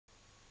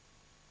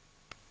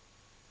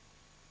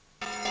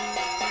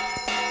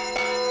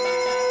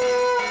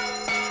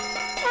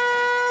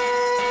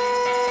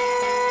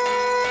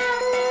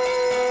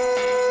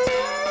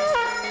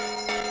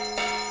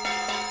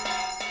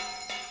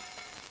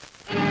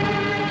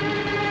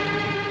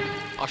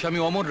আসামি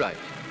অমর রায়,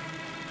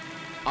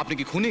 আপনি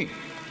কি খুনি?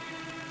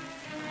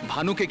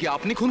 ভানুকে কি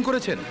আপনি খুন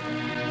করেছেন?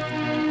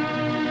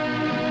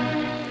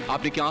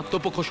 আপনি কি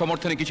আত্মপক্ষ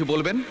সমর্থনে কিছু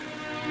বলবেন?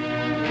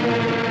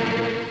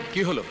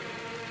 কি হলো,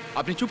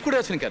 আপনি চুপ করে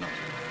আছেন কেন?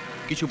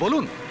 কিছু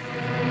বলুন।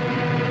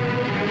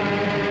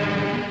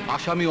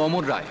 আসামি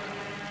অমর রায়,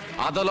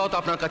 আদালত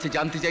আপনার কাছে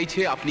জানতে চাইছে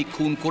আপনি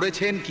খুন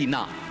করেছেন কি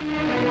না।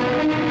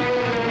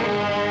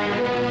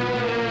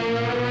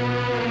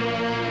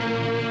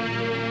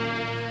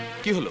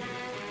 কি হলো,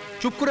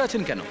 চুপ করে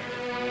আছেন কেন?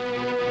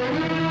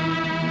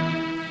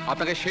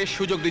 আপনাকে শেষ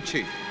সুযোগ দিচ্ছি,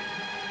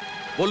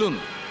 বলুন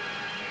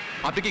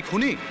আপনি কি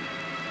খুনি?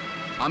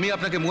 আমি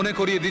আপনাকে মনে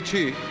করিয়ে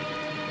দিচ্ছি,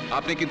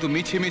 আপনি কিন্তু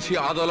মিছিমিছি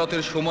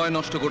আদালতের সময়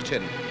নষ্ট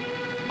করছেন।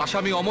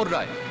 আসামি অমর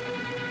রায়,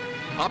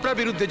 আপনার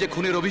বিরুদ্ধে যে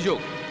খুনের অভিযোগ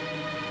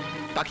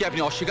তাকে আপনি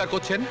অস্বীকার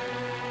করছেন।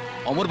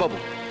 অমরবাবু,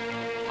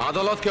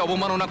 আদালতকে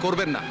অবমাননা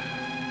করবেন না।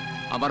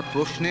 আমার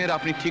প্রশ্নের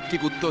আপনি ঠিক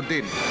ঠিক উত্তর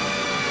দিন।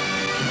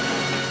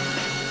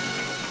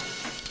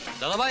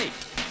 দাদাভাই,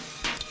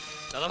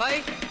 দাদাভাই,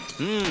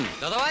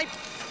 দাদাভাই,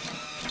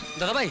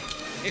 দাদাভাই,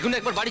 এখন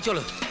একবার বাড়ি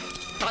চলো,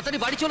 তাড়াতাড়ি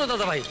বাড়ি চলো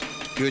দাদাভাই।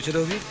 কি হয়েছে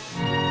রবি?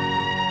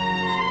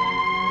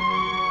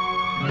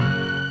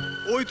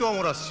 ওই তো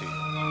অমর আসছে।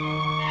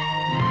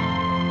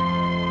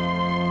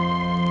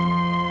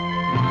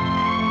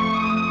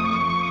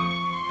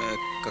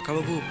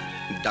 কাকাবাবু,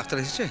 ডাক্তার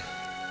এসেছে?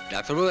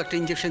 ডাক্তারবাবু একটা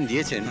ইঞ্জেকশন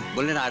দিয়েছেন,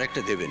 বললেন আর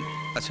একটা দেবেন।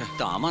 আচ্ছা,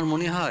 তা আমার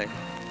মনে হয়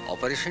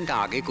অপারেশনটা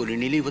আগে করে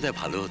নিলেই বোধহয়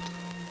ভালো হতো।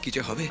 কিছু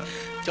হবে?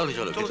 চলো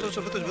চলো চলো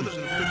চলো চলো।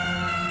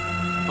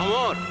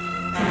 অমর,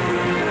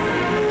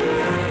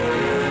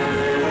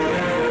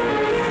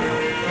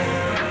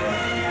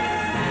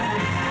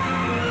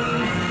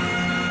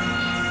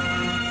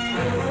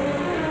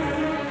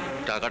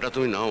 টাকাটা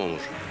তুমি নাও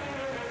অমর।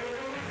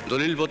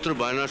 দলিলপত্র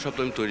বায়না সব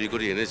আমি তৈরি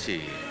করে এনেছি,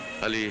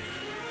 খালি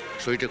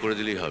সইটা করে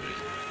দিলেই হবে।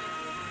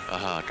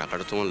 আহা,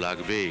 টাকাটা তোমার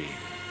লাগবেই,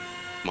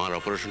 মার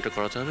অপারেশনটা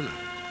করাতে হবে না?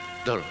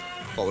 ধরো।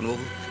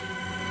 পবনবাবু,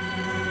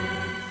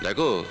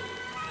 দেখো,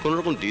 কোনো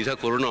রকম দ্বিধা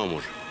করো না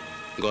অমর।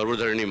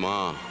 গর্ভধারিণী মা,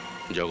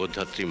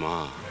 জগদ্ধাত্রী মা,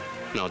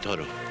 না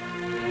ধরো।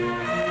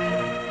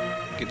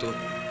 কিন্তু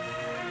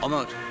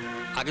অমর,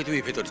 আগে তুমি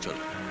ভেতরে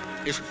চলো।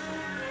 এসো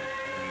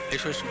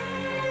এসো এসো।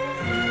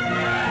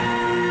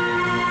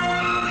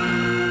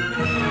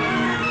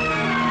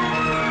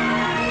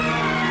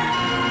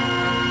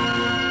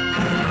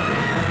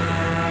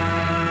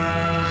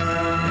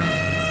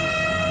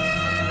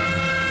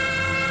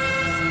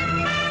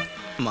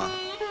 মা,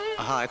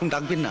 আহা, এখন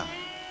ডাকবেন না।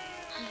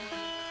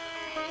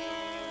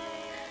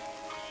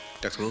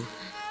 ডাক্তারবাবু,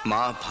 মা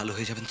ভালো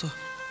হয়ে যাবেন তো?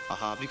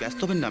 আহা, আপনি ব্যস্ত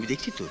হবেন না, আমি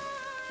দেখছি তো।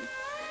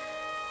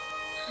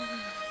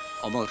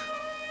 অমর,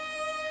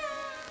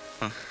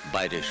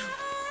 বাইরে এসো।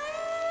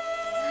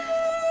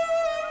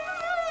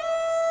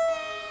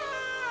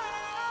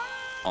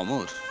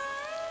 অমর,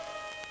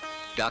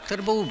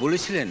 ডাক্তারবাবু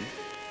বলেছিলেন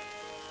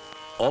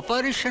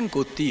অপারেশন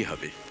করতেই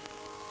হবে।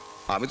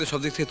 আমি তো সব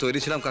দিক থেকে তৈরি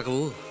ছিলাম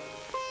কাকাবাবু,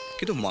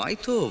 কিন্তু মাই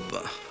তো।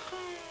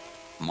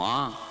 মা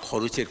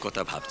খরচের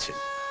কথা ভাবছেন,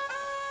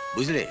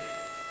 বুঝলে?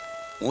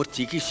 ওর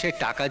চিকিৎসার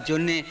টাকার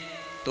জন্যে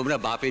তোমরা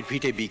বাপের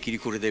ভিটে বিক্রি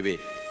করে দেবে,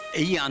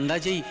 এই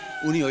আন্দাজেই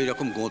উনি ওই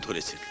রকম গোঁ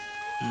ধরেছেন।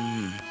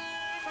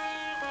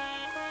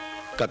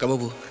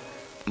 কাকাবাবু,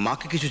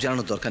 মাকে কিছু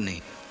জানানোর দরকার নেই।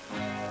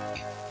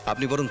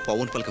 আপনি বরং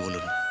পবন পালকে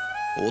বলুন,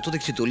 ও তো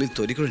দেখছি দলিল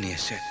তৈরি করে নিয়ে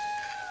এসছে।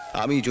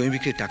 আমি জমি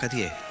বিক্রির টাকা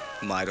দিয়ে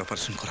মায়ের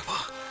অপারেশন করাবো।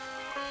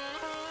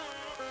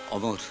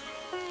 অমর,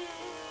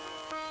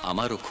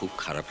 আমারও খুব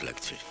খারাপ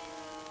লাগছে।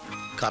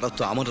 খারাপ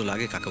তো আমারও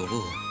লাগে কাকাবাবু।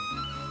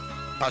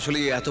 আসলে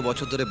এত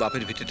বছর ধরে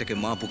বাপের ভিটেটাকে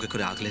মা বুকে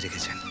করে আগলে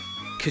রেখেছেন।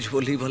 কিছু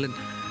বললেই বলেন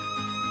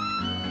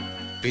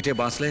ভিটে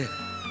বাঁচলে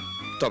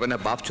তবে না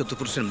বাপ চোদ্দ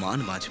পুরুষের মান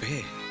বাঁচবে।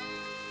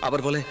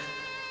 আবার বলে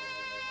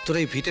তোর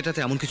এই ভিটেটাতে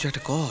এমন কিছু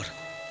একটা কর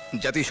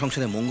যাতে এই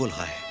সংসারে মঙ্গল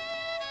হয়।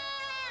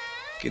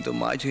 কিন্তু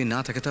মা যদি না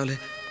থাকে তাহলে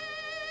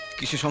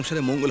কিসে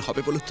সংসারে মঙ্গল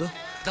হবে বলুন তো?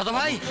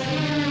 দাদাভাই,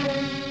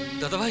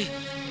 দাদাভাই,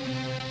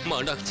 মা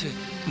ডাকছে।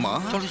 মা,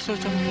 চলো চলো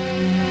চলো।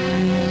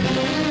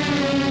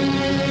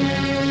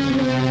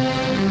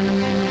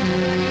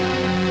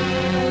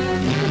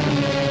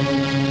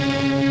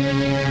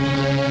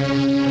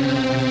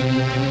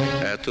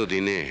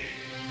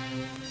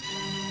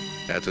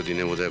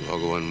 এতদিনে বোধহয়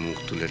ভগবান মুখ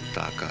তুলে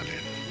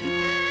তাকালেন।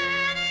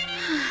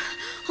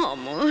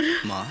 অমর,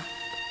 মা,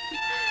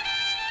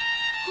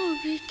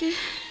 অভিকে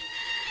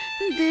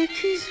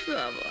দেখিস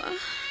বাবা,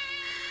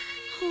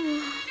 ও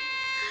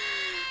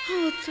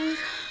তোর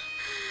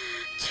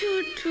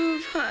ছোট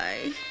ভাই।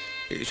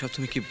 এইসব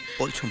তুমি কি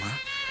বলছো মা?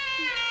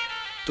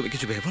 তুমি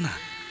কিছু ভেবো না,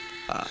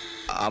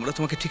 আমরা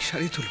তোমাকে ঠিক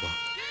সারিয়ে তুলব।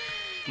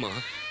 মা,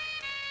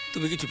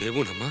 তুমি কিছু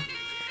ভেবো না মা,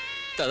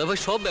 দাদাভাই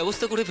সব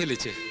ব্যবস্থা করে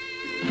ফেলেছে।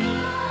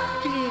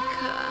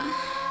 রেখা,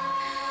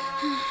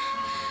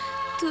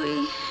 তুই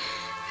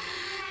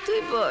তুই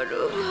বড়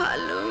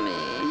ভালো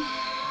মেয়ে।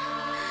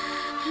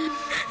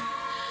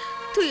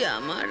 তুই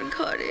আমার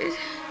ঘরের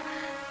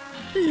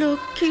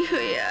লক্ষ্মী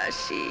হয়ে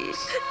আসিস।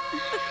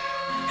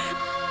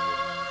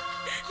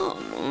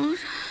 অমর,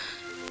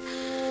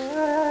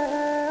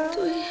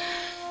 তুই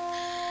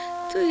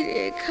তুই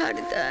রেখার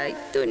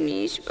দায়িত্ব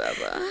নিস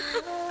বাবা।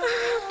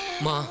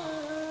 মা,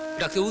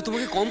 ডাক্তারবাবু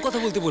তোমাকে কম কথা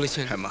বলতে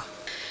বলেছেন। হ্যাঁ মা।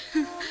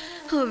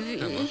 হবি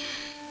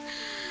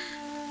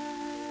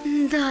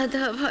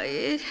দাদা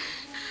ভাইয়ের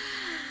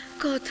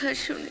কথা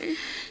শুনে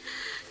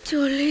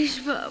চলিস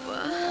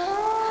বাবা।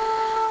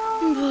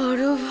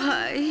 বড়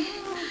ভাই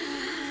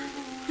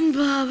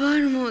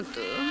বাবার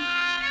মতো,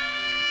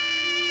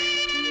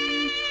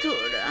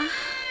 তোরা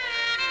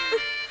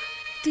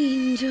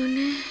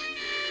তিনজনে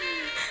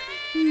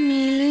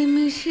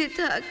মিলেমিশে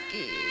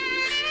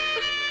থাকিস।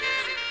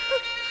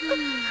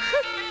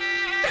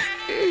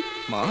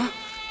 মা,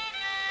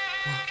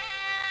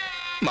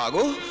 মা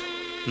গো,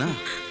 না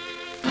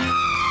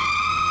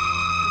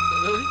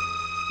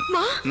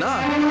মা, না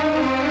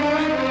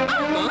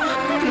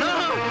না,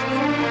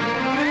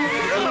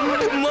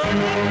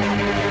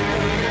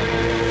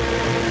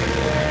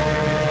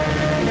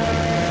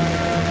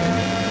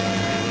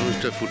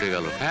 ফুটে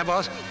গেল। হ্যাঁ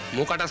বস,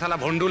 মোকাটা শালা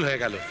ভন্ডুল হয়ে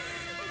গেল।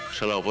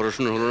 শালা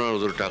অপারেশন হলো না,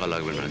 ওদের টাকা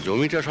লাগবে না,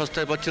 জমিটা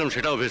সস্তায় পাচ্ছিলাম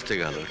সেটাও ভেস্তে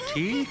গেল।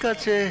 ঠিক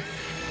আছে,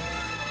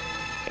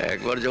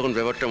 একবার যখন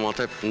ব্যাপারটা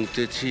মাথায়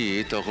পুঁতেছি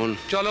তখন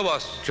চলো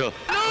বস।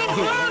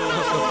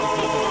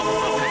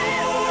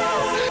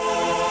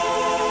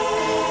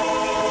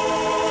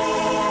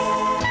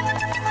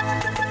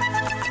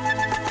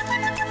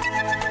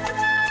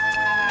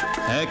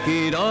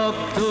 একই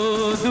রক্ত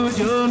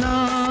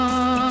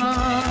দুজনার,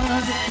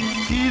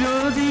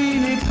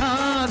 চিরদিন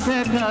খাতে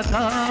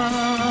কাটা,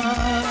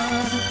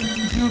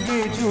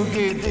 যুগে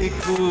যুগে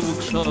দেখুক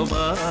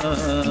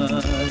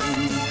সবাই,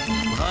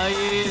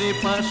 ভাইয়ের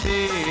পাশে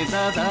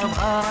দাদা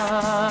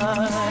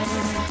ভাই।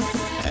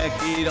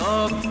 একই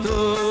রক্ত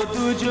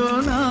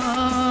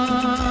দুজনার,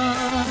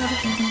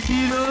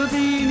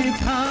 চিরদিন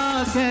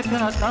থাকে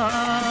কাটা,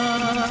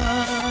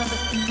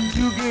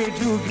 যুগে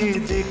যুগে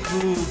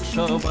দেখুক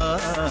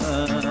সবাই,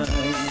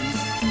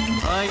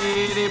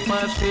 ভাইয়ের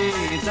পাশে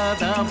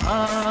দাদা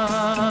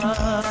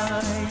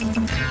ভাই।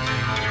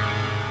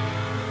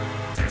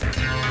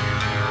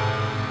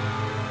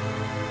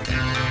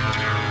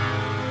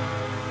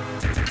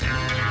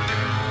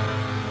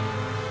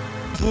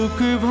 বুক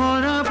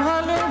ভরা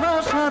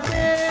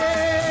ভালোবাসাতে,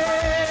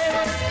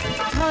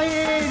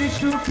 ভাইয়ের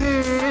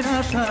সুখের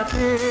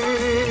আশাতে,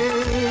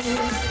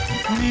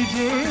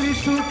 নিজের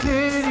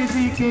সুখের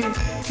দিকে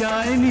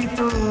চায়নি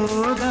তো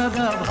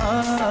দাদা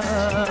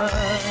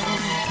ভাই।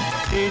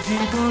 এ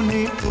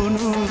জীবনে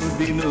কোনো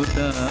দিনও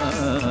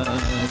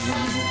তাই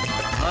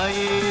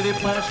ভাইয়ের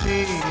পাশে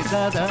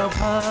দাদা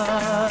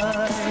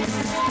ভাই।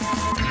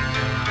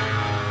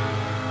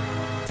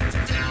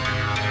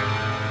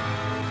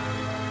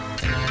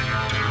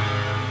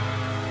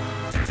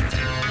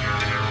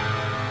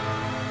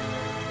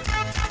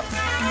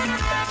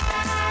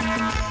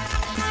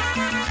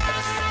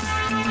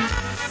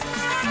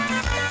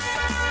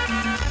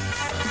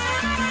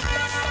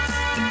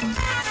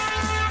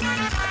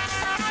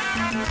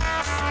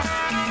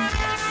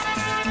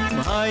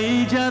 ভাই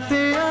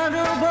যাতে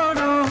আরো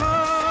বড়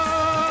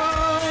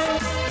হয়,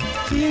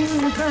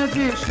 চিন্তা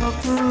যে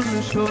সকল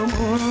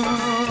সময়,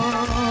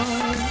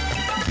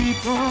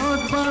 বিপদ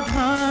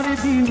বাধার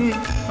দিনে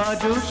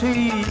আজও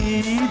সেই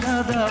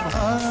দাদা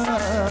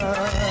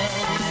ভাই,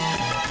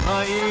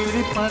 ভাইয়ের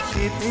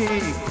পাশেতে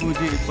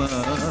খুঁজে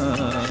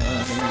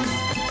পায়,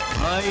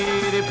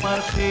 ভাইয়ের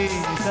পাশে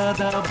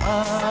দাদা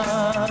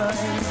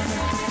ভাই।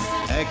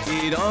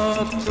 একই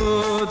রক্ত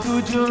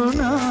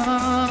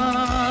দুজনার,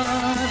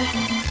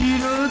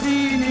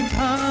 চিরদিন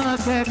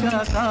থাকে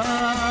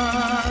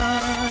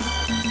একাকার,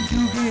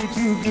 যুগে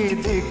যুগে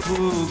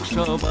দেখুক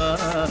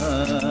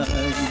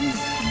সবাই,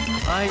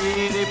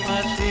 ভাইয়ের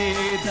পাশে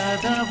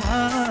দাদা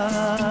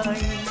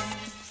ভাই।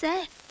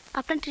 স্যার,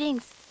 আপনার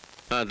ড্রিঙ্কস।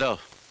 হ্যাঁ দাও।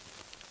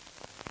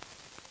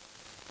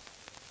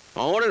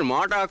 অমরের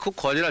মাটা খুব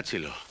খজরা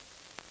ছিল,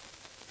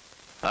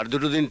 আর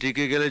দুটো দিন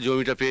টিকে গেলে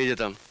জমিটা পেয়ে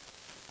যেতাম,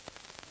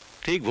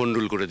 ঠিক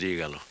ভন্ডুল করে দিয়ে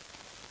গেল।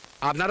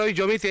 আপনার ওই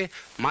জমিতে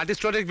মাল্টি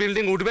স্টোরেজ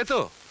বিল্ডিং উঠবে তো?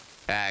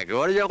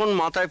 একবারে যখন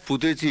মাথায়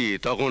পুঁতেছি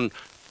তখন,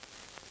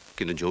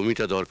 কিন্তু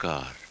জমিটা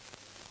দরকার,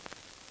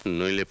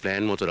 নইলে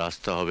প্ল্যান মতো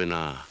রাস্তা হবে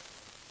না,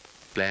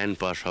 প্ল্যান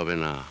পাস হবে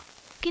না।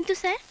 কিন্তু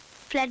স্যার,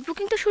 ফ্ল্যাট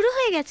বুকিং তো শুরু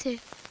হয়ে গেছে।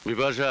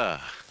 বিপাশা,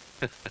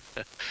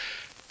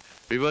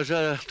 বিপাশা,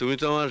 তুমি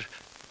তো আমার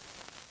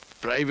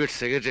প্রাইভেট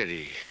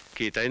সেক্রেটারি,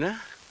 কি তাই না?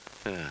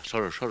 হ্যাঁ,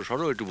 সরো সরো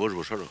সরো, একটু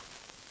বসবো, সরো।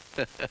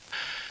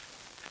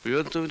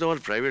 বিভাগ, তুমি তো আমার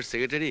প্রাইভেট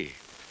সেক্রেটারি।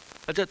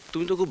 আচ্ছা,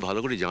 তুমি তো খুব ভালো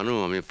করে জানো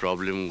আমি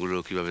প্রবলেমগুলো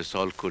কিভাবে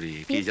সলভ করি,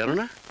 কি জানো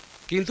না?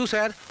 কিন্তু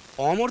স্যার,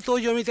 অমর তো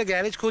ওই জমিতে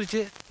গ্যারেজ খুলছে।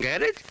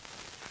 গ্যারেজ?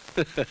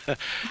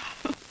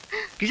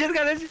 কিসের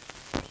গ্যারেজ?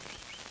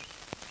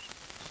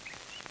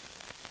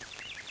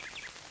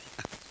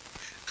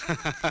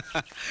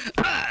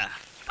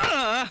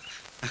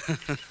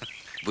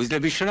 বুঝলে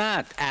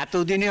বিশ্বনাথ,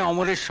 এতদিনে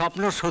অমরের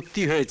স্বপ্ন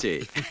সত্যি হয়েছে।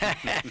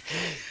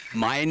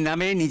 মায়ের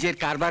নামে নিজের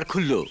কারবার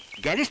খুললো,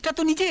 গ্যারেজটা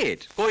তো নিজের।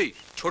 ওই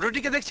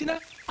ছোটটিকে দেখছি না?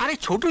 আরে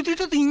ছোটটি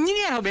তো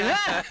ইঞ্জিনিয়ার হবে না?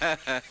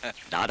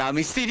 দাদা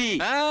মিস্ত্রি,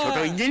 ছোট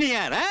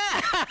ইঞ্জিনিয়ার।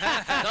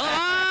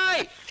 দাদাভাই,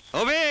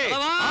 হবে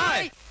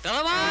দাদাভাই,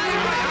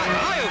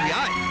 দাদাভাই।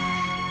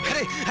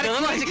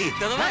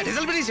 দাদা ভাই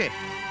রেজাল্ট বেরিয়েছে।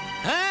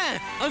 হ্যাঁ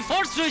আমি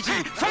ফার্স্ট হয়েছি।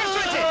 ফার্স্ট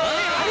হয়েছে।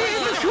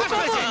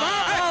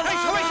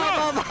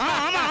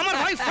 আমার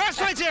ভাই ফার্স্ট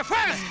হয়েছে,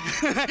 ফার্স্ট।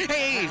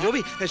 এই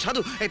রবি,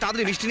 সাধু, এই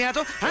তাড়াতাড়ি মিষ্টি নিয়ে আয়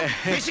তো।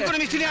 বেশি করে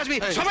মিষ্টি নিয়ে আসবি,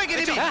 সবাইকে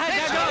দিবি।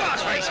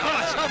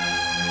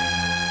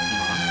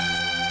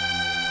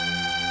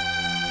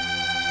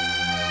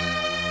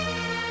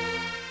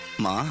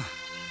 মা,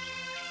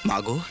 মা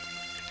গো,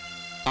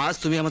 আজ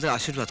তুমি আমাদের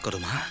আশীর্বাদ করো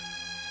মা।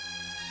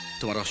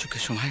 তোমার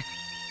অসুখের সময়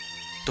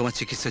তোমার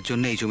চিকিৎসার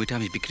জন্য এই জমিটা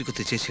আমি বিক্রি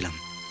করতে চেয়েছিলাম,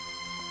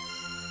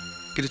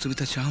 কিন্তু তুমি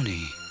তা চাওনি।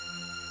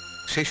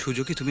 সেই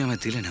সুযোগই তুমি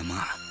আমায় দিলে না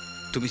মা।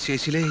 তুমি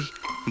চেয়েছিলে এই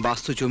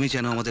বাস্তু জমি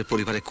যেন আমাদের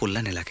পরিবারের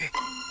কল্যাণে লাগে।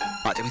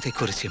 আজ আমি তাই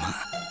করেছি মা।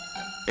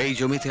 এই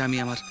জমিতে আমি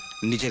আমার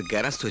নিজের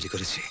গ্যারাজ তৈরি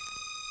করেছি।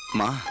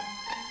 মা,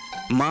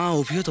 মা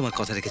অভিও তোমার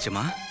কথা রেখেছে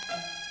মা।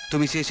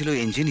 তুমি চেয়েছিলে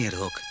ইঞ্জিনিয়ার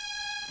হোক,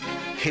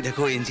 এই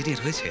দেখো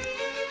ইঞ্জিনিয়ার হয়েছে।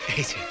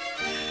 এই যে,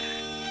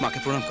 মাকে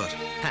প্রণাম কর।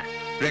 হ্যাঁ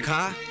রেখা,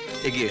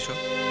 এগিয়ে এসো।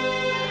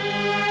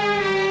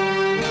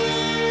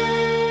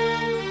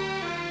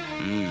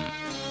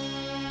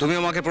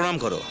 তুমিও মাকে প্রণাম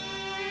করো।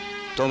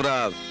 তোমরা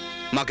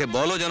মাকে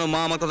বলো যেন মা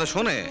আমার কথা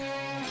শোনে।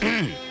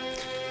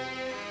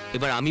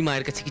 এবার আমি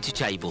মায়ের কাছে কিছু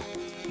চাইবো।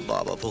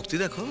 বাবা ভক্তি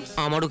দেখো।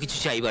 আমারও কিছু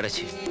চাইবার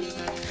আছে।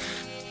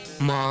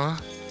 মা,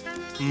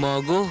 মা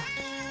গো,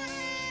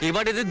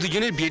 এবার এদের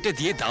দুজনের বিয়েটা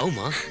দিয়ে দাও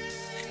মা।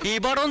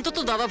 এবার অন্তত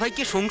দাদা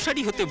ভাইকে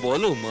সংসারী হতে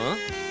বলো মা।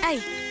 এই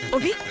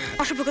অভি,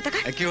 অসভ্য কথা।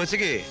 কি হচ্ছে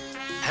কি?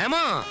 হ্যাঁ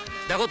মা,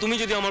 দেখো তুমি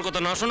যদি আমার কথা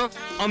না শোনো,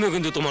 আমিও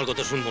কিন্তু তোমার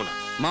কথা শুনবো না।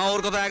 মা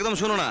ওর কথা একদম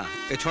শোনো না,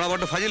 এই ছোড়া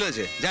বড্ড ফাজিল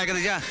হয়েছে। যা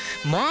এখানে যা।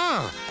 মা,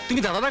 তুমি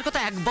দাদা ভাইয়ের কথা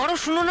একবারও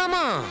শোনো না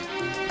মা।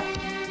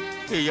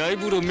 এই আই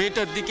বুড়ো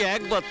মেয়েটার দিকে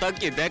একবার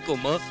তাকিয়ে দেখো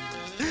মা।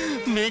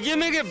 মেঘে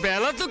মেঘে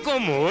বেলা তো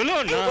কম হলো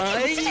না।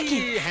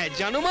 হ্যাঁ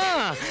জানো মা,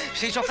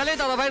 সেই সকালে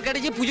দাদা ভাইয়ের গাড়ি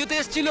যে পুজোতে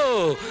এসেছিল,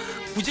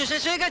 পুজো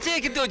শেষ হয়ে গেছে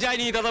কিন্তু ও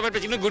যায়নি। দাদা ভাইয়ের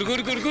পেছনে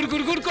গুড়গুড় গুড়গুড়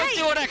গুড়গুড়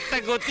করছে। ওর একটা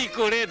গতি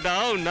করে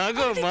দাও না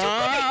গো মা।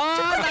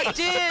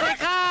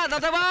 রেখা,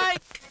 দাদা ভাই।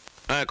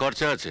 হ্যাঁ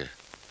খরচা আছে,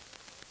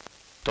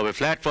 তবে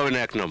ফ্ল্যাট পাবে না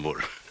 1 নম্বর।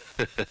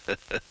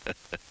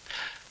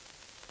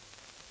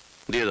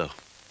 দিয়ে দাও।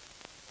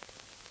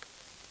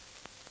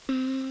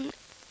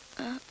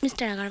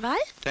 Mister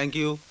Agarwal, thank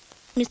you.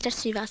 Mister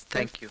Srivastava,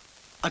 thank you.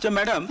 अच्छा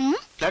मैडम,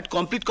 फ्लैट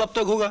कंप्लीट कब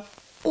तक होगा?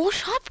 ও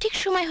সব ঠিক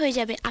সময় হয়ে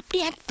যাবে, আপনি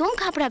একদম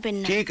ঘাবড়াবেন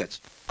না। ঠিক আছে।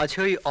 আচ্ছা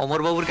ওই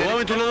অমর বাবুর ও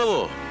আমি তুলে দেবো,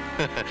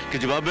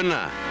 কিছু ভাববেন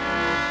না।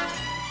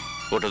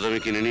 ওটা তো আমি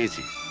কিনে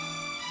নিয়েছি।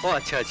 ও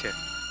আচ্ছা আচ্ছা,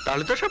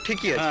 তাহলে তো সব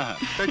ঠিকই আছে।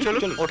 তাই চলো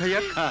ওঠা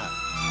যাক। হ্যাঁ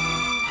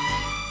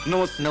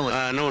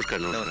নমস্কার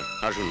নমস্কার,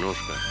 আসুন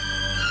নমস্কার।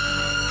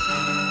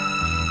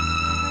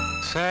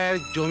 স্যার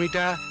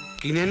জমিটা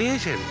কিনে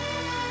নিয়েছেন?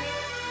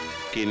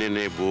 কিনে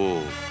নেব,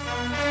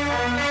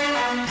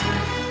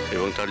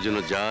 এবং তার জন্য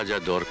যা যা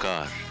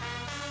দরকার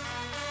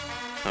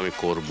আমি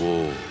করব।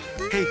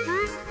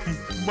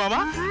 বাবা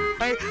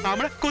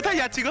আমরা কোথায়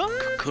যাচ্ছি গো?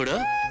 খুড়ো,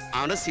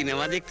 আমরা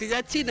সিনেমা দেখতে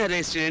যাচ্ছি না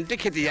রেস্টুরেন্টে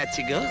খেতে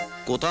যাচ্ছি গো?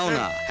 কোথাও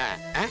না। হ্যাঁ।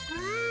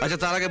 আচ্ছা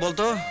তার আগে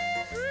বলতো,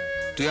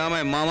 তুই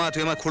আমায় মামা,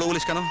 তুই আমায় খুড়ো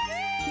বলিস কেন?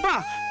 বাহ,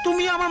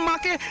 তুমি আমার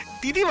মাকে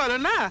দিদি বলো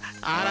না।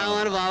 আর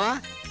আমার বাবা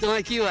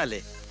তোমায় কি বলে?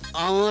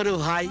 আমার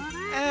ভাই।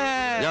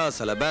 যা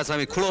সালা, ব্যাস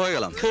আমি খুড়ো হয়ে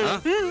গেলাম।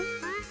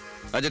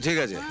 আচ্ছা ঠিক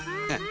আছে,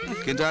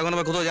 কিন্তু এখন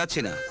আমরা কোথাও যাচ্ছি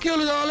না। কি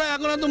হলো তাহলে?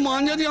 এখন তো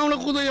মান যদি আমরা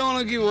কোথায় যাবো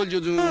না, কি বলছো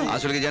তুমি?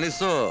 আসলে কি জানিস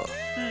তো,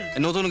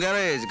 নতুন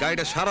গ্যারেজ,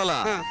 গাড়িটা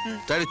সারালাম,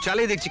 তাই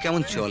চালিয়ে দেখছি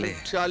কেমন চলে।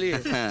 চালিয়ে?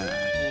 হ্যাঁ।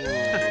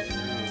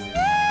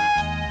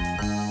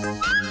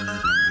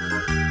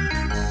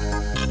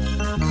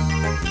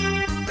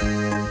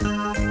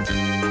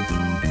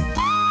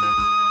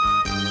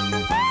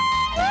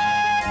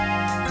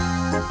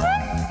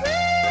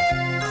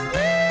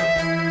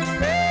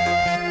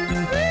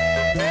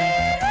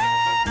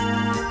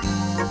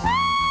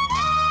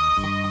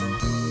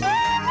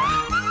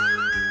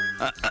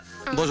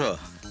 বসো।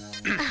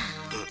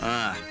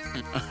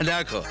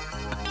 দেখো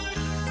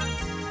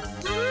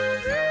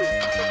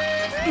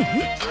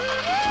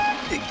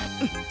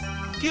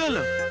কি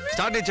হলো?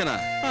 স্টার্ট নিচ্ছে না।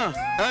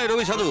 এই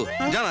রবি সাধু,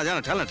 জানা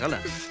জানা, ঠেলা ঠেলা।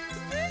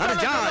 আরে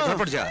যা,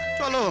 ঝটপট যা।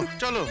 চলো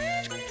চলো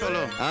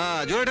চলো।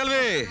 জোরে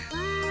ঠেলবি।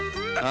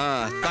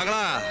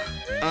 তাগড়া।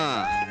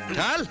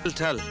 ঠেল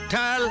ঠেল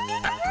ঠেল,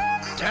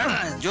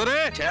 জোরে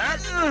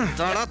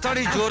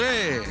তাড়াতাড়ি জোরে।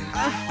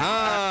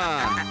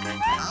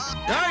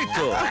 তাই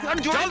তো,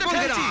 চল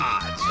বন্ধুরা।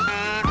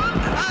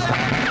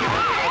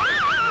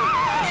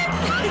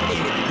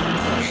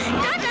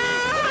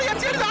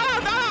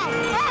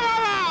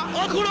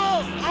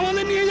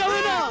 আমাদের নিয়ে যাবে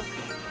না,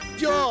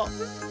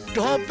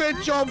 ঢপের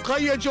চপ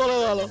খাইয়ে চলে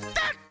গেল।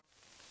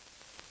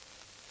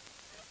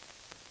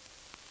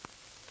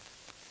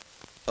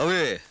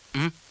 অবে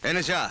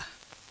এনে চা।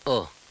 ও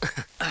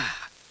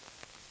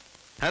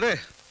হ্যাঁ রে,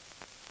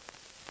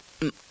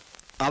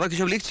 আবার কি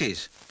সব লিখছিস?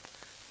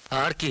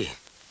 আর কি,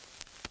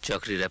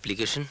 চাকরির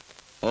অ্যাপ্লিকেশন।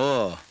 ও,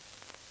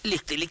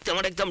 লিখতে লিখতে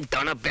আমার একদম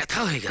ডানা ব্যথা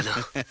হয়ে গেল।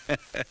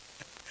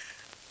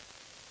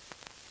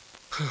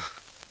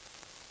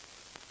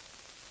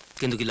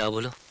 কিন্তু কি লাভ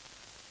হলো?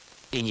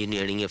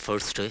 ইঞ্জিনিয়ারিং এ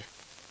ফার্স্ট হয়ে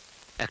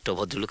একটা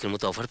ভদ্রলোকের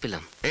মতো অফার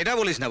পেলাম। এটা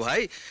বলিস না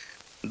ভাই,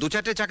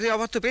 2-4টে চাকরি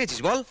অফার তো পেয়েছিস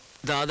বল।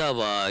 দাদা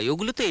ভাই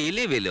ওগুলো তো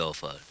এলে বেলে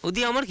অফার, ও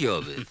দিয়ে আমার কি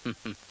হবে?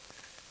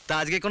 তা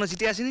আজকে কোনো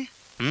চিঠি আসেনি?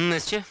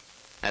 এসছে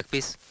 1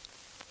 পিস।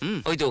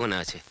 ওই তো ওখানে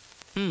আছে।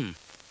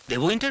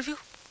 দেবো ইন্টারভিউ,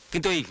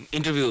 কিন্তু ওই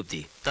ইন্টারভিউ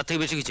অবধি, তার থেকে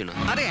বেশি কিছু না।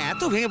 আরে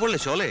এত ভেঙে পড়লে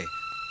চলে?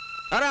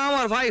 আরে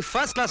আমার ভাই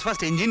ফার্স্ট ক্লাস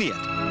ফার্স্ট ইঞ্জিনিয়ার,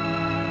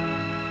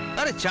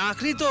 আরে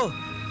চাকরি তো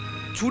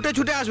ছুটে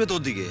ছুটে আসবে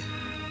তোর দিকে।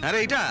 আরে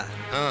এটা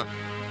হ্যাঁ,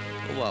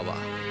 ও বাবা,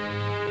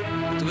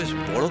 তো বেশ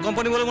বড়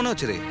কোম্পানি বলে মনে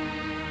হচ্ছে রে।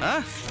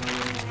 হ্যাঁ,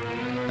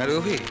 আরে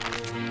অভি,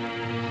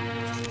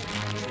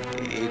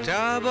 এটা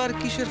আবার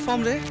কিসের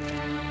ফর্ম রে?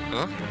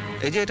 হ্যাঁ,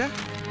 এই যে এটা।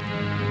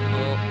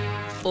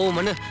 ও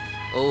মানে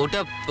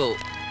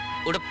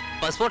ওটা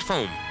পাসপোর্ট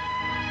ফর্ম।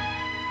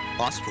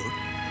 পাসপোর্ট?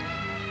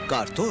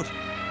 কার, তোর?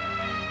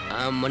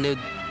 মানে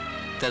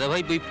দাদা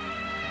ভাই ওই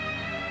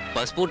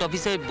পাসপোর্ট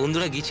অফিসে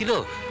বন্ধুরা গিয়েছিল,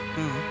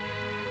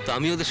 তো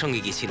আমি ওদের সঙ্গে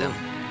গিয়েছিলাম।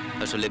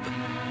 আসলে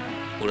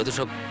ওরা তো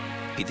সব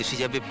বিদেশে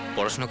যাবে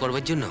পড়াশোনা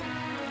করবার জন্য,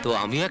 তো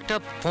আমিও একটা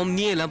ফর্ম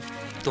নিয়ে এলাম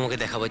তোমাকে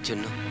দেখাবার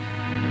জন্য।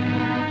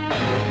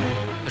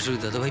 আসলে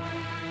দাদা ভাই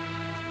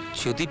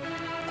যদি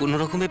কোনো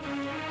রকমে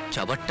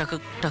যাবার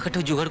টাকাটা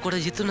জোগাড় করা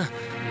যেত না,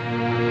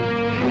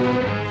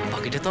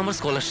 বাকিটা তো আমার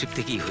স্কলারশিপ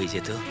থেকেই হয়ে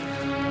যেত।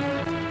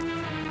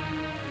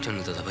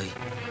 জানো দাদা ভাই,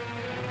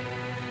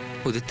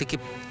 ওদের থেকে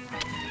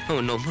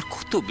আমার নম্বর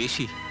কত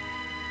বেশি,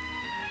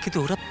 কিন্তু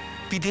ওরা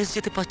বিদেশ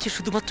যেতে পারছে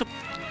শুধুমাত্র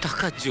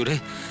টাকার জোরে,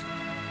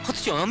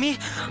 অথচ আমি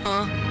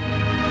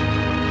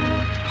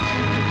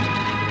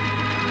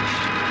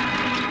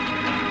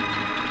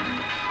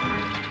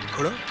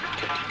খোড়ো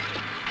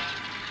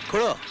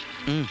খোড়ো,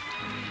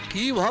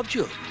 কি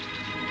ভাবছো?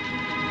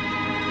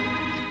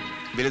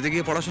 বিলেতে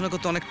গিয়ে পড়াশোনা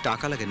করতে অনেক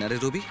টাকা লাগে না রে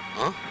রবি?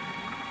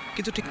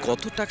 কিন্তু ঠিক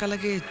কত টাকা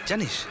লাগে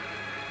জানিস?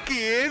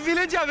 কে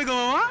বিলে যাবে গো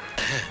মামা?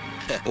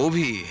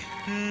 অভি,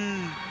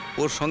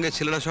 ওর সঙ্গে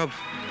ছেলেরা সব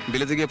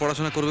বিলেতে গিয়ে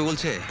পড়াশোনা করবে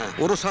বলছে,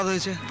 ওরও স্বাদ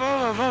হয়েছে।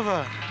 বাবা বাবা,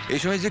 এই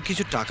সময় যে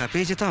কিছু টাকা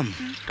পেয়ে যেতাম।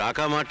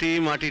 টাকা মাটি,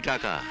 মাটি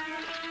টাকা,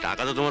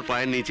 টাকা তো তোমার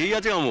পায়ের নিচেই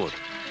আছে অমর।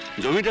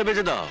 জমিটা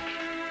বেচে দাও,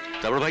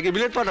 তারপর ভাইকে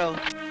বিলেত পাঠাও,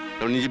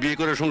 তারপর নিজে বিয়ে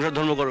করে সংসার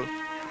ধর্ম করো।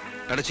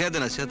 এটা ছেড়ে দে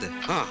না, ছেড়ে দে।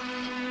 হ্যাঁ,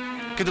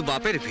 কিন্তু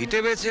বাপের ভিটে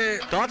বেচে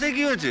তাতে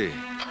কি হয়েছে?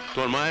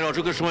 তোমার মায়ের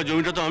অসুখের সময়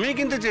জমিটা তো আমিই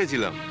কিনতে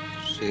চেয়েছিলাম।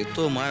 সে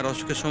তো মায়ের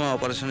অসুখের সময়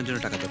অপারেশনের জন্য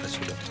টাকা দরকার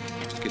ছিল,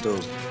 কিন্তু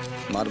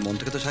মার মন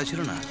থেকে তো চাইছিল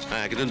না।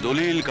 হ্যাঁ, কিন্তু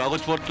দলিল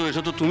কাগজপত্র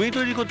এসব তো তুমিই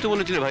তৈরি করতে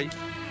বলেছিলে ভাই।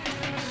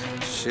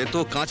 সে তো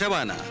কাঁচা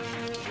বায়না,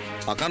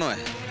 পাকা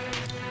নয়।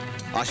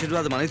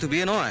 আশীর্বাদ মানেই তো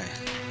বিয়ে নয়।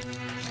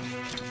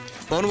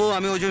 বলবো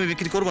আমি ওই জমি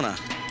বিক্রি করবো না,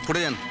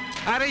 পড়ে যান।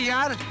 আরে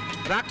ইয়ার,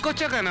 রাগ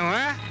করছো কেন?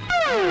 হ্যাঁ,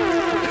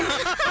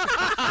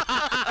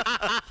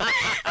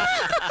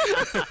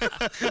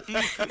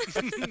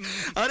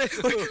 আরে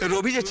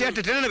রবি যে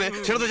চেয়ারটা টেনে নেবে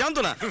সেটা তো জানতো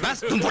না। ব্যাস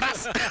তুমি ফটাস।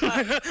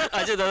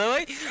 আচ্ছা দাদা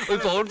ভাই, ওই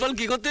পাওয়ার পাল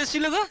কি করতে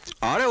এসেছিল গো?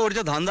 আরে ওর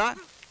যা ধান্দা,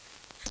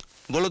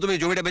 বলো তুমি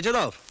জমিটা বেচে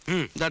দাও,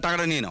 তার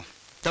টাকাটা নিয়ে নাও,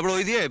 তারপর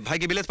ওই দিয়ে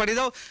ভাইকে বিলেত পাঠিয়ে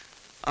দাও,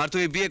 আর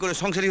তুমি বিয়ে করে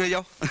সংসারী হয়ে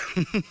যাও।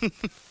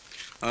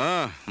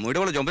 হ্যাঁ, মইটা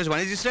বলে জম্পেশ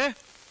বানিয়েছিস রে।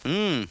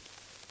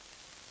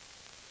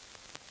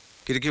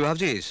 কি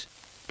ভাবছিস?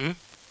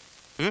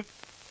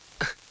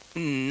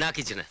 না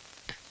কিছু না।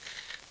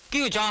 কি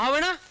চা হবে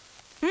না?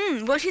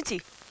 বসেছি।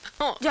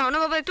 যাও না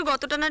বাবা, একটু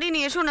গতটা নাড়ি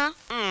নিয়ে এসো না।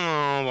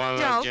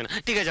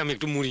 ঠিক আছে, আমি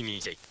একটু মুড়ি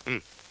নিয়ে যাই।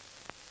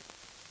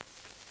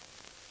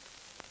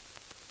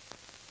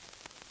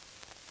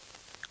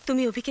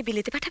 তুমি অভিকে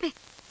বিলেতে পাঠাবে?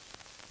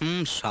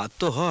 স্বাদ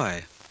তো হয়,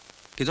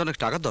 কিন্তু অনেক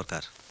টাকার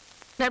দরকার।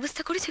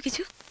 ব্যবস্থা করেছো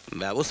কিছু?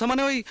 ব্যবস্থা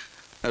মানে ওই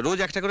রোজ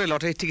একটা করে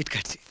লটারির টিকিট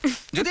কাটছি,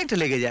 যদি একটা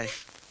লেগে যায়।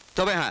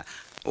 তবে হ্যাঁ,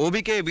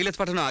 অভিকে বিলেত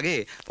পাঠানোর আগে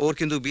ওর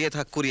কিন্তু বিয়ে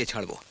থাক করিয়ে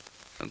ছাড়বো,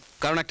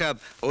 কারণ একটা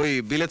ওই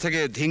বিলেত থেকে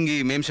ধিঙ্গি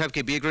মেম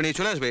সাহেবকে বিয়ে করে নিয়ে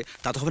চলে আসবে,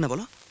 তা তো হবে না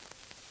বলো?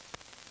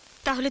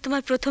 তাহলে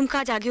তোমার প্রথম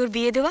কাজ আগে ওর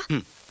বিয়ে দেওয়া,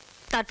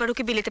 তারপর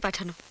ওকে বিলেতে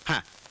পাঠানো।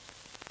 হ্যাঁ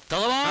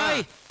দাদা ভাই,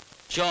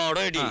 চা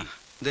রেডি।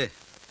 দে।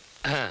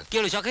 হ্যাঁ, কি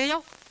হলো, চা খেয়ে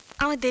যাও।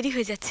 আমার দেরি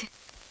হয়ে যাচ্ছে।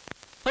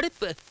 আরে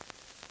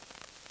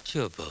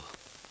চুপ।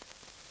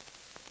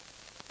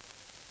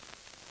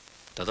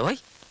 দাদা ভাই,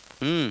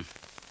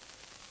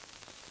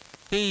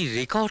 এই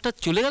রেখা হঠাৎ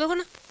চলে গেল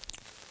কেন?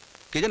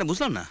 কে জানে,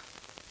 বুঝলাম না।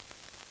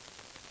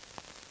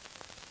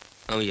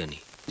 আমি জানি।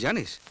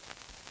 জানিস?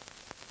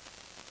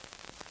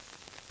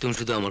 তুমি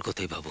শুধু আমার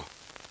কথাই ভাবো,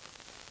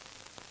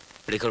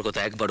 রেখার কথা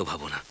একবারও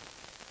ভাবো না।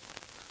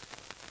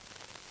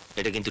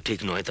 এটা কিন্তু ঠিক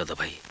নয় দাদা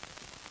ভাই।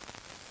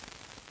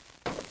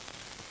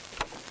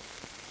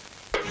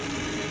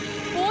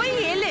 ওই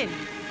এলেন,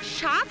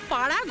 সাত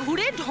পাড়া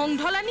ঘুরে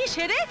ঢংঢলানি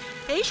সেরে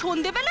এই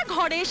সন্ধেবেলা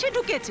ঘরে এসে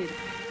ঢুকেছেন।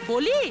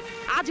 বলি,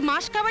 আজ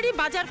মাসকাবাড়ি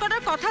বাজার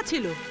করার কথা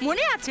ছিল,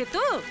 মনে আছে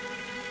তো?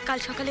 কাল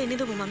সকালে এনে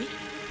দেবো মামি।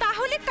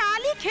 তাহলে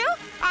কালই খেও,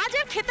 আজ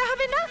আর খেতে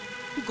হবে না।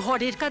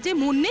 ঘরের কাজে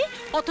মন নেই,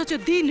 অথচ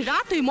দিন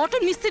রাত ওই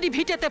মটন মিস্ত্রি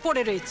ভিটেতে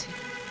পড়ে রয়েছে।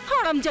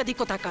 হারামজাদি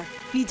কোথাকার,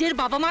 নিজের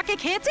বাবা মাকে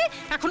খেয়েছে,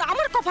 এখন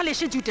আমার কপালে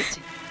এসে জুটেছে।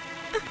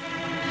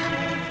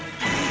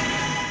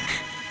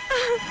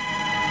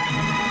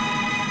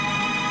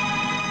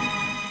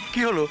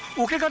 কি হলো,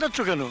 ওকে কাটাচ্ছ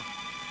কেন?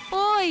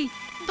 ওই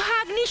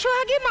ভাগ্নি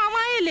সোহাগে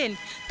মামা এলেন,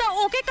 তা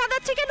ওকে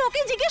কাঁদাচ্ছে কেন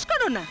ওকে জিজ্ঞেস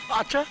করো না।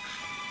 আচ্ছা,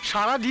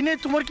 সারা দিনে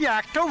তোমার কি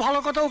একটাও ভালো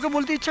কথা ওকে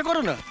বলতে ইচ্ছে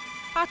করো না?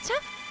 আচ্ছা,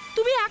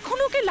 তুমি এখন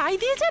ওকে লাই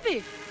দিয়ে যাবে?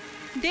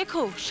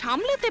 দেখো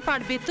সামলাতে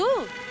পারবে তো?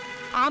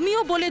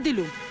 আমিও বলে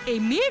দিলুম এই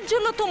মেয়ের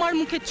জন্য তোমার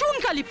মুখে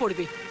চুনকালি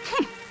পড়বে।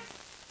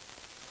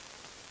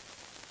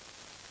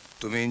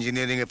 তুমি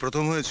ইঞ্জিনিয়ারিং এ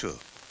প্রথম হয়েছো?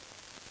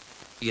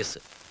 Yes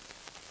sir.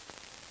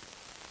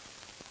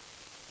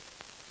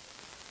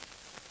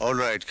 All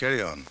right, carry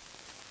on.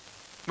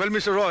 Well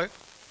mister রয়,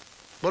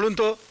 বলুন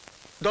তো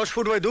 10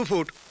 ফুট বাই 2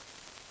 ফুট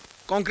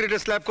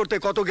কংক্রিটের স্ল্যাব করতে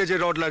কত গেজের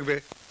রড লাগবে?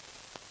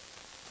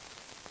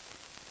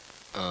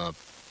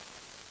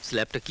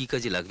 স্ল্যাবটা কি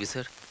কাজে লাগবে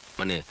স্যার?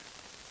 মানে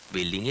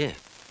বিল্ডিংয়ে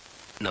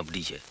না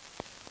ব্রিজে?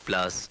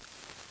 প্লাস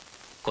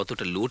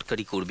কতটা লোড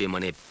ক্যারি করবে,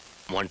 মানে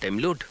ওয়ান টাইম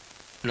লোড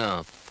না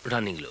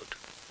রানিং লোড?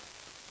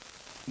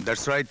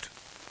 That's right.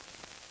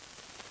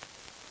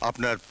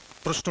 আপনার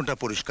প্রশ্নটা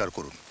পরিষ্কার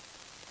করুন।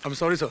 I am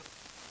sorry sir.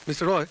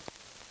 Mister রয়।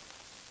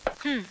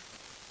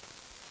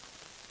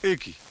 এ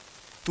কি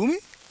তুমি?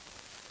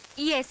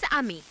 ইয়েস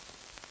আমি।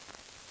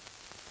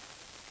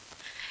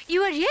 ইউ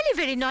আর রিয়েলি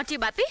ভেরি নটি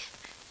বাপি।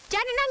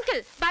 জানেন আঙ্কেল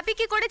বাপি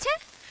কি করেছে?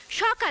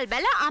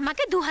 সকালবেলা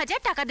আমাকে 2000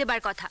 টাকা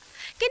দেবার কথা,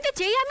 কিন্তু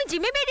যেই আমি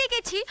জিমে বেরিয়ে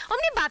গেছি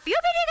অমনি বাপিও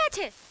বেরিয়ে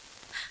গেছে।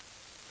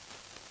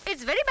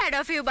 It's very bad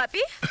of you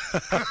বাপি।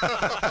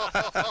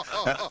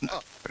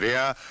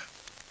 রিয়া,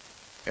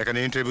 এখানে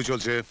ইন্টারভিউ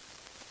চলছে।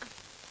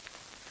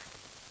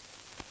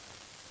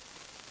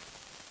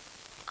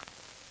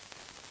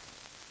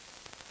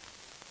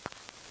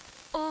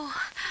 ও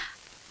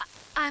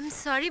I am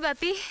sorry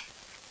Bapi.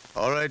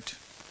 All right,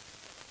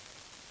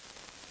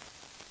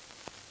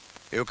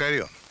 you carry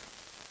on.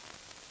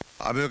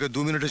 আমি ওকে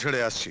 2 মিনিটে ছেড়ে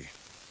আসছি।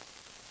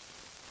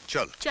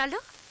 চল। চলো।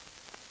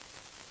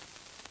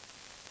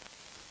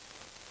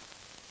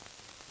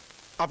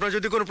 আপনার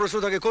যদি কোনো প্রশ্ন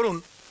থাকে করুন।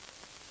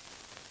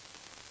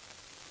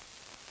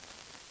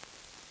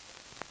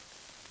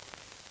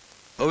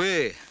 ওবে,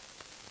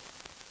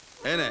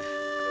 এই নে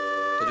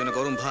তোর জন্য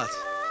গরম ভাত।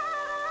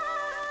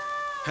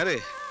 হ্যাঁ রে,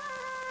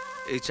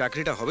 এই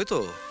চাকরিটা হবে তো?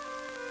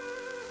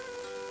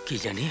 কি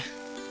জানি।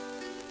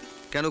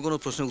 কেন, কোনো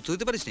প্রশ্নের উত্তর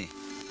দিতে পারিস নি?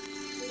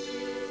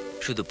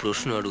 শুধু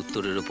প্রশ্ন আর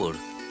উত্তরের উপর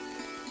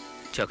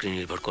চাকরি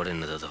নির্ভর করেন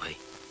না দাদা ভাই।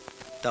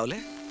 তাহলে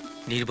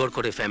নির্ভর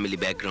করে ফ্যামিলি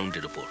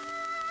ব্যাকগ্রাউন্ডের উপর।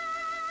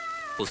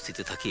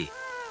 বস্তিতে থাকি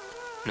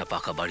না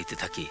পাকা বাড়িতে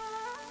থাকি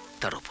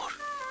তার উপর।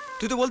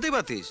 তুই তো বলতেই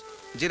পারতিস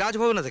যে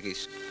রাজভবনে থাকিস।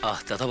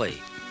 দাদা ভাই।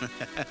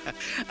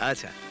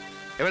 আচ্ছা,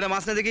 এবারে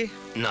মাছ না দেখি।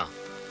 না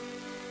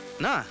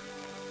না,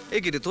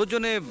 এই কি রে, তোর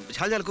জন্য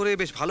ঝাল ঝাল করে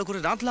বেশ ভালো করে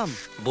রাঁধলাম।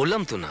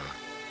 বললাম তো না।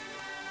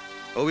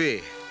 ওবে,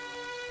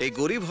 এই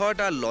গরিব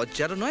হওয়াটা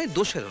লজ্জারও নয়,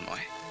 দোষেরও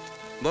নয়,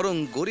 বরং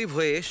গরিব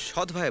হয়ে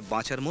সৎভাবে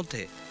বাঁচার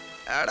মধ্যে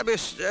একটা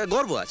বেশ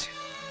গর্ব আছে।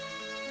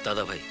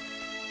 দাদা ভাই,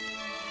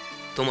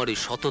 তোমার ওই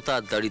সততা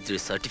আর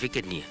দারিদ্র্যের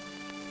সার্টিফিকেট নিয়ে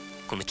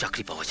কোনো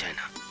চাকরি পাওয়া যায়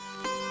না।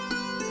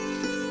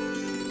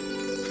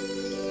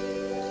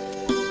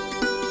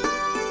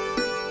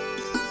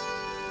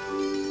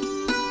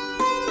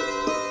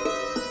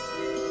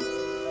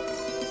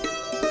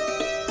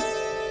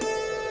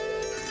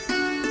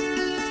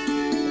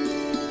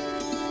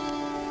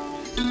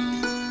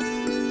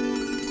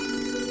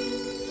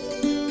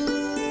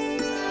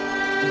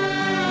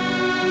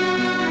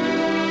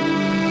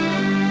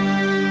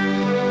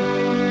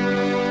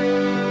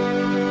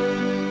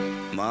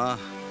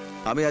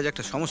 আমি আজ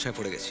একটা সমস্যায়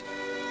পড়ে গেছি,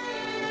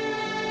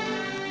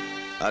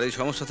 আর এই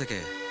সমস্যা থেকে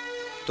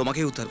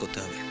তোমাকেই উদ্ধার করতে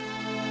হবে।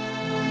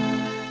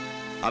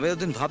 আমি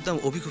একদিন ভাবতাম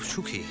অভি খুব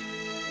সুখী,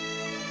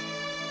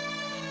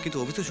 কিন্তু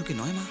অভি তো সুখী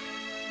নয় মা।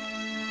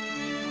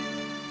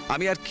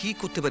 আমি আর কি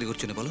করতে পারি ওর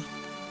জন্য বলো?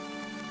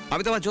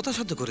 আমি তো আমার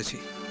যথাসাধ্য করেছি।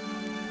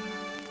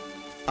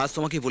 আজ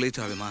তোমাকেই বলেই তো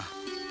হবে মা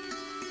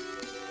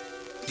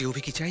যে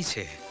অভি কি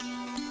চাইছে।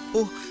 ও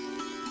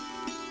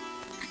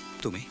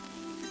তুমি?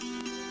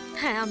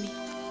 হ্যাঁ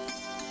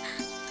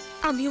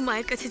আমিও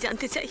মায়ের কাছে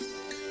জানতে চাই,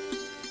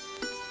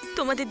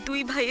 তোমাদের 2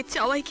 ভাইয়ের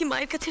চাওয়াই কি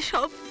মায়ের কাছে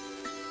সব?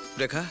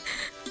 রেখা,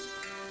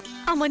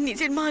 আমার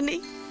নিজের মা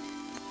নেই,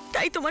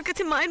 তাই তোমার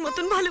কাছে মায়ের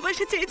মতন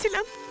ভালোবাসা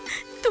চেয়েছিলাম,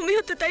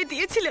 তুমিও তো তাই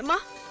দিয়েছিলে মা।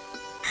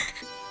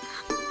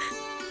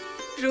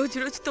 রোজ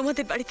রোজ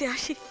তোমাদের বাড়িতে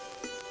আসি,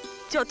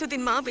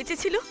 যতদিন মা বেঁচে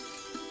ছিল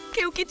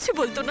কেউ কিচ্ছু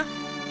বলতো না,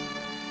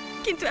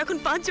 কিন্তু এখন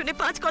 5 জনে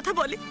 5 কথা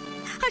বলে,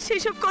 আর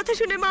সেই সব কথা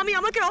শুনে মামি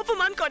আমাকে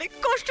অপমান করে,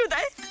 কষ্ট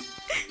দেয়।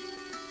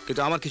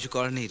 কিন্তু আমার কিছু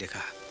করার নেই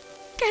রেখা।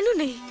 কেন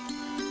নেই?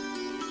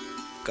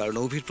 কারণ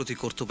অভির প্রতি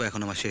কর্তব্য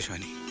এখন আমার শেষ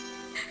হয়নি।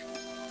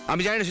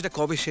 আমি জানি না সেটা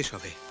কবে শেষ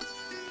হবে,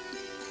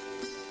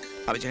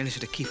 আমি জানি না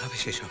সেটা কিভাবে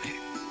শেষ হবে।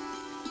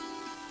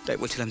 তাই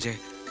বলছিলাম যে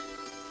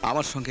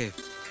আমার সঙ্গে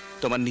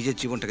তোমার নিজের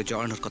জীবনটাকে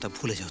জড়ানোর কথা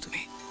ভুলে যাও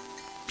তুমি,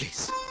 প্লিজ।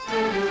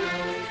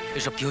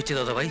 এসব কি হচ্ছে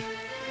দাদা ভাই?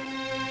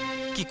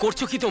 কি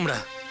করছো কি তোমরা?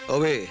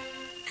 ওবে,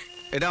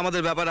 এটা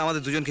আমাদের ব্যাপার,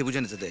 আমাদের দুজনকে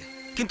বুঝে নিতে দে।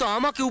 কিন্তু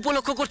আমাকে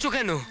উপলক্ষ করছো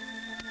কেন?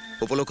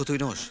 উপলক্ষ তুই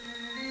নস,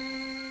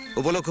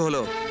 উপলক্ষ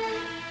হলো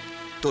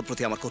তোর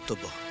প্রতি আমার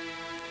কর্তব্য।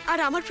 আর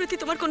আমার প্রতি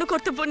তোমার কোনো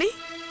কর্তব্য নেই?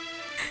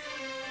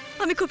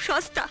 আমি খুব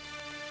সস্তা,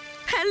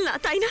 খেলনা,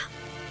 তাই না?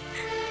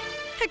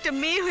 একটা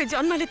মেয়ে হয়ে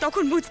জন্মালে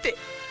তখন বুঝতে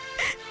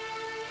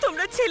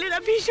তোমরা ছেলেরা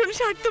ভীষণ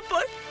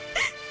স্বার্থপর,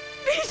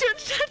 ভীষণ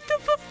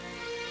স্বার্থপর।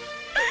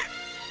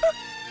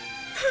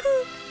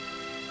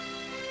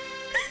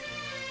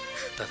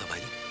 দাদা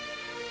ভাই,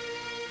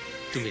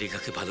 তুমি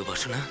রেখাকে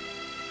ভালোবাসো না?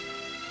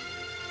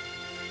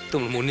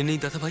 তোমার মনে নেই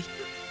দাদা ভাই,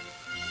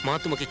 মা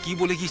তোমাকে কি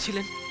বলে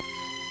গিয়েছিলেন?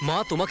 মা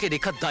তোমাকে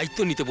রেখার দায়িত্ব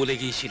নিতে বলে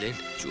গিয়েছিলেন।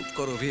 চুপ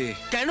করো ভি।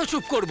 কেন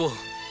চুপ করব?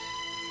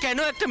 কেন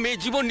একটা মেয়ের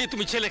জীবন নিয়ে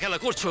তুমি ছেলে খেলা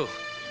করছো?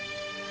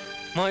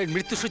 মায়ের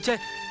মৃত্যুশয্যায়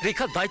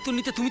রেখার দায়িত্ব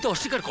নিতে তুমি তো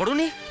অস্বীকার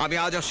করোনি। আমি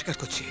আজ অস্বীকার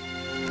করছি।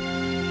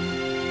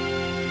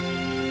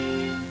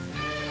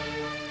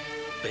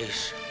 বেশ,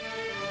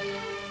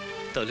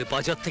 তাহলে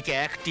বাজার থেকে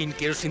 1 টিন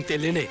কেরোসিন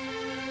তেল এনে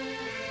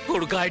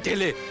ওর গায়ে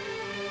ঢেলে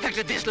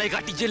একটা দেশলাই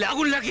কাঠি জেলে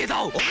আগুন লাগিয়ে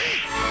দাও।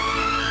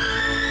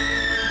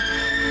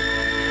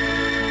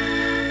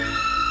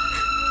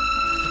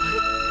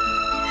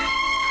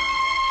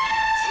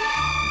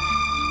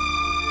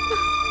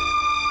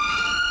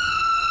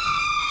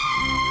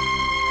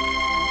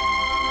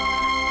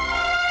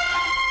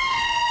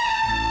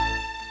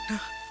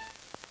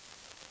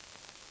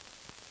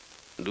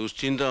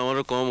 দুশ্চিন্তা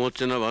আমারও কম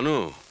হচ্ছে না ভানু।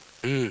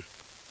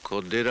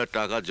 খদ্দেররা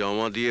টাকা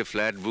জমা দিয়ে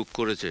ফ্ল্যাট বুক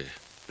করেছে।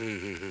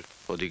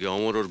 ওদিকে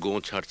অমর ওর গোঁ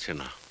ছাড়ছে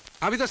না।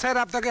 আমি তো স্যার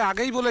আপনাকে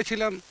আগেই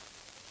বলেছিলাম।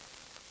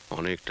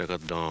 অনেক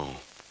টাকার দাম,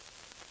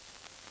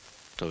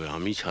 তবে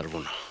আমি ছাড়বো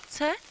না।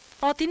 স্যার,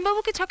 অতীন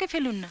বাবুকে ছকে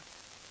ফেলুন না।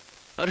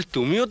 আরে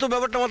তুমিও তো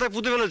ব্যাপারটা মাথায়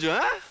পুঁতে ফেলেছো।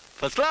 হ্যাঁ,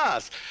 ফার্স্ট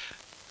ক্লাস।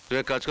 তুমি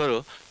এক কাজ করো,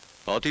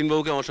 অতীন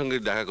বাবুকে আমার সঙ্গে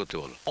দেখা করতে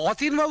বলো।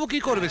 অতীন বাবু কি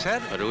করবে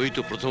স্যার? আরে ওই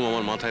তো প্রথম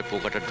আমার মাথায়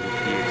পোকাটা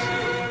ঢুকিয়েছে।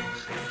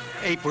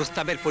 এই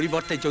প্রস্তাবের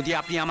পরিবর্তে যদি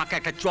আপনি আমাকে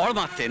একটা চড়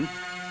মারতেন,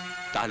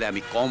 তাহলে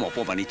আমি কম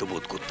অপমানিত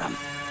বোধ করতাম।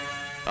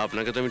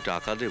 আপনাকে তো আমি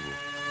টাকা দেব।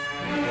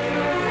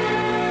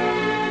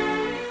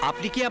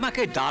 আপনি কি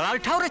আমাকে দালাল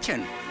ঠাউরেছেন?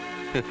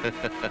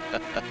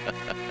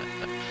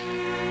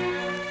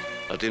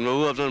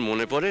 অতীনবাবু, আপনার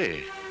মনে পড়ে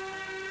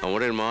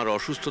অমরের মার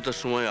অসুস্থতার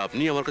সময়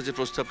আপনি আমার কাছে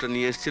প্রস্তাবটা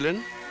নিয়ে এসেছিলেন?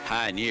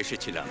 হ্যাঁ, নিয়ে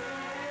এসেছিলাম।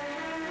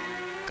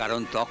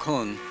 কারণ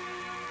তখন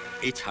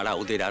এছাড়া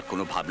ওদের আর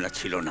কোনো ভাবনা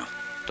ছিল না।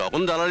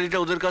 তখন দালালিটা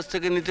ওদের কাছ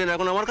থেকে নিতেন,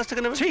 এখন আমার কাছ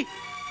থেকে নেবেন?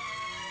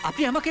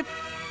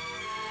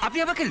 আপনি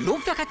আমাকে লোভ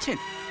দেখাচ্ছেন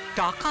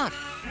টাকার।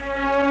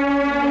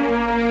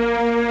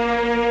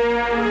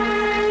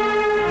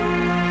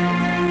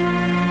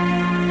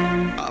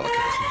 আমাকে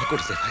ক্ষমা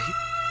করে দে ভাই।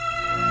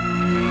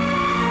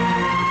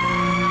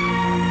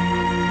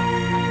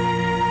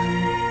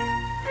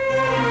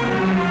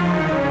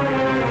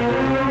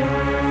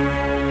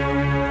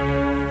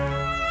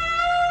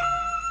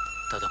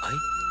 দাদা ভাই,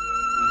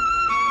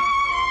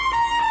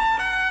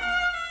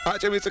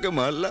 আজ আমি তোকে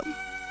মারলাম।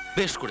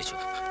 বেশ করেছো।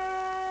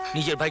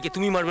 নিজের ভাইকে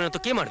তুমি মারবে না তো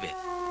কে মারবে?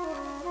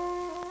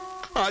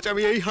 আজ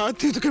আমি এই হাত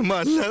দিয়ে তোকে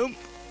মারলাম।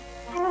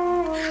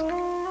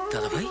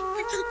 দাদা ভাই,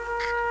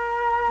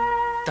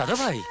 দাদা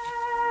ভাই,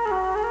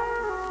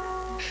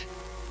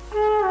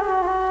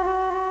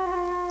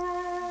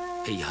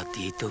 এই হাত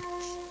দিয়েই তো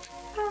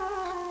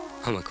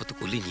আমার কত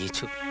কোলে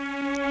নিয়েছো,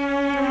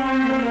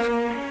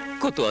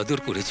 কত আদর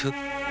করেছো।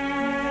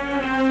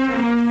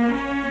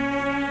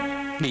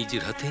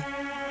 নিজের হাতে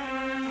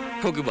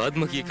ওকে ভাত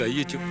মাখিয়ে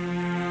খাইয়েছো।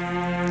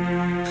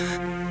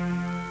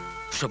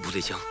 সব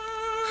ভুলে যাও,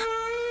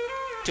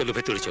 চলো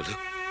ভেতরে চলো।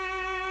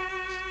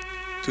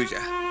 তুই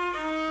যা,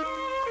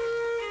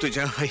 তুই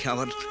যা ভাই।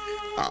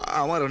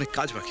 আমার অনেক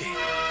কাজ বাকি।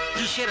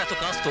 কিসের এত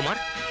কাজ তোমার?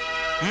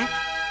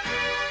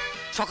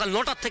 সকাল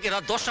 9টা থেকে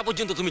রাত 10টা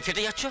পর্যন্ত তুমি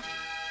খেটে যাচ্ছ।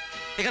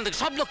 এখান থেকে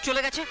সব লোক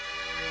চলে গেছে।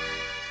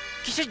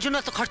 কিসের জন্য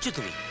এত খাটছো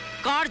তুমি?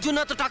 কার জন্য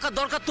এত টাকার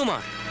দরকার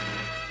তোমার?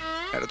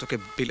 এটা তোকে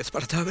বিলেজ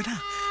পাঠাতে হবে না?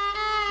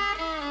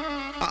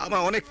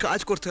 আমার অনেক কাজ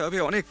করতে হবে,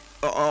 অনেক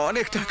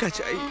অনেক টাকা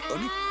চাই,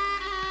 অনেক।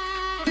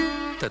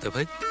 দাদা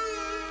ভাই,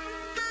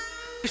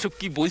 এসব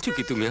কি বলছো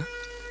কি তুমি?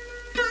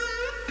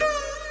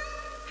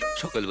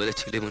 সকালবেলা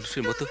ছেলে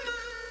মানুষের মতো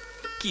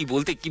কি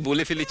বলতে কি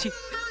বলে ফেলেছি।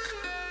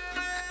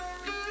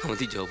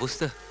 আমাদের যে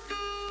অবস্থা,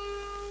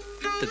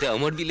 তাতে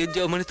আমার বিলেজ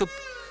যাওয়া মানে তো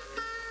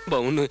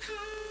বামুন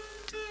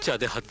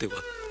চাঁদে হাত দেওয়া।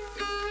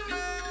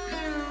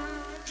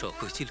 শখ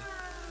হয়েছিল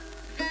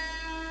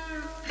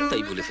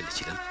তাই বলে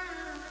ফেলেছিলাম।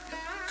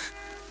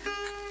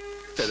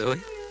 দাদা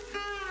ভাই,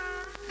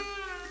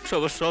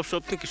 সবার সব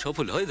স্বপ্ন কি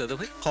সফল হয় দাদা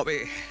ভাই? হবে।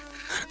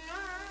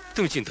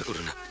 তুমি চিন্তা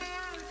করো না,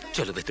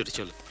 চলো ভেতরে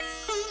চলো।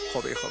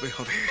 হবে হবে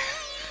হবে।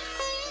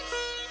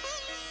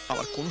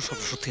 আমার কোনো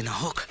স্বপ্ন সত্যি না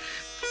হোক,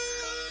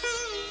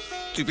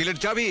 তুই বিলেট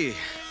যাবি,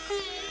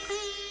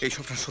 এই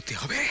স্বপ্ন সত্যি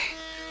হবে।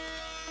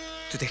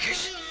 তুই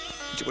দেখিস,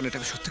 জীবনে এটা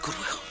আমি সত্যি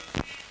করবো।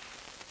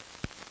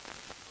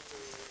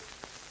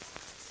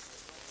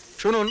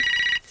 শুনুন,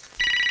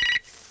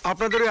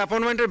 আপনাদের ওই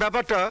অ্যাপয়েন্টমেন্টের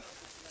ব্যাপারটা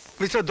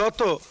মিস্টার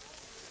দত্ত,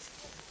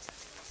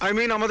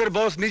 আমাদের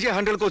বস নিজে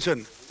হ্যান্ডেল করছেন।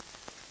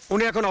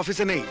 উনি এখন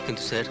অফিসে নেই।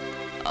 কিন্তু স্যার,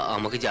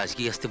 আমাকে যে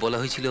আজকেই আসতে বলা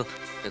হয়েছিল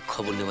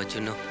খবর নেওয়ার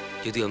জন্য,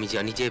 যদিও আমি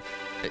জানি যে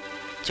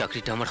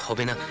চাকরিটা আমার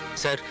হবে না।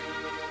 স্যার,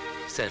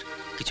 স্যার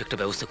কিছু একটা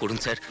ব্যবস্থা করুন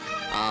স্যার।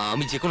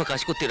 আমি যে কোনো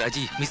কাজ করতে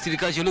রাজি,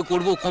 মিস্ত্রির কাজ হলেও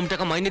করবো, কম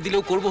টাকা মাইনে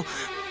দিলেও করবো,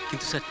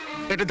 কিন্তু স্যার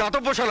এটা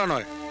দাতব্যশালা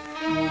নয়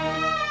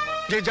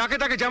যে যাকে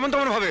তাকে যেমন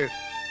তেমন ভাবে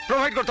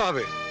প্রোভাইড করতে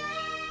হবে।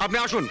 আপনি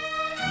আসুন।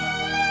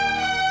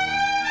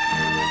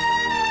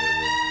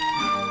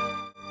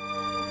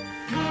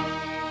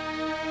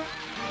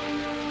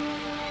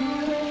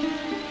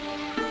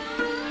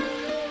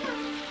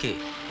 কে?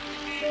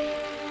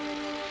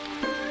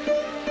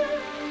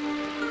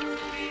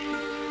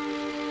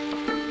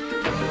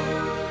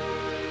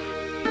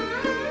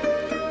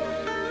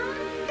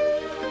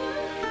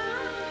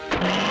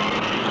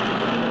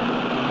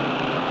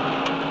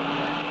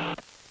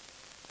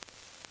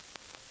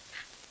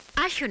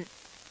 আসুন।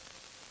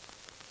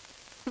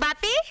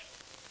 বাপি,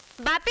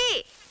 বাপি,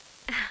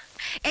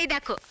 এই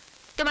দেখো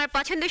তোমার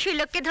পছন্দসই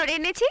লোককে ধরে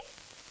এনেছি।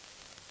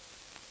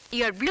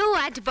 ইওর ব্লু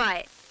আইড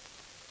বয়।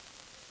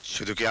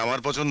 শুধু কি আমার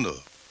পছন্দ,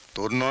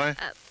 তোর নয়?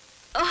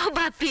 ও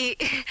বাপি,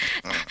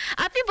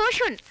 আপনি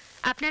বসুন,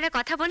 আপনারা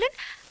কথা বলেন,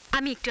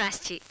 আমি একটু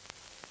আসছি।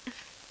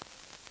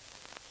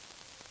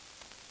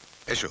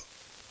 এসো,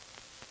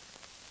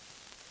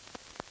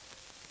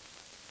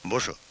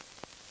 বসো।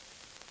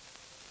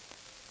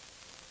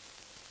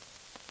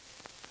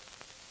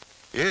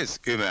 Yes,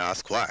 you may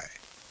ask why.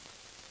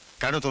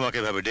 কেন তোমাকে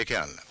এভাবে ডেকে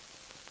আনলাম?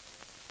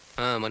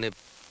 হ্যাঁ মানে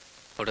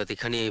হঠাৎ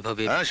এখানে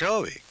এইভাবে। হ্যাঁ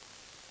স্বাভাবিক,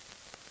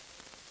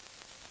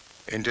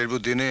 ইন্টারভিউ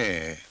দিনে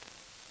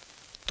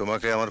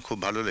তোমাকে আমার খুব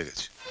ভালো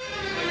লেগেছে।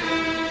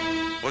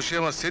 অবশ্যই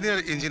আমার সিনিয়র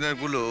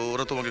ইঞ্জিনিয়ারগুলো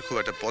ওরা তোমাকে খুব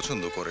একটা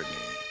পছন্দ করেনি,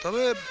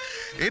 তবে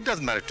it does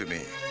matter to me.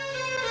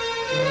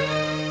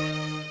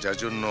 যার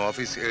জন্য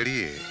অফিস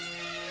এড়িয়ে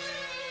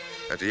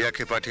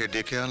রিয়াকে পাঠিয়ে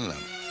ডেকে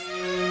আনলাম।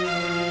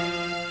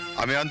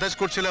 আমি আন্দাজ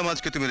করছিলাম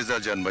আজকে তুমি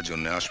রেজাল্ট জানবার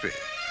জন্য আসবে।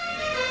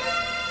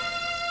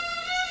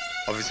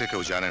 অফিসে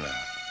কেউ জানে না,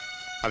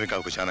 আমি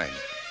কাউকে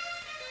জানাইনি।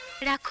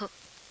 রাখো,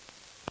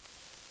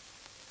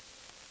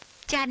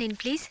 জানেন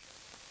প্লিজ।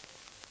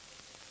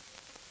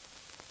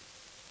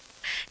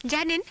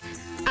 জানেন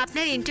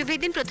আপনার ইন্টারভিউ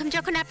দিন প্রথম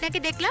যখন আপনাকে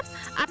দেখলাম,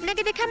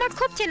 আপনাকে দেখে আমার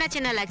খুব চেনা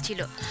চেনা লাগছিল।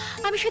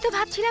 আমি শুধু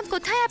ভাবছিলাম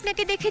কোথায়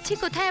আপনাকে দেখেছি,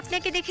 কোথায়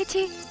আপনাকে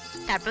দেখেছি।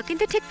 তারপর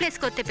কিন্তু ঠিক প্লেস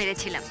করতে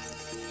পেরেছিলাম।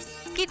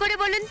 কি করে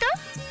বলুন তো?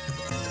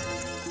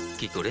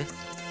 কি করে?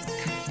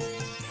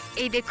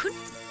 এই দেখুন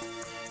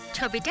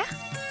ছবিটা।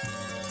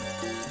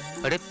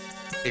 আরে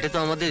এটা তো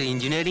আমাদের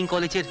ইঞ্জিনিয়ারিং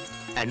কলেজের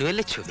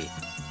অ্যানুয়ালের ছবি।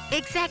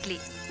 এক্স্যাক্টলি,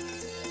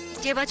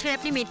 যে বছর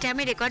আপনি মিড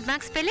টার্মে রেকর্ড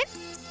মার্কস পেলেন।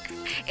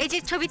 এই যে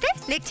ছবিতে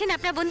দেখছেন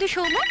আপনার বন্ধু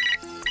সৌম্য,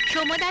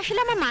 সৌম্যদা আসলে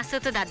আমার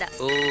মাসতো দাদা।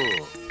 ও,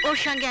 ওর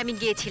সঙ্গে আমি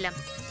গিয়েছিলাম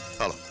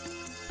ভালো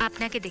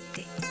আপনাকে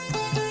দেখতে।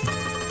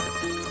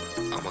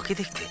 আমাকে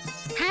দেখতে?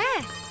 হ্যাঁ,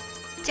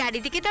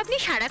 চারিদিকে তো আপনি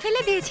সাড়া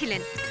ফেলে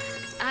দিয়েছিলেন।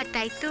 আর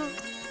তাই তো।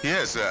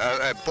 ইয়েস,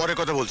 পরে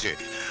কথা বলছি।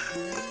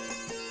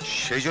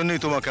 সেই জন্যই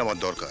তোমাকে আমার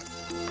দরকার।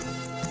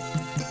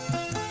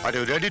 Are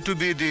you ready to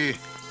B the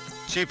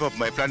chief of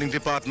my planning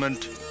department?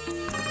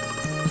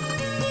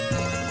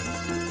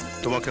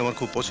 তোমাকে আমার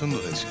খুব পছন্দ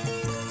হয়েছে।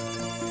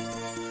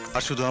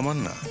 আর শুধু আমার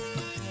না,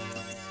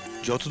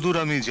 যতদূর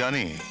আমি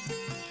জানি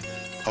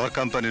আমার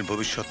কোম্পানির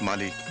ভবিষ্যৎ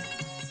মালিক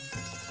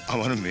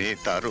আমার মেয়ে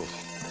তারও।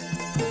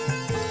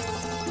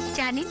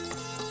 জানি।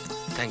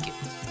 Thank you.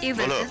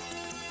 বলো,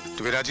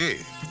 তুমি রাজি?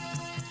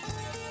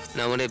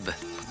 না মানে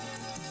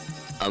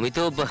আমি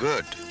তো।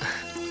 গুড,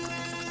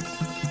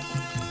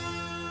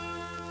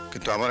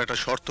 কিন্তু আমার একটা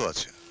শর্ত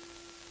আছে।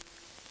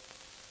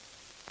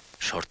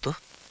 শর্ত?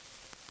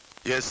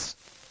 ইয়েস,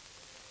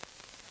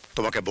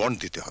 তোমাকে বন্ড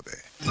দিতে হবে।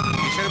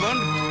 কিসের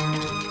বন্ড?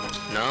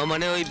 না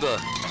মানে ওই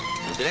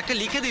ওদের একটা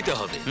লিখে দিতে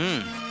হবে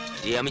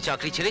যে আমি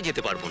চাকরি ছেড়ে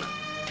যেতে পারবো না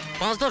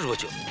 5-10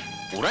 বছর।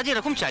 ওরা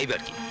যেরকম চাইবে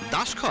আর কি।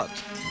 দাসখত?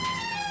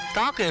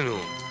 তা কেন,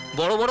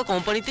 বড় বড়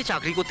কোম্পানিতে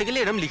চাকরি করতে গেলে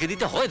এরকম লিখে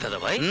দিতে হয় দাদা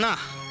ভাই। না।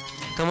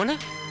 তার মানে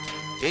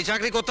এই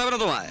চাকরি করতে হবে না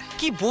তোমায়।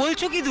 কি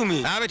বলছো কি তুমি?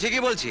 আমি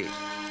ঠিকই বলছি।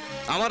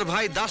 আমার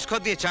ভাই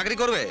দাসখত দিয়ে চাকরি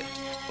করবে,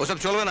 ওসব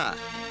চলবে না।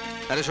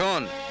 আরে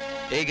শোন,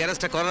 এই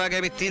গ্যারেজটা করার আগে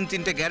আমি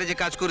 3-3টে গ্যারেজে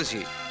কাজ করেছি।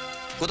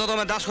 কোথাও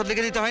তোমার দাসখত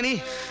লিখে দিতে হয়নি।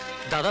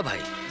 দাদা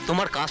ভাই,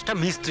 তোমার কাজটা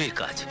মিস্ত্রির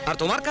কাজ। আর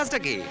তোমার কাজটা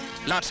কি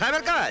লাট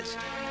সাহেবের কাজ?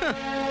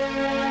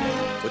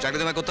 ও চাকরি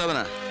তোমায় করতে হবে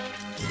না।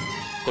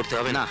 করতে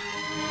হবে না?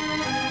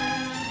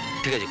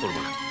 ঠিক আছে, করবো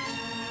না।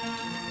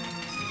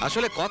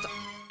 আসলে কথা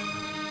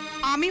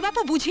আমি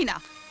বাপু বুঝি না,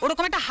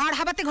 ওরকম একটা হাড়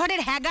হাবাতে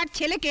ঘরের হ্যাগার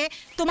ছেলেকে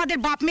তোমাদের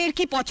বাপ মেয়ের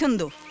কি পছন্দ?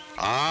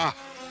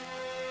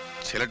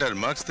 ছেলেটার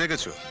মার্কস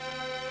দেখেছো?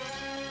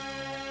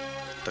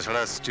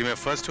 তাছাড়া স্ট্রিমে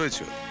ফার্স্ট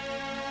হয়েছে।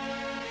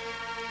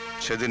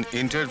 সেদিন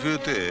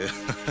ইন্টারভিউতে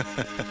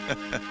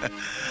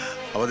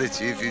আমাদের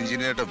চিফ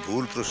ইঞ্জিনিয়ার একটা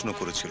ভুল প্রশ্ন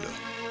করেছিল,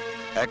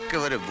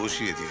 একেবারে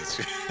বসিয়ে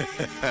দিয়েছে।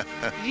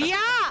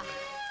 রিয়া,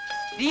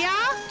 রিয়া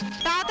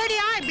তাড়াতাড়ি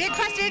আয়,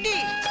 ব্রেকফাস্ট রেডি।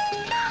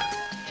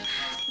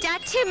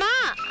 যাচ্ছি মা।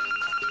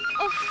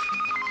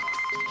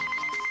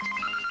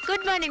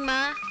 গুড মর্নিং মা।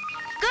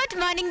 গুড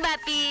মর্নিং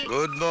বাপি।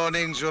 গুড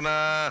মর্নিং সোনা।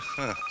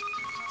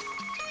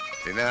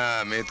 টিনা,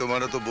 মেয়ে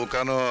তোমারও তো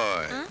বোকা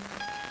নয়,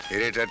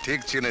 এটা ঠিক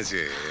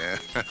চিনেছে।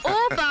 ও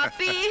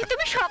বাপি,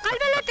 তুমি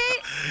সকালবেলাতে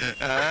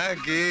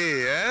কি?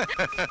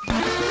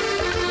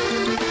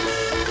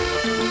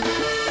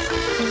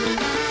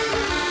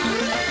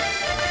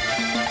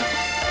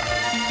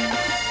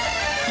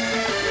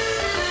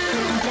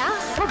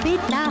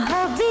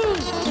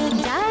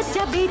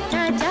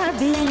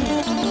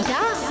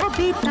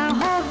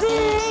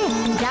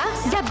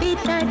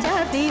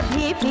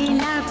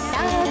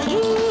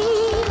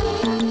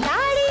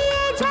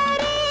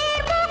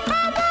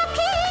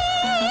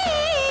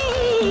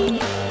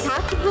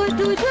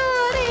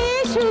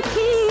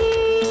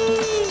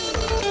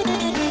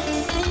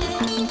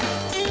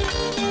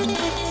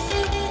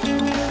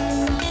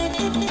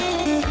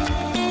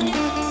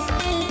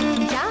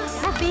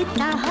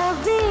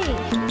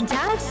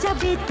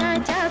 যাবে তা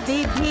যাবে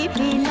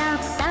ভেবে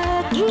লাভটা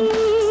কি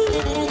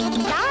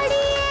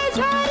দাঁড়িয়ে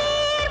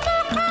ঝড়ের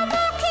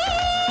মুখোমুখি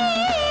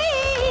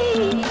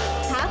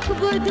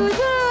থাকবো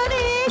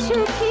দুজনে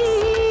সুখী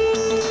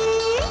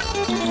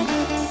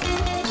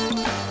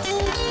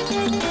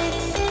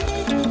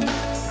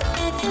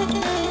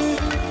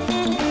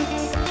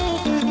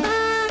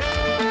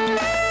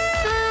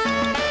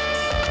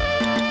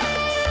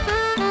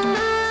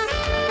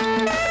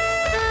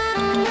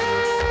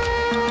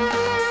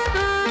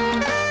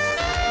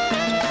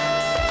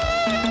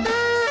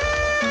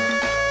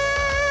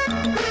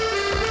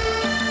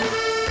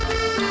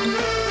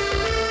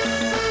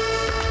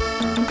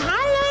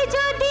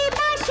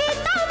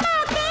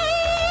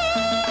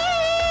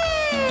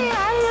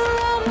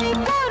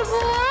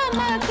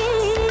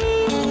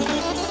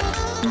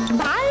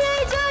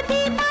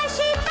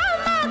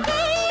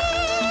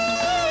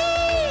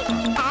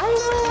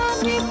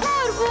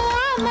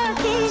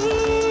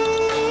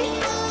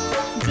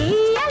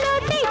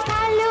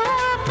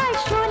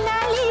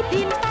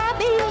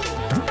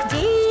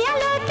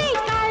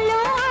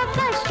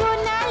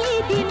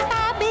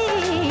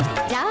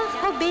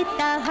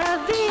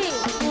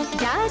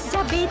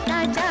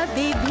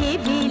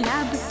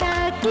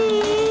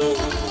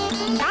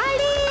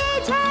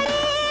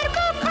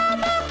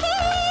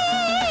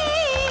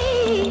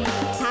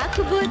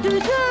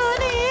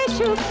দুজনে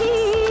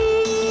সুখী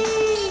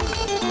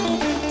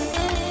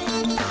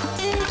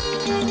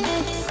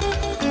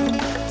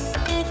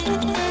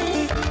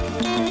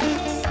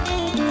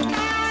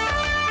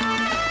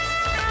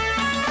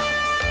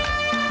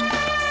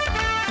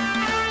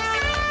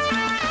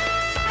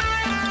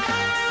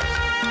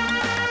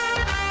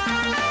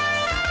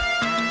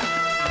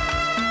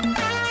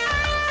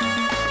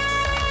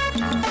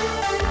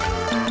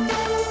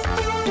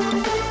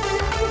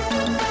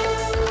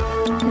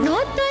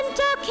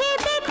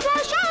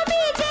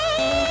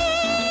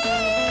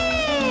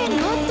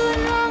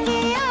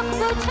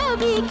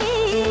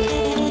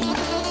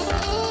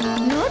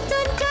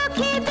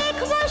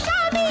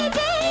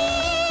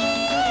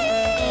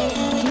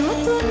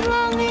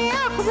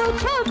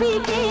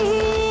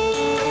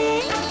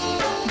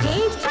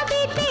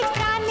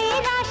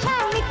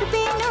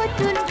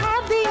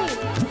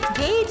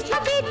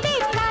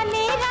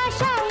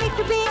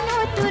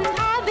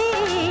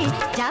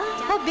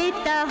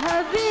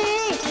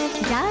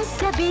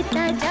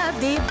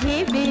যাবে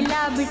ভেবে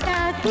লাভটা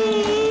কি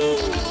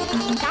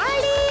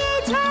দাঁড়িয়ে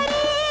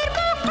ঝড়ের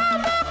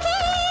মুখোমুখি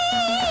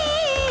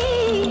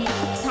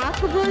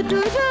থাকবো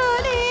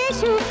দুজনে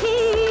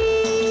সুখী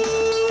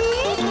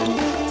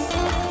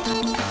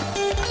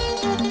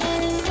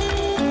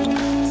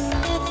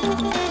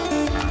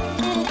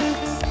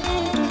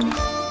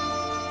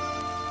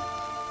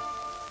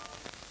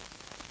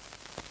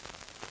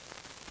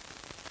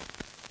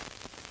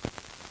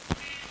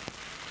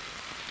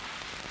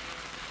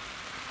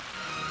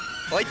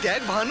ওই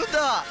দেখ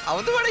ভানুদা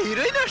আমাদের বাড়ি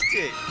হিরোইন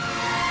আসছে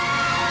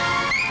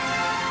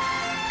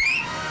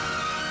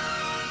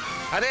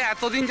আরে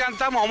এতদিন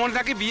জানতাম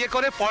অমরদাকে বিয়ে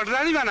করে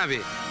পটরানি বানাবে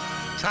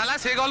শালা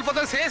সে গল্প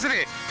তো শেষ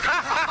রে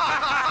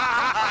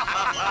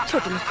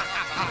ছোট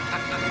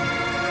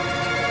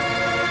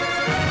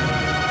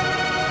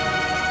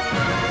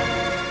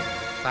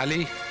তালি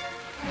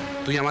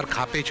তুই আমার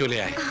খাপে চলে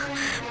আয়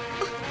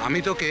আমি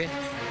তোকে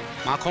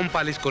মাখন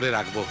পালিশ করে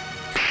রাখবো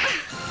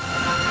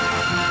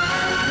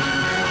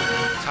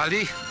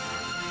শালি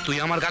তুই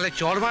আমার গালে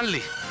চড়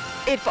মারলি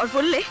এরপর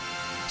বললে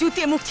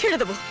জুতিয়ে মুখ ছেড়ে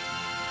দেবো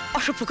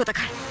অসভ্য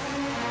কোথাকার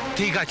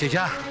ঠিক আছে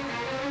যা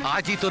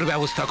আজই তোর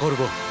ব্যবস্থা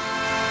করব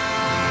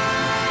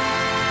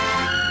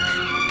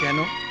কেন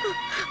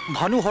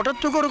ভানু হঠাৎ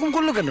তোকে ওরকম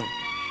করলো কেন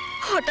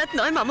হঠাৎ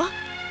নয় মামা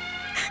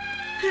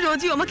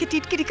রোজই আমাকে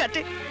টিটকিরি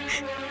কাটে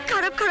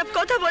খারাপ খারাপ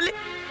কথা বলে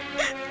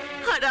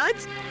আর আজ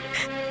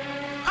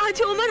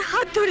ও আমার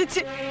হাত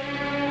ধরেছে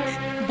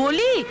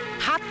বলি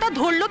হাতটা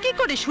ধরলো কি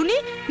করে শুনি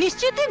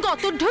নিশ্চয়ই তুই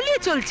গতর ঢলিয়ে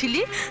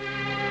চলছিলি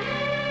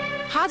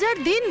হাজার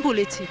দিন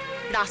বলেছি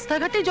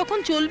রাস্তাঘাটে যখন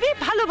চলবি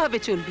ভালোভাবে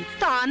চলবি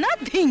তা না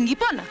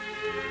ধিঙ্গিপানা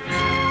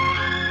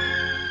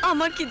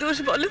আমার কি দোষ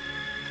বলো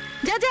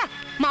যা যা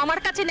মামার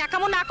কাছে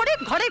ন্যাকামো না করে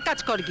ঘরের কাজ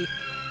করবি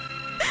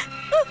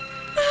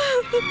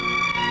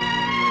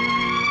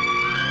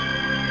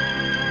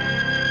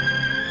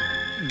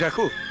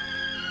দেখো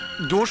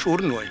দোষ ওর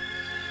নয়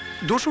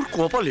দোষ ওর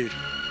কপালের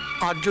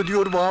আর যদি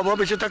ওর বাবা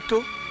বেঁচে থাকতো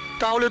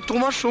তাহলে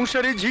তোমার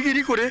সংসারে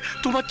ঝিগিরি করে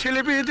তোমার ছেলে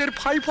মেয়েদের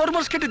ফাই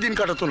ফরমাস কেটে দিন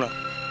কাটাতো না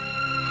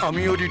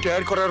আমিও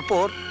রিটায়ার করার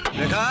পর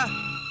রেখা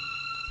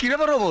কি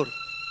ব্যাপার অমর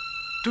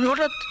তুমি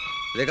হঠাৎ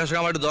রেখার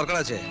সঙ্গে আমার একটু দরকার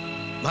আছে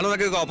ভালো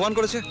লাগে ওকে অপমান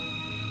করেছে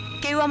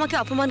কেউ আমাকে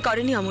অপমান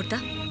করেনি অমরদা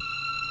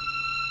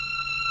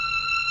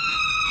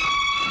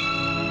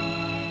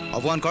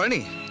অপমান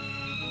করেনি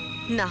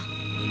না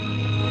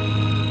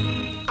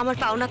আমার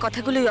পাওনা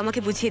কথাগুলোই আমাকে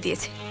বুঝিয়ে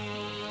দিয়েছে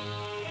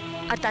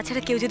আর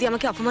তাছাড়া কেউ যদি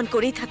আমাকে অপমান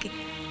করেই থাকে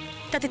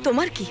তাতে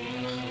তোমার কি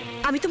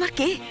আমি তোমার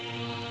কে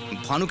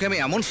ভানুকে আমি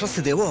এমন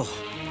শাস্তি দেব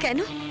কেন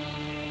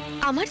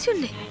আমার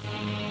জন্য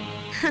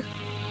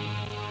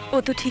ও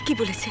তো ঠিকই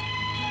বলেছে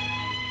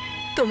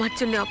তোমার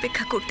জন্য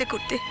অপেক্ষা করতে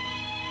করতে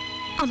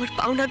আমার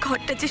পাওনা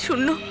ঘরটা যে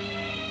শূন্য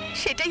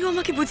সেটাইও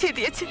আমাকে বুঝিয়ে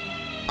দিয়েছে।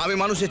 আমি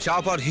মানুষের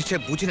চাওয়া পাওয়ার হিসেব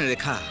বুঝি না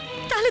রেখা।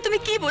 তাহলে তুমি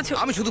কি বোঝো?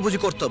 আমি শুধু বুঝি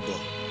কর্তব্য।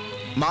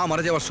 মা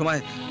মারা যাওয়ার সময়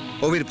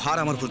অবির ভার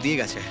আমার উপর দিয়ে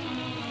গেছে।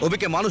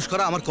 অবিকে মানুষ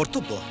করা আমার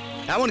কর্তব্য।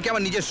 এমনকি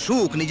আমার নিজের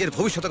সুখ, নিজের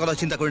ভবিষ্যতের কথা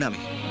চিন্তা করি না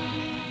আমি।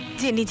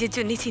 যে নিজের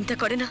জন্য চিন্তা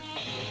করে না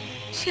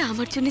সে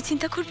আমার জন্য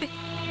চিন্তা করবে?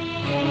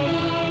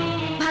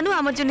 ভানু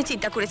আমার জন্য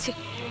চিন্তা করেছে,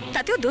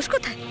 তাতেও দোষ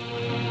কোথায়?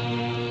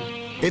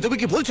 এ তুমি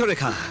কি বলছো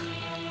রেখা?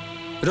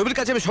 রবির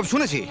কাছে আমি সব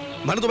শুনেছি।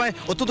 ভানু তোমায়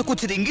অত্যন্ত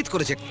কুৎসিত ইঙ্গিত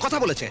করেছে, কথা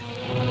বলেছে।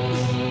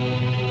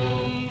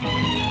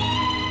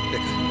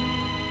 রেখা,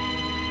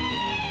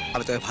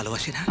 আমি তোমায়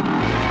ভালোবাসি না?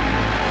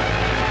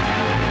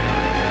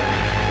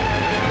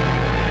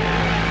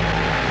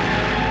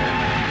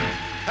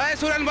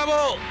 সুরেন বাবু,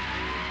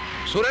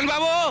 সুরেন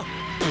বাবু,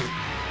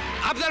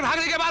 আপনার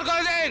ভাগ্নিকে বার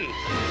করে দেন।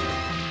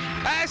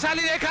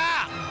 শালি রেখা,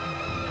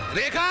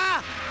 রেখা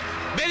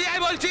বেরিয়ে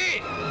আয় বলছি।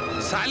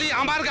 শালি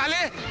আমার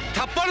গালে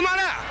থাপ্পড়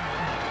মারা,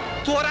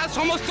 তোরা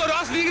সমস্ত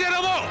রস নিগড়ে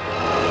নেবো।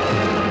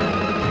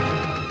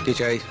 কি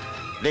চাই?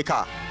 রেখা,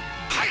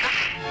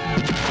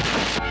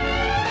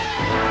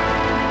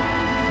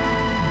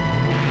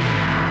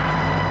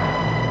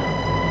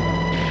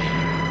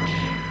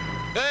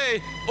 এই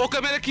ওকে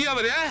মেরে কি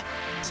হবে রে?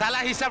 শালা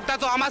হিসাবটা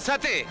তো আমার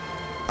সাথে।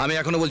 আমি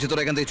এখনো বলছি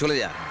তোরা এখান থেকে চলে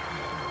যা।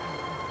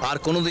 আর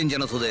কোনোদিন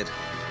যেন তোদের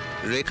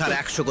রেখার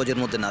 100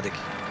 গজের মধ্যে না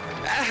দেখি।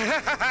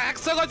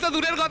 100 গজ তো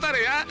দূরের কথা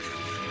রে।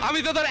 আমি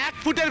তো তোর 1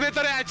 ফুটের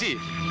ভেতরে আছি।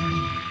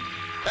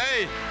 এই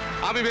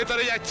আমি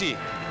ভেতরে যাচ্ছি,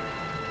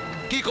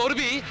 কি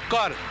করবি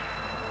কর।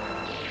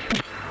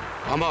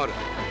 আমার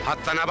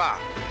হাতটা নাবা।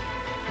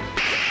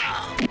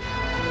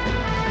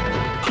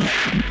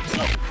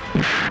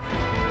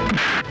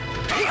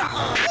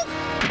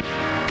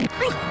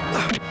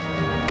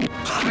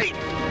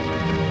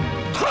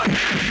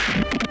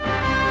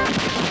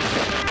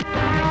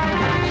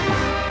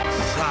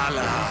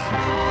 সালা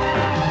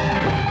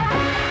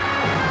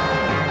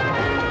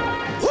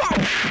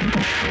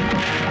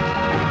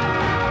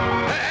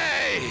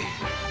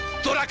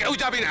তোরা কেউ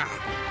যাবি না।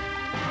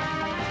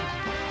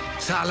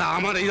 সালা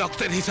আমার এই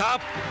রক্তের হিসাব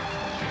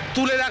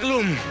তুলে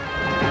রাখলুম।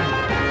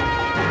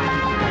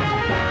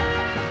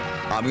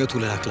 আমিও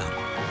তুলে রাখলাম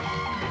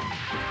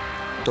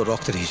তোর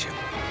রক্তের হিসেব।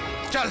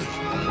 চল।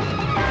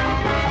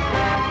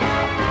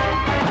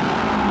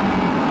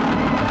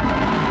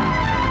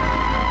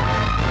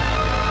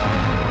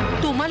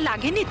 তোমার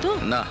লাগেনি তো?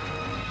 না।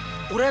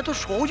 ওরা এত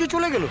সহজে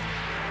চলে গেল?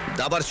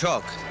 দাবার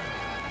শখ।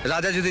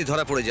 রাজা যদি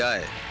ধরা পড়ে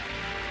যায়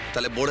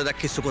তাহলে বোড়েরা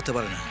কিছু করতে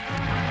পারে না।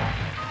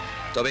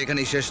 তবে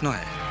এখানেই শেষ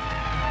নয়,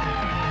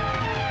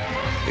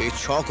 এই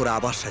ছক ওরা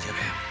আবার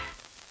সাজাবে।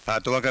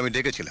 হ্যাঁ, তোমাকে আমি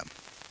ডেকেছিলাম।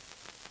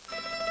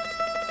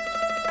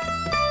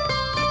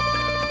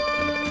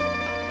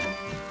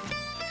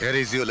 Here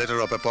is your letter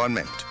of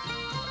appointment.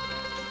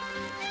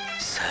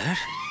 Sir?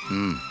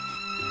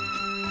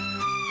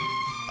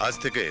 আজ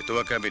থেকে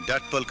তোমাকে আমি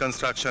ডাটপল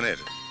কনস্ট্রাকশনের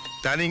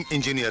প্ল্যানিং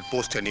ইঞ্জিনিয়ার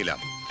পোস্টে নিলাম।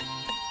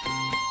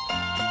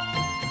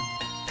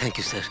 Thank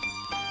you sir,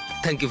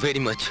 thank you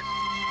very much.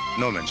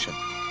 No mention.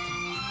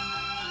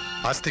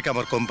 আজ থেকে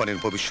আমার কোম্পানির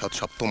ভবিষ্যৎ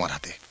সব তোমার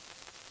হাতে।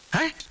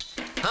 হ্যাঁ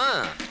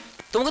হ্যাঁ,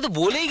 তোমাকে তো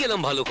বলেই গেলাম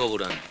ভালো খবর।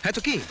 হ্যাঁ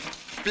তো কি?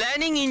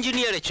 প্ল্যানিং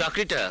ইঞ্জিনিয়ারের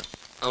চাকরিটা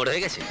আমার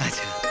হয়ে গেছে।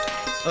 আচ্ছা,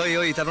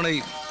 ওই তার মানে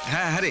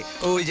হ্যাঁ হ্যাঁ রে,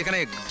 ওই যেখানে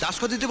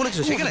দাসকত দিতে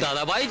বলেছিল সেখানে?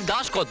 দাদাভাই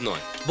দাসকত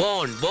নয়,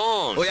 বন্ড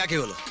বন্ড। ওই একই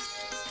হলো।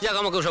 যাক,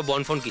 আমাকে ওসব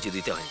বন্ড ফন্ড কিছু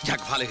দিতে হয়।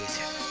 যাক, ভালো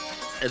হয়েছে।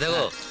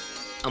 দেখো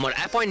আমার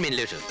অ্যাপয়েন্টমেন্ট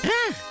লেটার।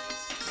 হ্যাঁ,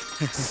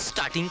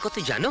 স্টার্টিং কত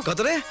জানো? কত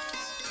রে?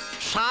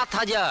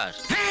 7,000।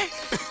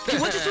 কি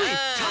বলছিস তুই?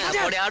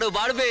 7,000 পরে আরো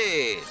বাড়বে।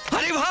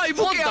 আরে ভাই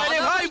বুকে, আরে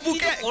ভাই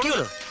বুকে। কি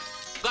হলো?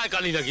 গায়ে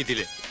কালি লাগিয়ে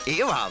দিলে। এ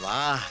বাবা,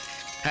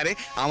 আরে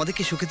আমাদের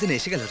কি সুখের দিন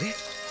এসে গেল রে?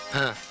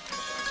 হ্যাঁ,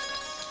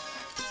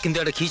 কিন্তু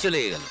একটা খিঁচ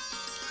লেগে গেল।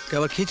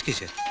 আবার খিঁচ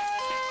কিসের?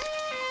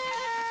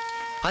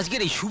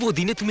 আজকের এই শুভ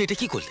দিনে তুমি এটা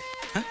কি করলে?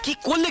 হ্যাঁ, কি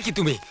করলে কি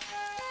তুমি?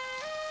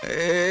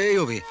 এই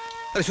অভি,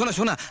 আরে শোনা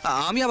শোনা,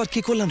 আমি আবার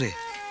কি করলাম রে?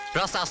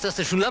 রাস্তা আস্তে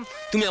আস্তে শুনলাম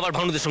তুমি আবার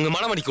ভানুদের সঙ্গে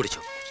মারামারি করেছো।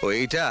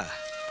 ওইটা?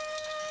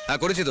 হ্যাঁ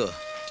করেছি তো।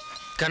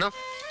 কেন?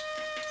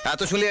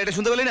 এত শুনলে এটা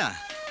শুনতে পেলি না?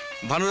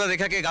 ভানুরা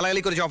রেখাকে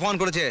গালাগালি করেছে, অপমান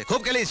করেছে,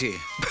 খুব খেলেছি।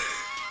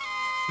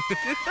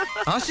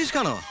 হাসিস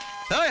কেন?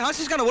 এই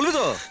হাসিস কেন বলবি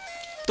তো?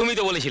 তুমি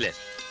তো বলেছিলে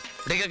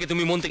রেখাকে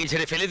তুমি মন থেকে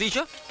ছেড়ে ফেলে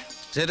দিয়েছো।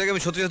 সেটাকে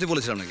আমি সত্যি সত্যি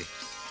বলেছিলাম নাকি?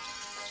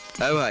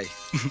 হ্যাঁ ভাই,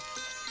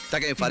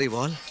 তাকে আমি পারি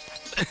বল?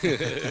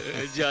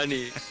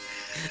 জানি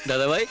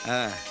দাদা ভাই।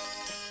 হ্যাঁ,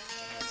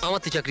 আমার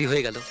তো চাকরি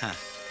হয়ে গেল। হ্যাঁ,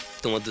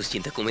 তোমার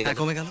দুশ্চিন্তা কমে গেল।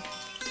 কমে গেল।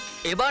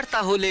 এবার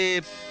তাহলে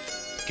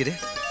কি রে?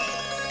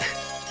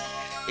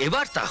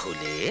 এবার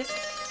তাহলে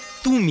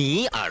তুমি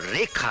আর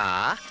রেখা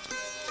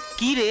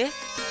কি রে?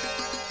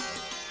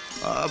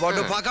 বড্ড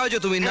ফাঁকা হয়েছো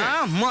তুমি না?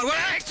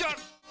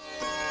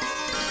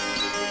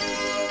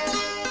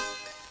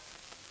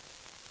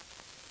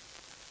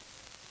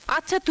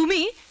 আচ্ছা, তুমি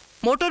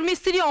মোটর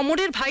মিস্ত্রি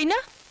অমরের ভাই না?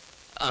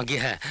 আগে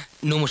হ্যাঁ,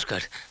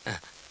 নমস্কার।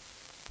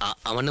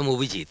 আমার নাম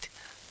অভিজিৎ।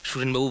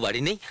 সুরেনবাবু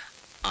বাড়ি নেই,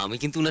 আমি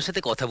কিন্তু ওনার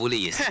সাথে কথা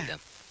বলেই এসেছিলাম।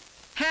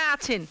 হ্যাঁ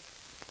আছেন,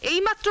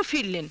 এইমাত্র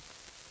ফিরলেন,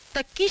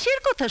 তা কিসের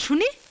কথা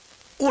শুনি?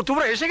 ও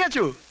তোমরা এসে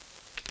গেছো?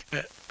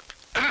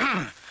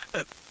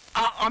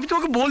 আমি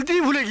তোমাকে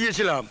বলতেই ভুলে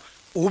গিয়েছিলাম,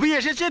 অভি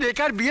এসেছে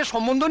রেখার বিয়ে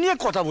সম্বন্ধ নিয়ে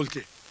কথা বলতে।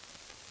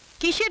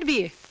 কিসের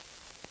বিয়ে?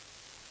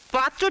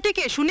 পাত্রটি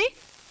কে শুনি?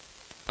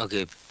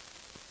 আগে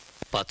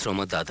পাত্র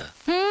আমার দাদা।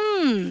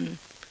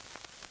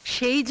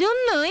 সেই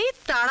জন্যই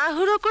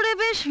তাড়াহুড়ো করে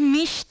বেশ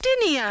মিষ্টি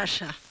নিয়ে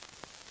আসা।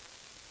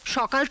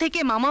 সকাল থেকে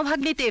মামা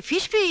ভাগ্নিতে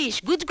ফিস ফিস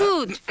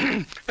গুজগুজ।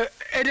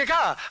 এই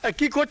রেখা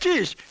কি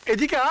করছিস?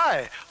 এদিকে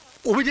আয়,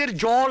 অভিদের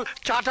জল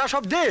চাটা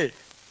সব দে।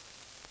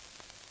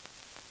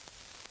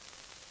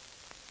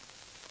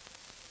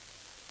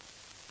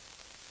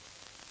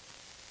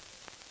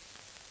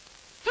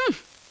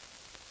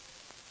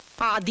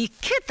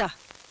 আদিক্ষেতা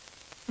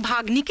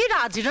ভাগ্নিকে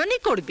রাজরানী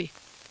করবে,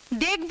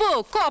 দেখবো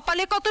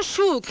কপালে কত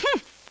সুখ।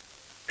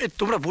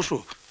 তোমরা বসো।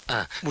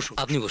 বসো,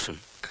 আপনি বসুন।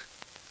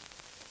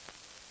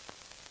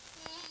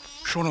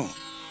 শোনো,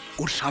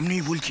 ওর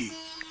সামনেই বলছি,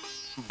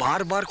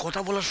 বারবার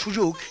কথা বলার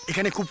সুযোগ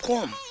এখানে খুব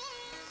কম।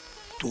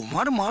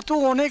 তোমার মা তো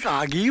অনেক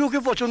আগেই ওকে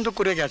পছন্দ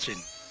করে গেছেন,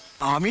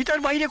 আমি তার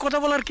বাইরে কথা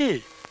বলার কে?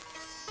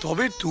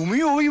 তবে তুমি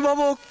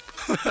অভিভাবক।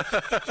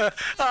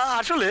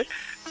 আসলে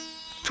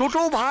ছোট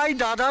ভাই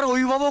দাদার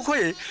অভিভাবক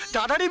হয়ে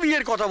দাদারই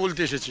বিয়ের কথা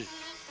বলতে এসেছে।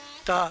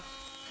 তা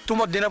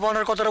তোমার দেনা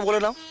পাওনার কথাটা বলে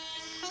নাও।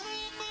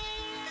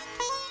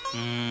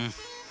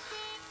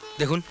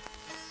 দেখুন,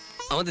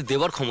 আমাদের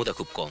দেওয়ার ক্ষমতা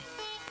খুব কম।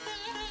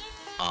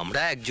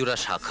 আমরা এক জোড়া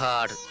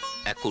শাখার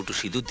এক কৌটো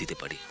সিঁদুর দিতে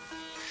পারি,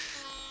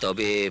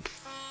 তবে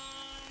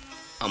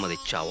আমাদের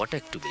চাওয়াটা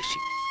একটু বেশি।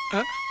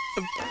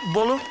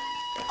 বলো,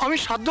 আমি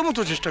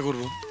সাধ্যমতো চেষ্টা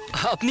করব।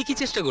 আপনি কি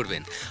চেষ্টা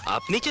করবেন?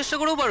 আপনি চেষ্টা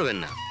করেও পারবেন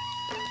না।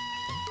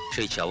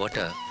 সেই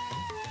চাওয়াটা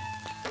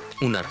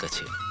উনার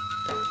কাছে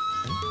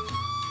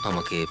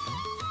আমাকে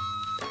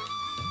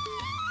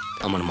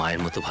আমার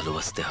মায়ের মতো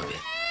ভালোবাসতে হবে।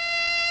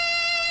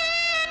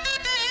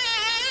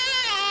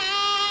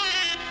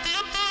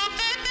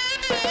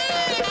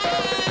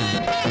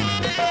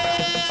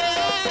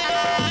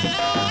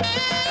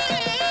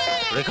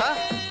 রেখা,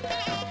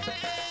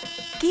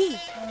 কি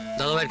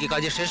দাদাভাইয়ের কি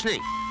কাজের শেষ নেই?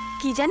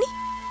 কি জানি,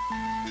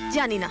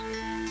 জানি না।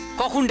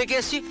 কখন ডেকে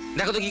এসছি,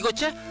 দেখো তো কি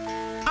করছে।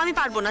 আমি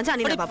পারবো না,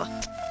 জানি না বাবা।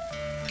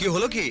 কি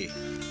হলো কি?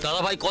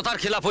 দাদাভাই কথার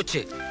খেলাপ হচ্ছে।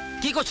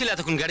 কি করছিলে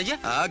এতক্ষণ গ্যারেজে?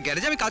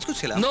 গ্যারেজে আমি কাজ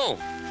করছিলাম। নো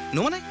নো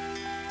মানে?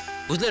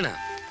 বুঝলে না,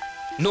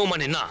 নো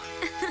মানে না।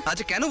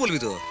 আচ্ছা কেন বলবি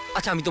তো?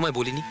 আচ্ছা আমি তোমায়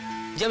বলিনি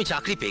যে আমি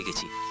চাকরি পেয়ে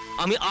গেছি,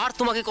 আমি আর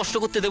তোমাকে কষ্ট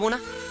করতে দেব না?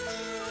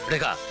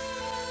 রেখা,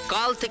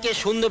 কাল থেকে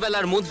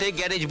সন্ধ্যাবেলার মধ্যে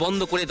গ্যারেজ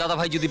বন্ধ করে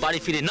দাদাভাই যদি বাড়ি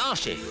ফিরে না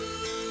আসে,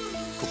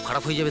 খুব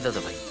খারাপ হয়ে যাবে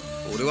দাদাভাই।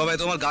 ওরে বাবা,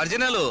 তোমার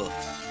গার্জেন এলো?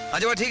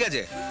 আচ্ছা ঠিক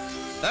আছে।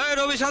 এই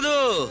রবি সাধু,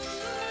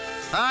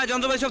 হ্যাঁ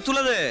যন্ত্রপাতি সব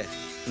তুলে দে।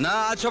 না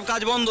আজ সব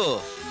কাজ বন্ধ।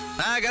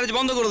 হ্যাঁ গ্যারেজ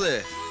বন্ধ করে দে।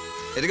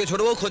 এদিকে ছোট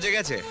বউ খোঁজে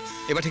গেছে।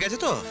 এবার ঠিক আছে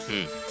তো?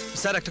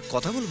 স্যার একটা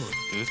কথা বলবো,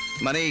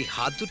 মানে এই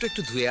হাত দুটো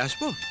একটু ধুয়ে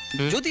আসবো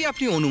যদি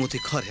আপনি অনুমতি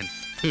করেন।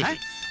 হ্যাঁ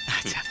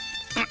আচ্ছা।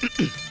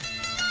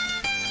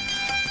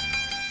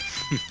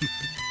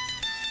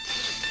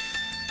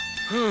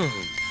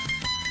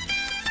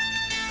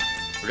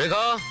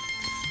 রেখা,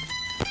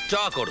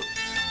 চা করো।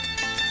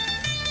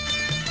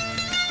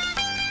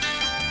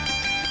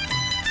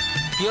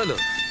 কি হলো,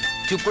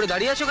 চুপ করে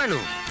দাঁড়িয়ে আছো কেন?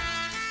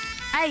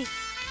 এই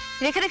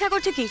রেখা রেখা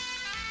করছো কি?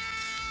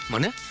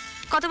 মানে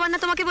কতবার না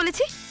তোমাকে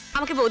বলেছি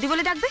আমাকে বৌদি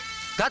বলে ডাকবে?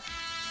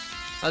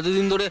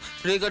 এতদিন ধরে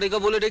রেখা রেখা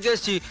বলে ডেকে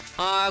এসছি,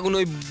 এখন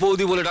ওই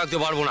বৌদি বলে ডাকতে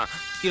পারবো না।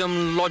 কিরম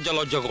লজ্জা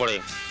লজ্জা করে।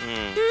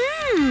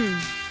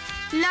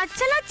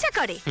 লজ্জা লজ্জা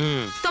করে?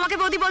 তোমাকে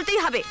বৌদি বলতেই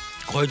হবে।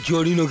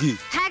 গায়ের নাকি?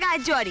 হ্যাঁ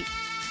গায়ের জোয়ারি,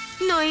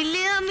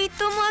 নইলে আমি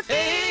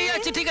তোমাকে।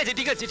 আচ্ছা ঠিক আছে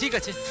ঠিক আছে ঠিক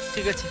আছে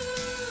ঠিক আছে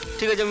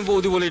ঠিক আছে, আমি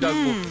বৌদি বলেই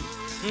ডাকবো।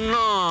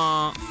 না,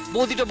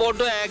 বৌদিটা বড্ড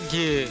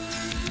একঘেয়ে।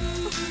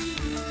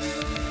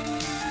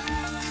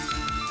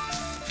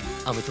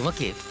 আমি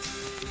তোমাকে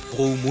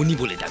বৌমনি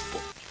বলে ডাকবো।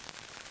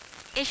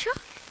 এসো।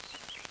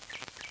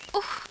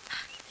 ওহ,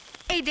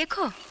 এই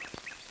দেখো,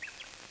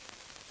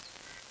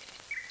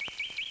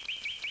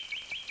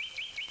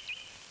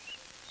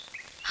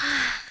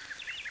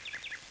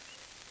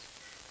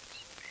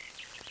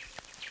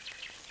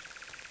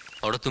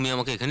 হঠাৎ তুমি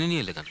আমাকে এখানে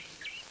নিয়ে এলে কেন?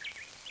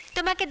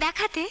 তোমাকে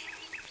দেখাতে।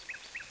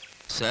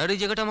 স্যার এই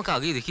জায়গাটা আমাকে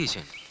আগেই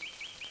দেখিয়েছেন।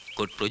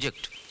 Good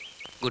project,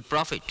 good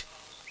profit.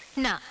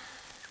 না,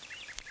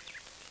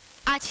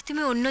 আজ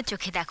তুমি অন্য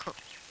চোখে দেখো,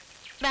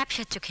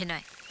 ব্যবসার চোখে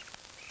নয়।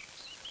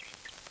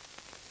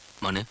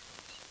 মানে?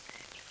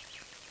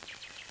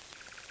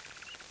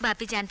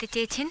 বাপি জানতে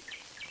চেয়েছেন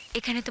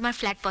এখানে তোমার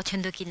ফ্ল্যাট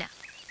পছন্দ কিনা,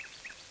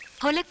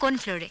 হলে কোন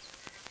ফ্লোরে।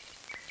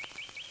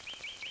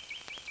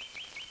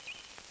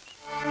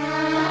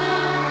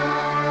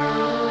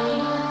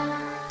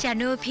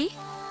 জানো অভি,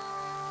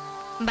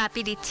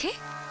 বাপির ইচ্ছে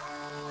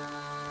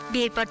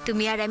বিয়ের পর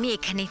তুমি আর আমি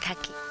এখানেই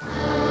থাকি।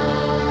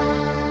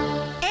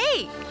 এই,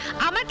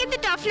 আমার কিন্তু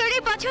টপ ফ্লোরে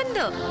পছন্দ।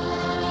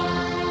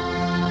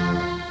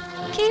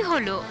 কি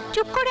হলো,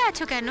 চুপ করে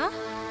আছো কেন?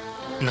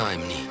 না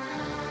এমনি।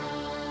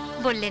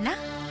 বললে না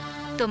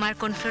তোমার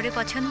কোন ফ্লোরে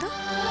পছন্দ?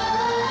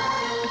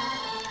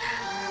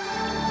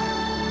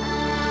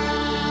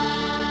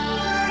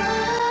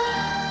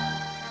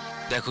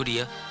 দেখো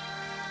রিয়া,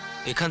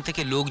 এখান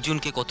থেকে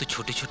লোকজনকে কত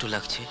ছোট ছোট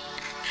লাগছে।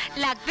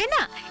 লাগবে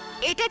না,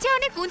 এটা যে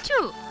অনেক উঁচু।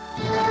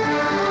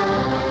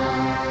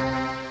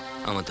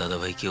 আমার দাদা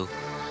ভাইকেও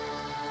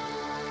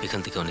এখান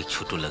থেকে অনেক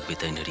ছোট লাগবে,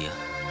 তাই না রিয়া?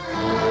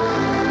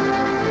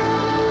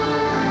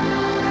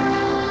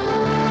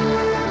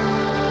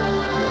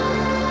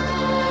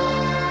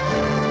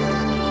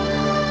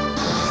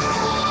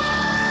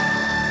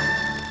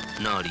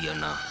 না রিয়া,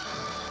 না,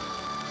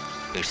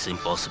 ইটস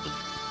ইম্পসিবল।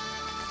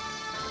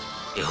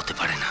 এ হতে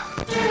পারে না।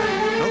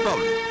 No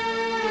problem.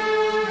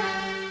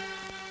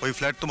 ওই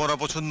ফ্ল্যাট তোমার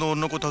অপছন্দ,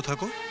 অন্য কোথাও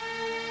থাকো।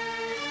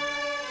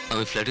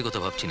 আমি ফ্ল্যাটের কথা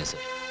ভাবছি না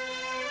স্যার।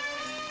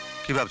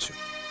 কি ভাবছো?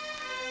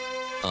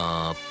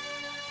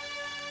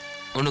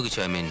 অন্য কিছু।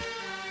 আই মিন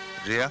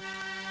রিয়া,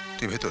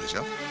 তুই ভেতরে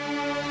যাও।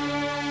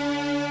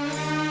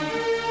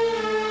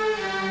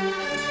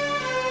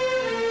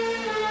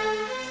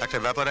 একটা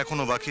ব্যাপার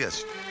এখনো বাকি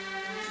আছে।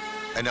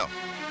 এই নাও,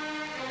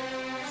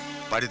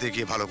 বাড়িতে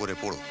গিয়ে ভালো করে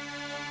পড়ো,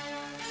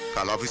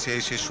 কাল অফিসে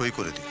এসে সই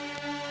করে দিই।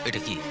 এটা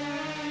কি?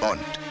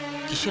 বন্ড।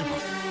 কিসের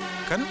বন্ড?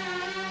 কেন?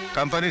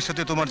 কোম্পানির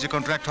সাথে তোমার যে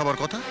কন্ট্রাক্ট হবার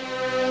কথা,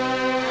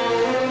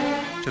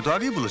 সে তো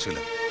আগেই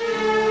বলেছিলাম।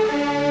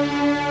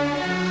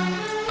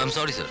 I am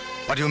sorry sir.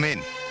 What you mean?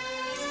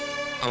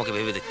 আমাকে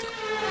ভেবে দেখতে হবে।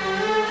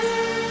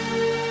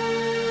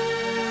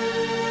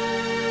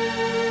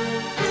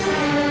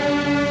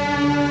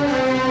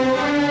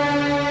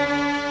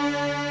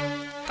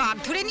 কাক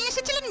ধরে নিয়ে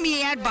এসেছিলেন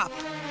মেয়ে আর বাপ,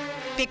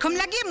 পেখম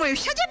লাগিয়ে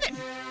ময়ূর সাজাবেন?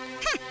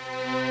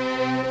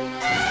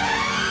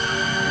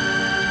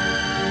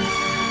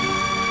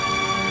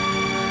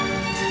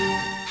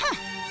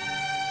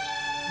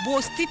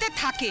 বস্তিতে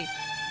থাকে,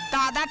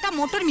 দাদাটা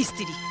মোটর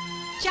মিস্ত্রি,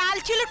 চাল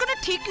ছিল কোনো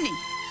ঠিক নেই।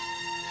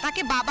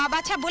 তাকে বাবা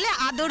বাছা বলে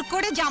আদর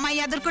করে, জামাই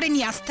আদর করে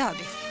নিয়ে আসতে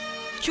হবে।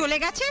 চলে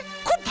গেছে,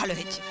 খুব ভালো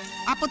হয়েছে,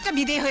 আপদটা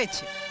বিদেয়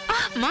হয়েছে।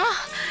 মা,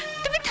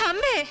 তুমি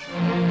থামবে?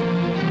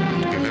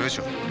 কি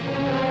ভেবেছো?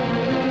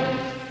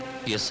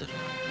 Yes sir.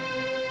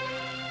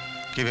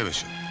 কি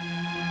ভেবেছো?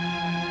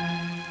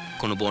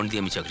 কোনো বন্ড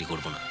দিয়ে আমি চাকরি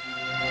করব না।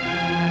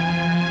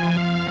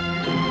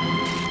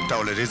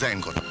 তাহলে রিজাইন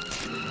করো।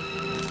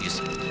 Yes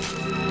sir.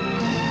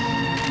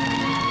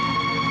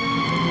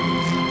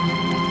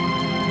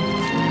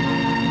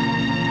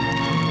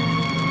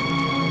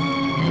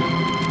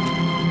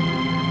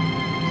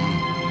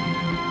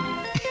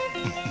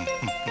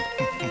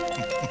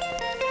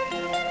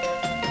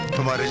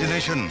 তোমার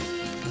রেজিগনেশন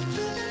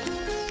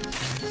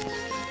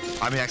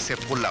আমি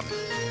অ্যাকসেপ্ট করলাম।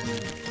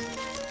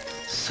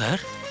 স্যার?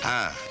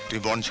 হ্যাঁ, তুই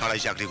বন্ড ছাড়াই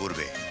চাকরি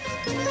করবে।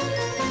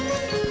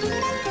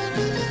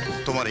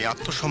 তোমার এই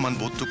আত্মসম্মান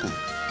বোধটুকু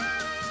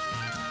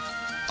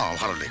আমার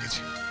ভালো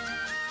লেগেছে,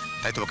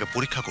 তাই তোমাকে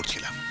পরীক্ষা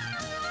করছিলাম।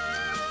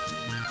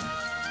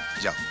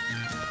 যাও,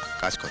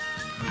 কাজ কর।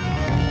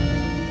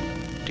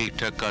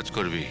 ঠিকঠাক কাজ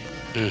করবি।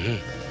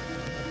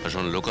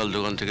 এখন লোকাল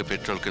দোকান থেকে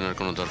পেট্রোল কেনার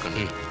কোনো দরকার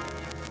নেই।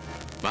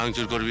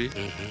 ভাঙচুর করবি,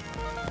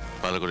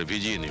 ভালো করে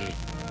ভিজিয়ে নিবি।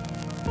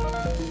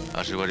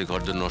 আশেপাশে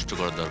ঘরদের নষ্ট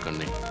করার দরকার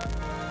নেই,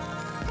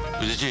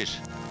 বুঝেছিস?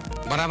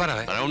 বরাবর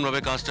হয়। আর এমন ভাবে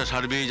কাজটা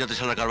সারবি যাতে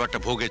সারা কারবারটা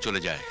ভোগে চলে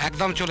যায়।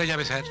 একদম চলে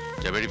যাবে স্যার।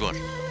 যা বেরি পর,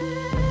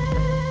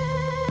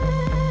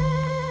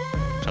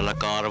 সারা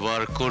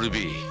কারবার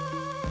করবি,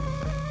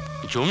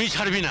 জমি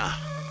ছাড়বি না।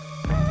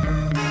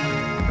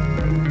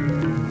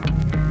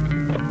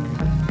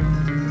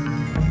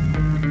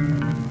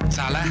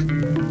 সালা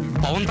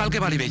পবন পালকে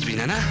বাড়ি বেচবি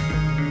না? না,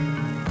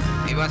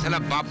 এবার সালা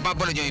বাপ বাপ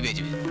বলে জমি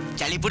বেচবে।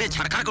 চালিপুরে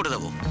ছাড়খাড় করে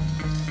দেবো।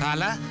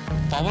 সালা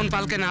পবন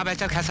পালকে না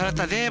বেচার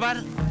খেসারতটা দে এবার।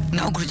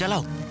 নাও ঘুরে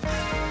চালাও।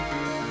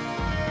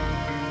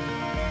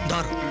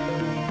 ধর।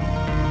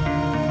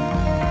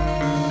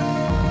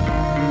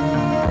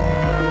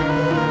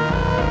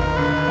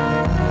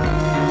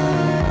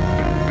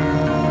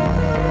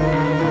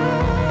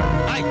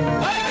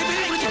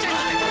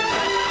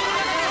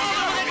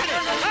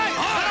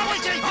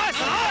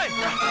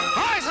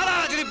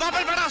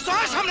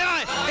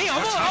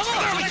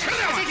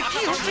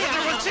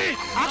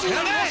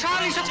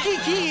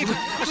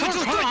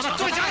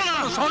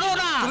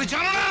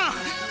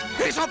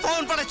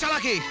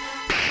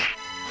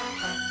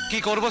 কি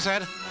করবো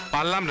স্যার,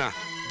 পারলাম না,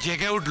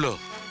 জেগে উঠলো।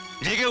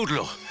 জেগে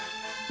উঠলো?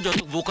 যত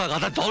বোকা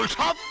গাধা দল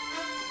সব।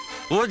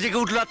 ও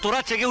জেগে উঠলো আর তোরা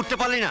জেগে উঠতে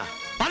পারলি না,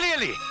 পালিয়ে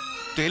এলি।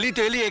 তেলি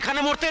তেলি এখানে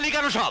মরতে এলি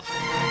কেন সব?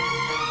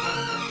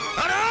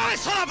 আরে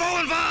সালা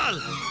পবন পাল,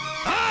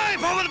 এই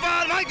পবন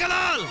পাল, ভাই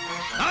কালাল,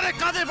 আরে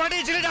কাদের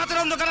পাঠিয়েছিলি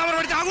রাতের অন্ধকারে আমার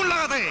বাড়িতে আগুন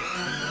লাগাতে?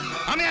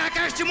 আমি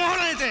একা এসছি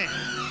মহড়া নিতে,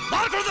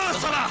 বার করে দেবো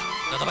সালা।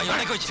 দাদা ভাই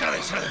অনেক হয়েছে, ছেড়ে দে,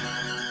 ছেড়ে দে।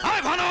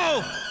 আয় ভানো,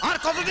 আর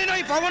কতদিন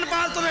ওই পবন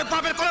পাল তোদের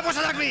বাপের কোলে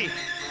বসে থাকবি?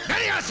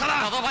 বেরিয়ে আয় সালা।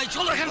 দাদা ভাই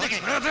চলো এখান থেকে।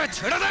 ছেড়ে দে,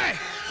 ছেড়ে দে।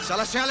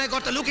 সালা শেয়ালে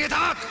গর্তে লুকিয়ে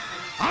থাক,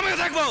 আমিও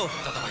দেখবো।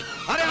 দাদা ভাই,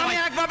 আরে আমি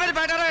এক বাপের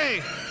বেটা রে।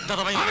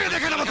 দাদা ভাই আমি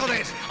দেখে নেবো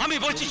তোদের। আমি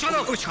বলছি চলো।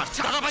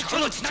 দাদা ভাই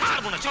চলো,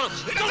 ছাড়বো না, চলো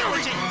চলো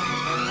বলছি।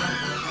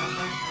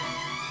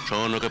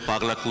 শোন, ওকে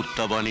পাগলা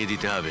কুত্তা বানিয়ে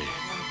দিতে হবে,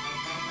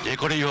 যে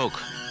করেই হোক।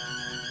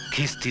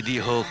 খিস্তি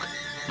দিয়ে হোক,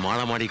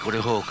 মারামারি করে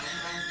হোক,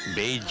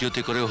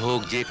 বেইজ্জতি করে হোক,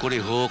 যে করে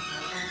হোক,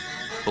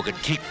 ওকে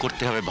ঠিক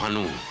করতে হবে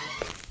ভানু।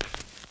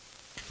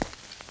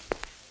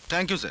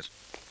 Thank you sir.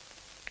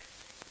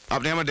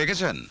 আপনি আমায়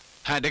ডেকেছেন?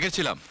 হ্যাঁ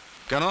ডেকেছিলাম।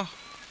 কেন?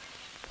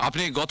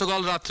 আপনি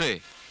গতকাল রাত্রে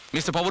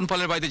মিস্টার পবন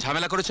পালের বাড়িতে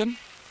ঝামেলা করেছেন?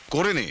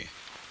 করিনি,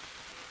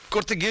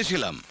 করতে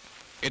গিয়েছিলাম।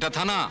 এটা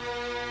থানা।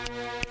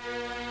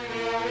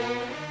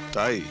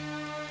 তাই?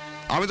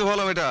 আমি তো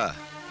ভাবলাম এটা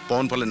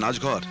পবন পালের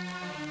নাচঘর,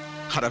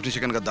 আর আপনি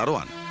সেখানকার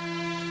দারোয়ান।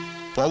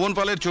 পবন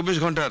পালের 24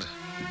 ঘন্টার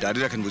ডায়েরি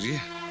রাখেন বুঝি?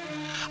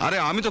 আরে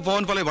আমি তো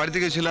পবন পালের বাড়িতে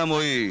গেছিলাম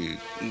ওই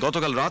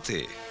গতকাল রাতে।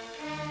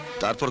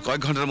 তারপর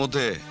কয়েক ঘন্টার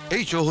মধ্যে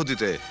এই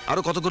চৌহদিতে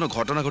আরো কতগুলো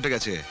ঘটনা ঘটে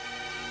গেছে,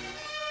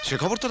 সে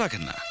খবর তো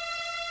রাখেন না।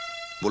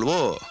 বলবো?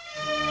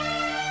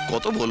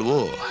 কত বলবো?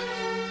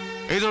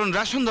 এই ধরুন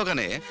রেশন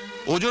দোকানে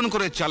ওজন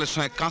করে চালের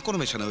সঙ্গে কাঁকড়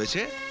মেশানো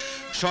হয়েছে,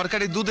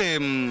 সরকারি দুধে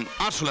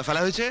আরশোলা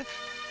ফেলা হয়েছে,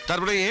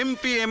 তারপরে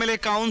এমপি এমএলএ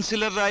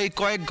কাউন্সিলররা এই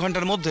কয়েক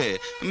ঘন্টার মধ্যে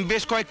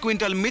বেশ কয়েক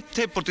কুইন্টাল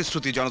মিথ্যে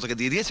প্রতিশ্রুতি জনতাকে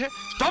দিয়ে দিয়েছে।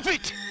 Stop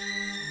it!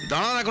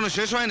 দাঁড়ান, এখনো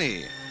শেষ হয়নি।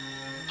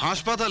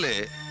 হাসপাতালে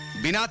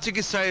বিনা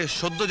চিকিৎসায়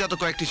সদ্যজাত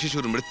কয়েকটি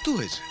শিশুর মৃত্যু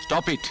হয়েছে।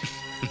 Stop it!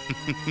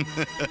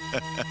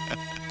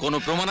 কোনো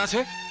প্রমাণ আছে?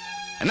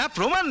 না,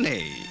 প্রমাণ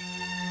নেই,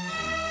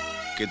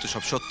 কিন্তু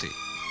সব সত্যি।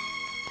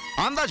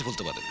 আন্দাজ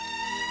বলতে পারেন।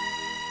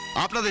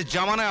 আপনাদের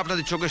জামানায়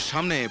আপনাদের চোখের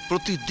সামনে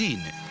প্রতিদিন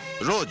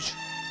রোজ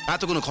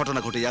এতগুলো ঘটনা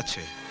ঘটে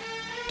যাচ্ছে,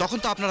 তখন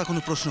তো আপনারা কোনো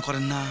প্রশ্ন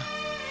করেন না,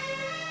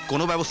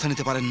 কোনো ব্যবস্থা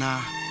নিতে পারেন না।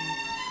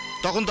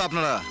 তখন তো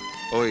আপনারা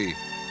ওই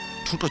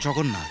ছোট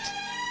জগন্নাথ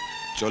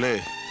চলে।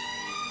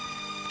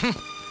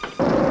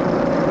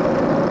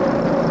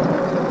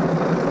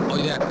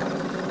 ওই দেখ।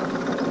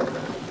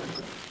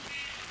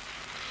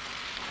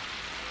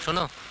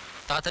 শোনো,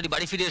 তাড়াতাড়ি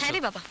বাড়ি ফিরে এসো। হ্যাঁ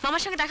রে বাবা,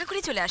 মামার সঙ্গে দেখা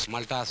করে চলে আস।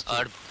 মালটা আসছে।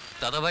 আর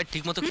দাদা ভাই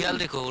ঠিক মতো খেয়াল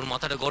রেখো, ওর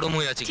মাথাটা গরম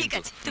হয়ে আছে। ঠিক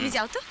আছে, তুমি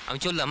যাও তো। আমি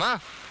চললাম।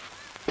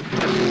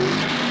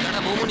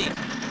 টাটা বৌমনি।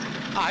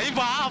 আই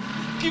বাপ,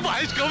 কি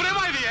বাইশ কবরে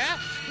বাইরে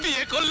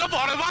বিয়ে করলো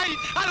বড় ভাই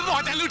আর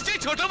মজা লুটছে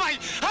ছোট ভাই।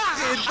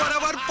 এরপর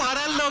আবার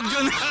পাড়ার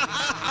লোকজন।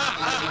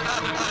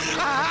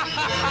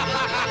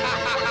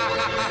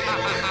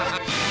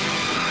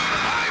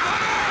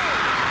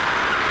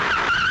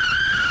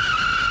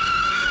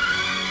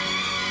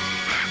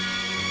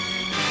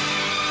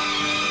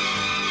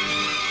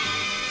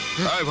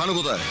 ভানু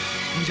কোথায়?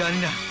 জানি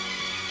না।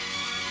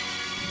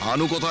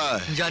 ভানু কোথায়?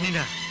 জানি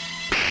না।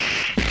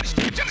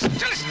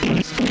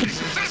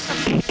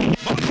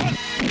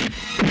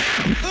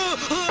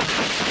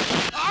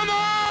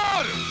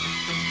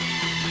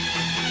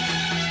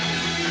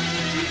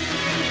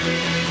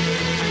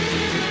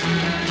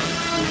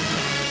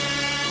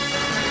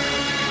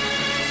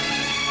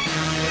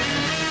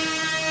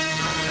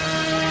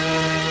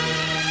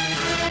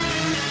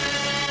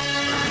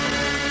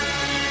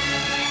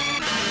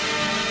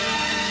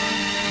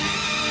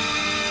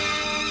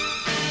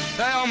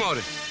 আমার অমর,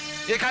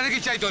 এখানে কি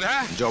চাই তোর?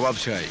 হ্যাঁ, জবাব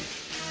চাই।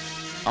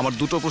 আমার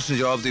দুটো প্রশ্নের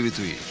জবাব দিবি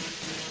তুই।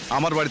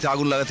 আমার বাড়িতে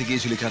আগুন লাগাতে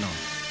গিয়েছিলি কেন?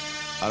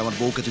 আর আমার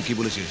বউকে তুই কি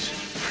বলেছিস?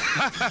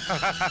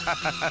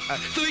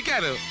 তুই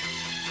কেন?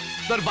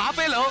 তোর বাপ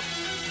এলো,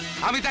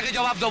 আমি তাকে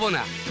জবাব দেবো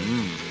না।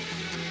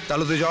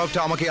 তাহলে তুই জবাবটা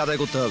আমাকে আদায়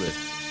করতে হবে।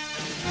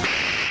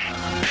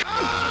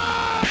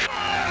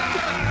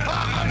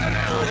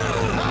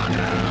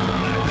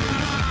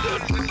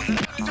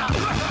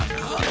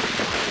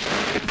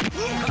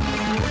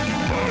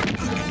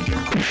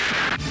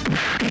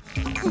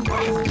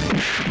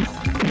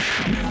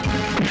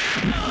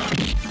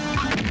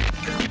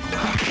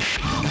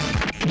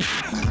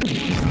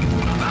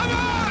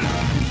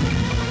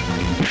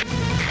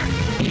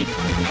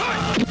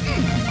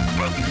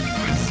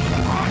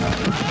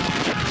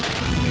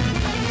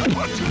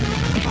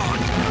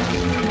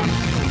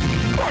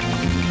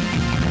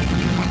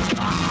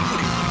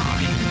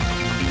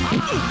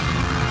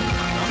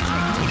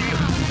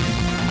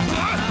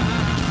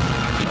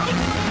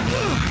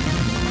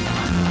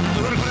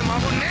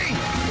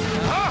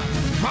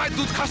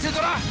 দুধ খাসনি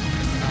তোরা?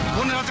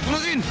 মনে আছে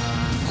কোনোদিন?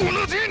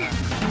 কোনোদিন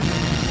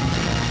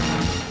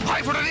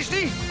ভাই ফোটা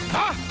নিসনি?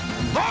 হ্যাঁ,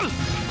 বল।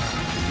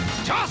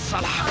 যা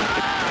শালা,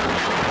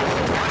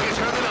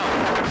 ছেড়ে দিলাম,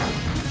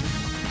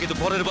 কিন্তু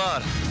পরের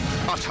বার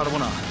আর ছাড়বো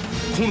না,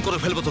 খুন করে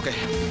ফেলবো তোকে।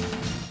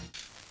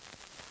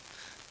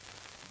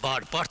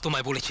 বারবার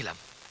তোমায় বলেছিলাম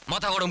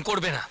মাথা গরম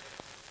করবে না,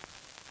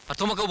 আর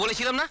তোমাকেও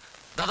বলেছিলাম না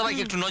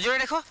দাদাভাইকে একটু নজরে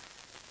রেখো।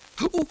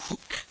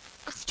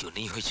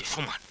 জন্যই হয়েছে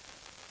সমান।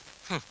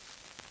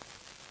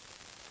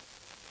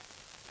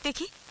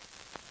 দেখি,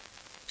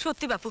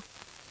 সত্যি বাপু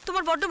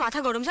তোমার বড্ড মাথা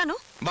গরম জানো।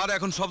 বার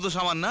এখন শব্দ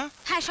সামান না?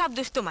 হ্যাঁ, সব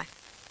দোষ তোমার,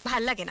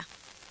 ভাল লাগে না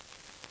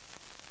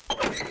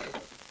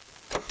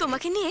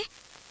তোমাকে নিয়ে।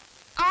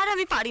 আর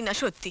আমি পারি না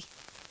সত্যি।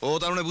 ও,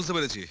 তার মানে বুঝতে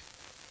পেরেছি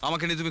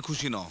আমাকে নিয়ে তুমি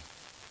খুশি নও।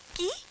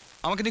 কি?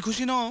 আমাকে নিয়ে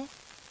খুশি নও?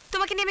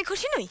 তোমাকে নিয়ে আমি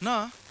খুশি নই? না।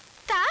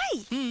 তাই?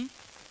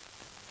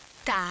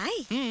 তাই?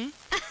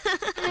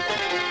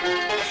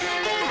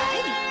 তাই?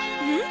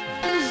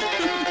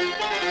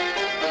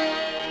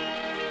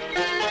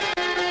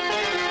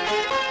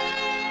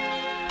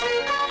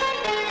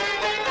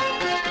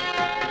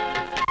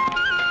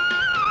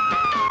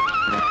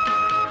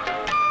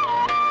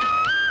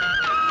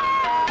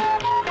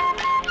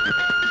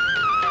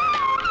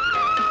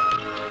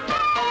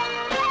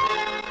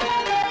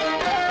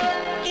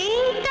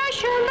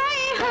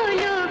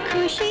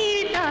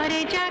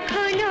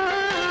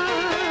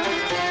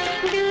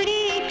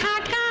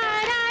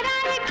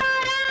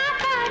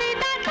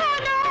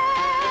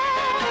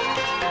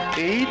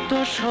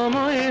 তো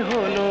সময়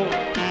হলো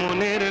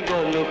মনের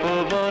গল্প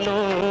বলো,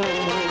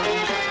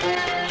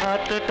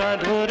 হাতটা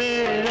ধরে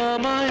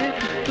আমায়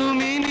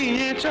তুমি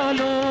নিয়ে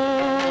চলো।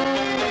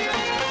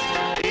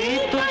 এই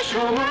তো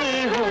সময়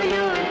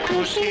হলো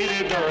খুশির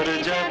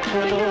দরজা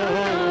খোলো।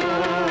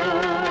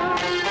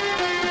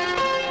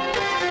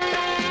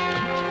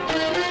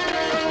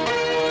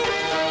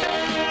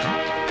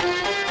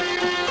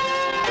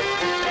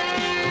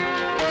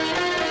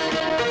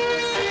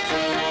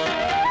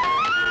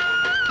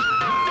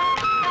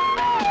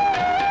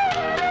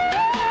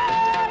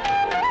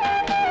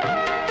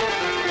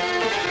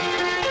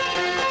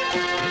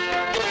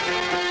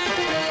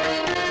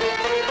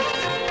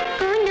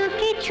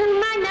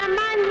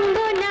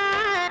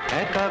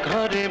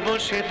 ঘরে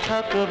বসে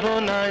থাকবো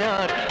না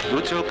আর, দু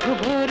চোখ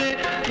ভরে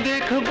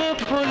দেখবো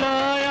খোলা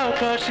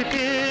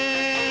আকাশকে।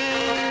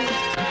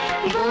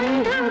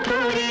 বন্ধু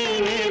করে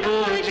নেব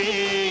যে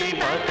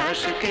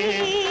বাতাসকে,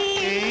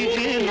 এই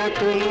যে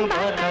নতুন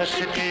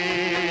বাতাসকে।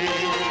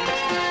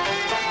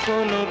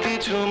 কোনো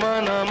কিছু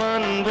মানা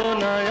মানবো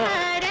না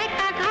আর,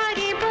 একা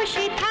ঘরে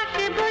বসে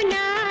থাকবো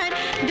না আর,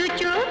 দু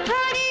চোখ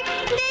ভরে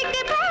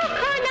দেখবো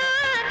খোলা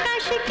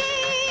আকাশকে।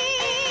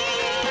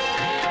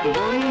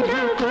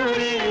 বন্ধু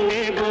করে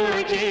নেব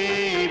যে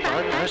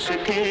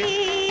বাতাসকে,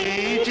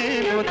 এই যে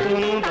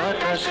নতুন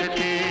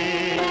বাতাসকে।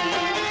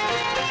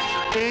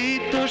 এই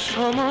তো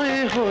সময়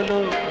হলো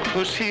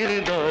খুশির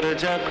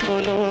দরজা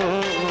খোলো,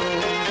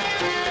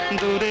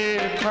 দূরে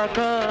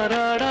থাকার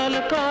আড়াল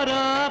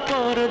করা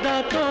পর্দা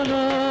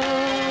তোলো।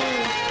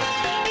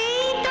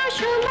 এই তো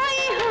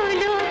সময়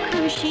হলো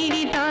খুশির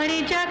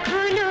দরজা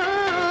খোলো।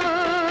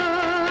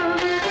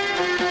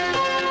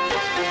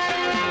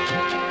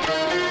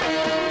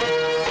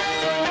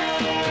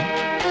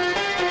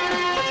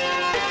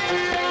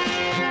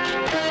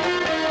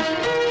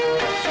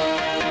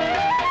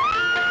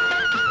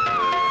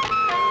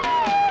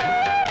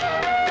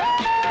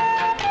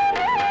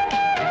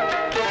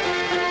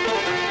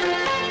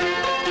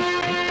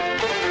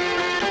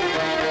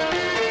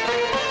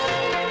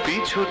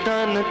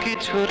 টান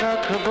কিছু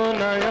রাখবো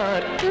না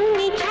আর,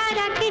 তুমি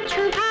ছাড়া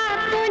কিছু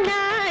ভাববো না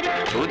আর।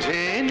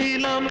 বুঝে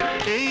নিলাম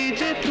এই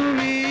যে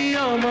তুমি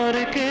আমার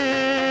কে,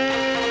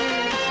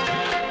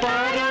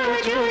 পারো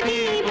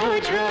যদি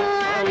বোঝো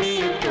আমি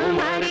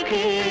তোমার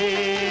কে,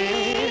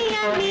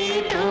 আমি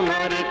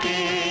তোমার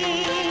কে।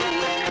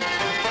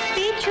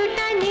 পিছু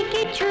টানে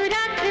কিছু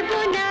রাখবো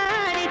না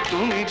আর,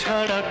 তুমি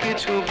ছাড়া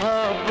কিছু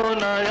ভাববো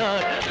না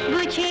আর।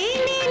 বুঝে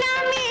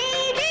নিলাম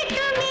এই যে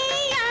তুমি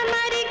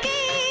আমার কে,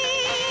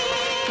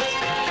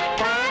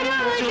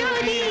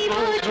 যদি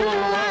বোঝো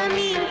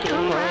আমি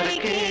তোমার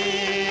কে,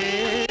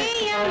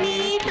 আমি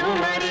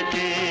তোমার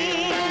কে।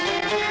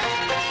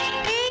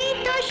 এই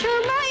তো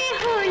সময়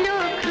হলো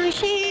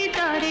খুশির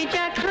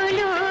দরজা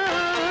খোলো,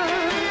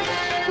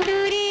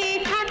 দূরে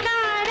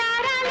থাকার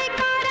আড়াল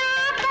করা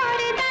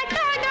পর্দা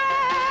তোলো।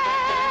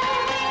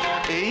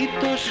 এই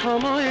তো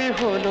সময়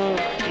হলো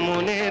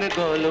মনের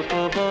গল্প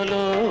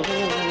বলো,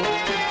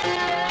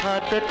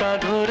 হাতটা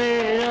ধরে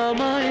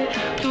আমায়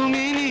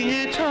তুমি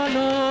নিয়ে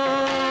চলো।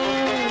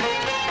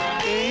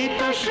 এই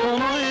তো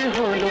সময়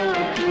হলো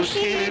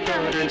খুশির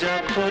দরজা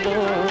খোলো।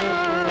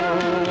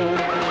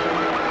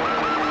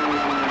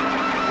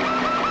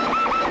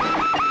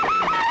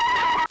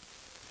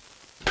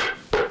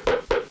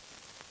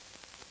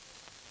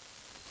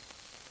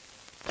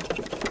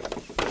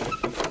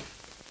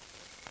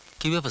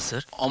 কি ব্যাপার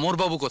স্যার? অমর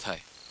বাবু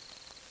কোথায়?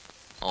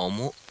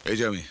 এই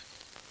যে আমি।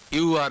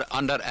 You R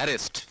under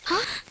arrest.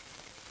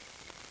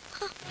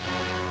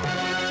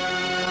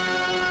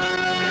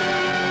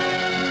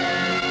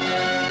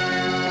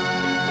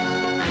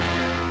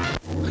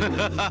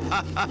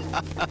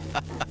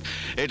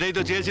 এটাই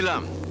তো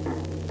চেয়েছিলাম,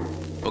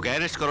 ওকে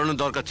অ্যারেস্ট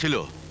করানোর দরকার ছিল।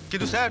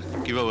 কিন্তু স্যার,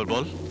 কি ব্যাপার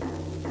বল?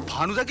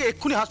 ভানুদাকে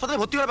এক্ষুনি হাসপাতালে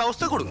ভর্তি হওয়ার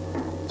ব্যবস্থা করুন,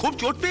 খুব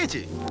চোট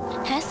পেয়েছে।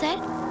 হ্যাঁ স্যার,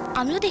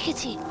 আমিও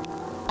দেখেছি,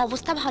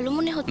 অবস্থা ভালো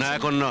মনে হচ্ছে না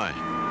এখন নয়,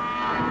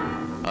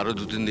 আরো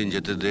 2-3 দিন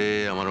যেতে দে,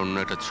 আমার অন্য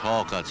একটা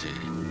ছক আছে।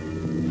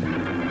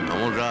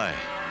 অমর রায়,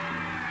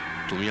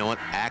 তুমি আমার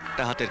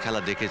একটা হাতের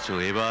খেলা দেখেছো,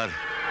 এবার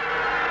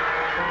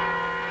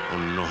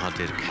অন্য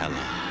হাতের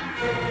খেলা।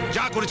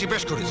 যা করেছি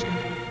বেশ করেছি,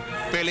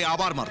 পেলে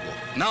আবার মারবো।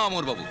 না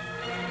অমর বাবু,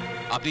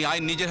 আপনি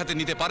আইন নিজের হাতে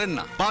নিতে পারেন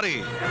না। পারে,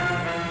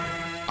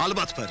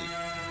 আলবাত পারি।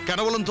 কেন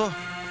বলুন তো?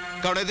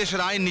 কারণ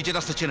এদেশের আইন নিজের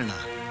রাস্তা চেনে না,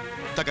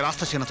 তাকে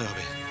রাস্তা চেনাতে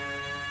হবে।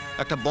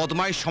 একটা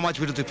বদমাইশ সমাজ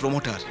বিরোধী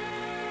প্রমোটার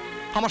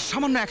আমার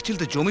সামান্য এক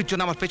চিলতে জমির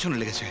জন্য আমার পেছনে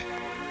লেগেছে,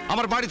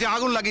 আমার বাড়িতে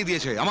আগুন লাগিয়ে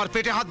দিয়েছে, আমার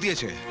পেটে হাত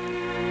দিয়েছে।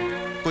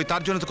 কই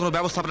তার জন্য তো কোনো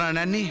ব্যবস্থা আপনারা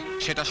নেননি?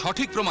 সেটা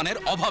সঠিক প্রমাণের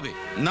অভাবে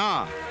না,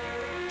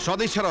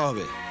 সদিচ্ছার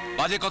অভাবে।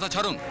 বাজে কথা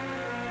ছাড়ুন,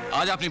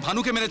 আজ আপনি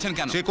ভানুকে মেরেছেন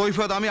কেন? সে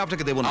কৈফিয়ত আমি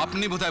আপনাকে দেব না।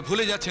 আপনি বোধহয়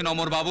ভুলে যাচ্ছেন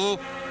অমর বাবু,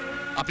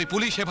 আপনি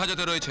পুলিশ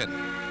হেফাজতে রয়েছেন।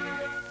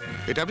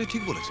 এটা আপনি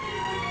ঠিক বলেছেন,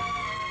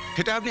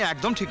 এটা আপনি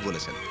একদম ঠিক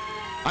বলেছেন।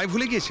 আমি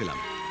ভুলে গিয়েছিলাম,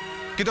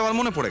 কিন্তু আমার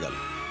মনে পড়ে গেল,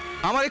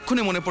 আমার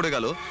এক্ষুনি মনে পড়ে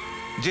গেল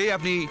যে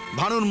আপনি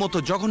ভানুর মতো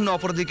জঘন্য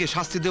অপরাধীকে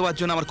শাস্তি দেওয়ার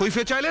জন্য আমার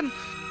কৈফিয়ত চাইলেন,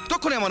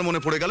 তখনই আমার মনে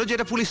পড়ে গেল যে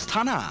এটা পুলিশ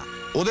থানা।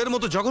 ওদের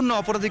মতো জঘন্য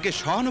অপরাধীকে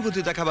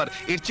সহানুভূতি দেখাবার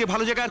এর চেয়ে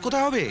ভালো জায়গা আর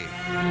কোথায় হবে?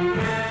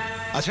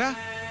 আচ্ছা,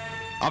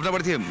 আপনার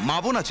বাড়িতে মা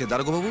বোন আছে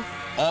দারোগা বাবু?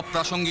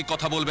 অপ্রাসঙ্গিক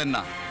কথা বলবেন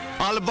না।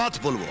 আলবাত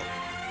বলবো।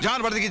 যান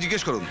বাড়িতে গিয়ে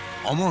জিজ্ঞেস করুন।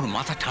 অমর,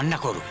 মাথা ঠান্ডা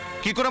করো।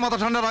 কি করে মাথা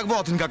ঠান্ডা রাখবো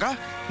অতীন কাকা?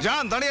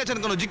 যান, দাঁড়িয়ে আছেন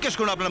কেন? জিজ্ঞেস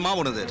করুন আপনার মা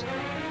বোনেদের।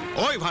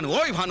 ওই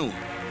ভানু,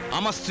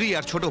 আমার স্ত্রী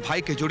আর ছোট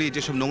ভাইকে জড়িয়ে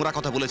যেসব নোংরা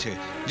কথা বলেছে,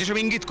 যেসব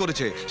ইঙ্গিত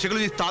করেছে, সেগুলো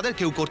যদি তাদের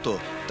কেউ করতো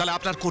তাহলে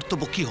আপনার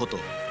কর্তব্য কি হতো?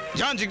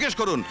 যান জিজ্ঞেস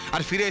করুন।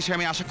 আর ফিরে এসে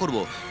আমি আশা করব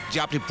যে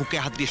আপনি বুকে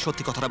হাত দিয়ে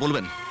সত্যি কথাটা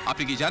বলবেন।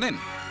 আপনি কি জানেন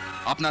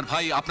আপনার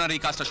ভাই আপনার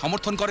এই কাজটা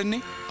সমর্থন করেননি?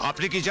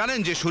 আপনি কি জানেন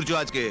যে সূর্য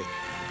আজকে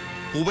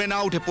পূবে না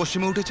উঠে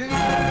পশ্চিমে উঠেছে?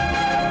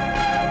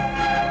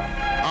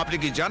 আপনি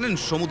কি জানেন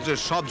সমুদ্রের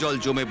সব জল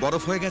জমে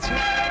বরফ হয়ে গেছে?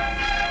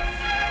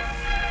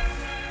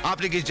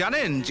 আপনি কি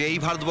জানেন যে এই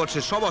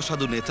ভারতবর্ষের সব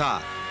অসাধু নেতা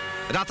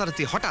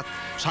রাতারাতি হঠাৎ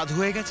সাধু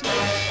হয়ে গেছে?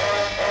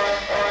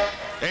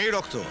 এই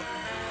রক্ত,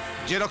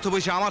 যে রক্ত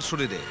বইছে আমার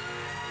শরীরে,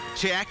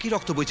 সে একই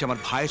রক্ত বইছে আমার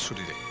ভাইয়ের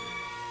শরীরে।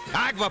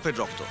 এক বাপের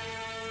রক্ত।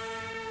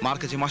 মার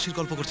কাছে মাসির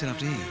গল্প করছেন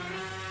আপনি?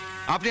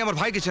 আপনি আমার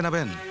ভাইকে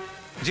চেনাবেন,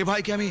 যে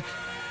ভাইকে আমি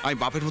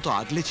বাপের মতো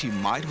আগলেছি,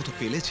 মায়ের মতো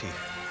পেলেছি,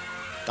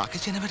 তাকে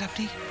চেনাবেন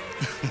আপনি?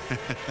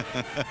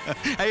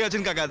 এই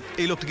আছেন কাকা,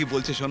 এই লোকটা কি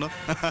বলছে শোনো।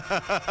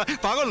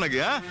 পাগল নাকি?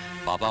 হ্যাঁ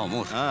বাবা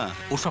অমর,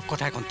 ওসব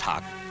কথা এখন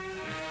থাক।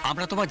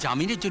 আমরা তোমার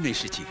জামিনের জন্য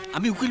এসেছি।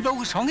 আমি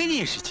উকিলবাবুকে সঙ্গে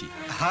নিয়ে এসেছি।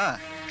 হ্যাঁ,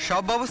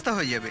 সব ব্যবস্থা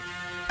হয়ে যাবে।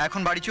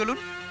 এখন বাড়ি চলুন,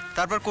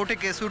 তারপর কোর্টে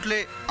কেস উঠলে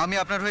আমি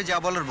আপনার হয়ে যা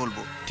বলার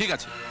বলবো। ঠিক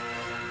আছে,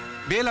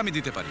 বেল আমি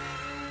দিতে পারি,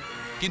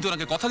 কিন্তু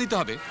ওনাকে কথা দিতে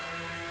হবে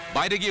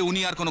বাইরে গিয়ে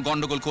উনি আর কোনো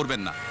গন্ডগোল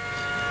করবেন না।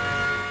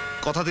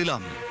 কথা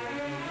দিলাম,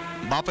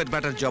 বাপের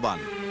ব্যাটার জবান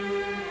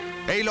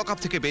এই লকআপ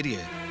থেকে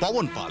বেরিয়ে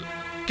পবন পাল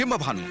কিংবা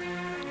ভানু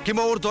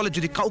কিংবা ওর দলে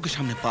যদি কাউকে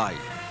সামনে পাই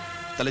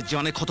তাহলে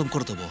জানে খতম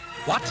করে দেবো।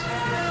 What?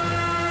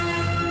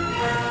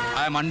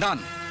 I am undone.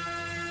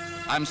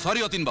 I am sorry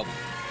Atin বাবু,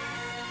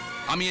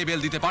 আমি এই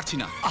বেল দিতে পারছি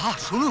না।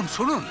 শুনুন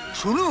শুনুন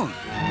শুনুন।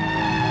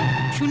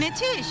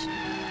 শুনেছিস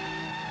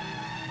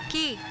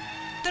কি?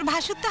 তোর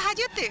ভাসুর তো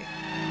হাজতে।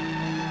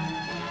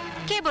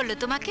 কে বললো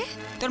তোমাকে?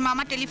 তোর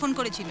মামা টেলিফোন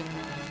করেছিল।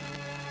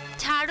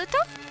 ছাড়ো তো,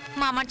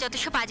 মামার যত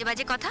সব বাজে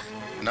বাজে কথা।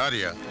 না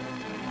রিয়া,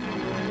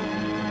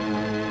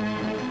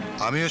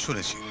 আমিও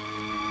শুনেছি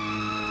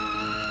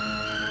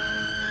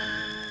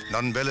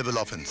নন বেলেবল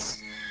অফেন্স।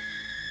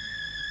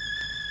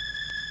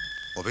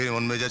 অভির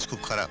মন মেজাজ খুব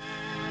খারাপ।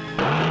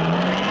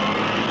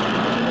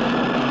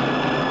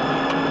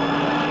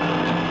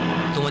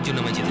 তোমার জন্য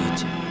আমি যেতে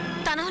হচ্ছে।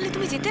 তা না হলে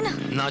তুমি যেতে না?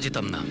 না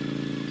যেতাম না,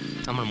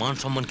 আমার মান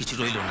সম্মান কিছু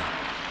রইল না।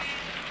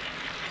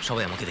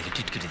 সবাই আমাকে দেখে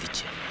টিটকিটি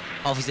দিচ্ছে।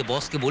 অফিসে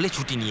বসকে বলে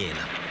ছুটি নিয়ে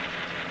এলাম।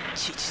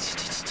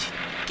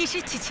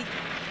 কিসের ছিছি?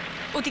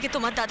 ওদিকে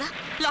তোমার দাদা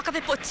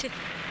লকআপে পড়ছে,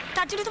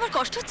 তার জন্য তোমার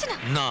কষ্ট হচ্ছে না?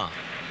 না,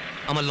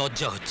 আমার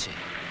লজ্জা হচ্ছে।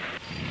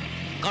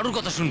 কারোর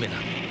কথা শুনবে না,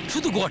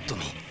 শুধু গড়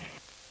তুমি।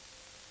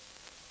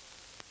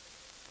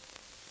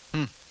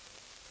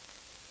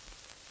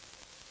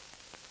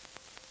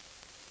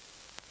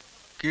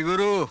 কি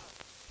গুরু,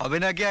 হবে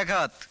নাকি এক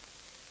হাত?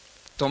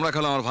 তোমরা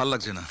খেলো, আমার ভাল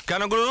লাগছে না।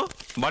 কেন গুরু,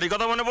 বাড়ি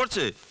কথা মনে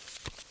পড়ছে?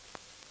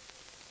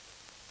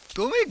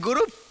 তুমি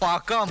গুরু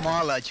পাকা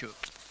মাল আছো।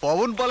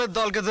 পবন পালের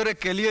দলকে ধরে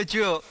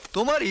কেলিয়েছো,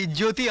 তোমার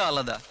ইজ্জতই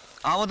আলাদা।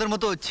 আমাদের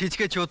মতো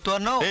ছিচকে চোত্তর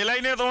নাও। এই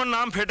লাইনে তোমার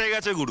নাম ফেটে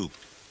গেছে গুরু।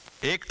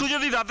 একটু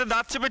যদি দাঁতে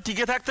দাঁত চেপে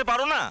টিকে থাকতে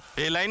পারো না,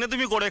 এই লাইনে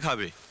তুমি করে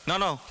খাবে। না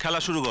নাও, খেলা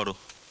শুরু করো।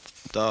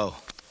 দাও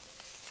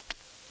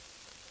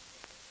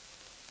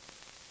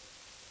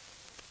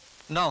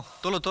নাও,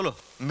 তোলো তোলো,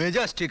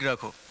 মেজাজ ঠিক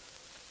রাখো।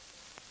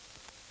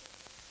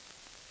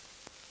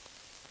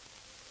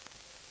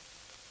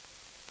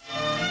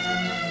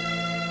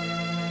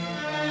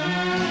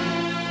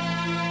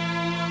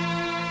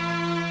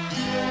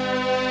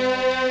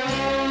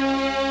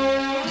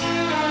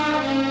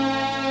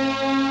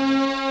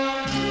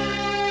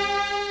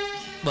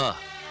 বাহ,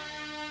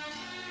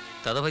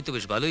 দাদাভাই তো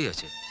বেশ ভালোই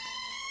আছে।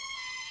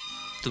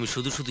 তুমি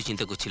শুধু শুধু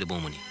চিন্তা করছিলে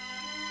বৌমনি।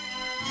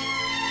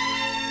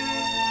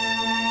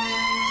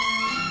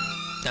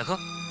 দেখো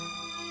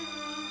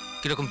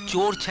কিরকম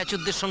চোর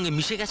ছ্যাচরদের সঙ্গে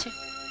মিশে গেছে,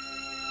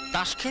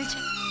 তাস খেলছে।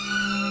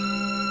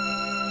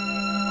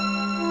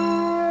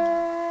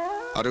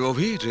 আরে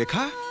অভি,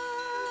 রেখা,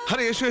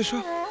 আরে এসো এসো।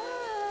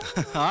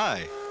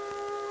 হাই,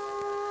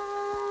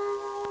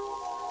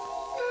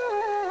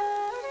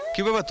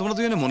 কি বাবা তোমরা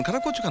দুজনে মন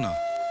খারাপ করছো কেন?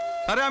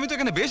 আরে আমি তো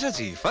এখানে বেশ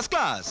আছি, ফার্স্ট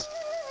ক্লাস।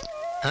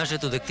 হ্যাঁ সে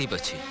তো দেখতেই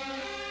পাচ্ছি,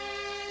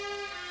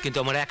 কিন্তু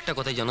আমার একটা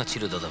কথাই জানা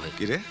ছিল দাদাভাই।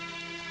 কি রে?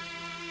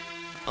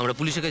 আমরা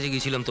পুলিশের কাছে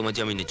গিয়েছিলাম তোমার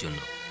জামিনের জন্য,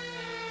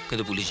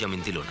 কিন্তু পুলিশ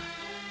জামিন দিল না।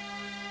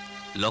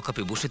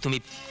 লকআপে বসে তুমি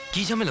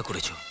কি ঝামেলা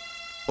করেছো?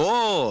 ও,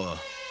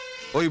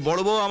 ওই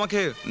বড় বউ আমাকে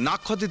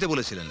নাক খত দিতে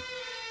বলেছিলেন,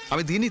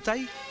 আমি দিইনি।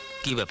 তাই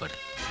কি ব্যাপারে?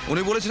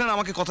 উনি বলেছিলেন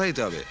আমাকে কথা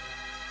দিতে হবে,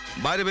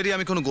 বাইরে বেরিয়ে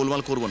আমি কোনো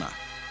গোলমাল করব না।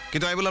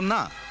 কিন্তু আমি বললাম না,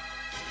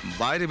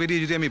 বাইরে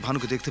বেরিয়ে যদি আমি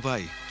ভানুকে দেখতে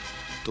পাই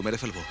তো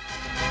মেরে ফেলবো।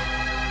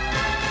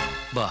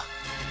 বাহ,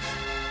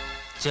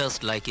 জাস্ট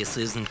লাইক এ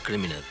সিজন্ড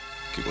ক্রিমিনাল।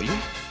 কি বললি?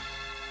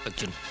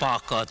 একজন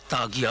পাকা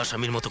দাগি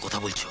আসামির মতো কথা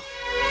বলছো।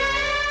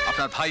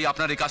 আপনার ভাই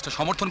আপনার এই কাজটা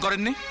সমর্থন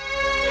করেননি?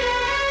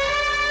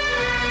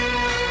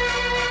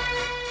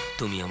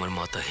 তুমি আমার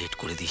মাথা হেট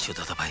করে দিয়েছো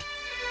দাদা ভাই।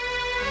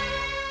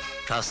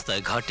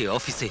 রাস্তায় ঘাটে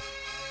অফিসে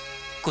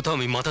কোথাও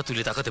আমি মাথা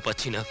তুলে তাকাতে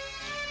পারছি না।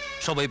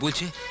 সবাই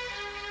বলছে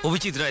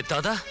অভিজিৎ রায়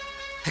দাদা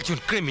একজন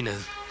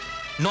ক্রিমিনাল,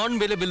 নন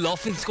বেলেবল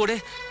অফেন্স করে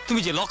তুমি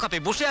যে লকআপে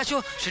বসে আছো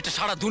সেটা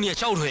সারা দুনিয়া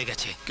চাউর হয়ে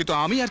গেছে। কিন্তু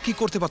আমি আর কি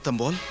করতে পারতাম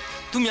বল?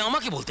 তুমি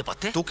আমাকে বলতে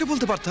পারতে। তোকে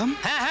বলতে পারতাম?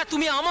 হ্যাঁ হ্যাঁ,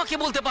 তুমি আমাকে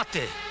বলতে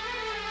পারতে।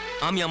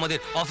 আমি আমাদের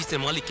অফিসের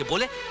মালিককে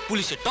বলে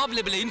পুলিশের টপ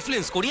লেভেলে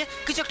ইনফ্লুয়েন্স করিয়ে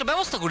কিছু একটা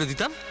ব্যবস্থা করে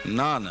দিতাম।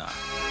 না না।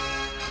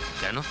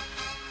 কেন?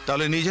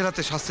 তাহলে নিজের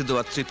হাতে শাস্তি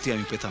দেওয়ার তৃপ্তি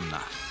আমি পেতাম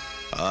না।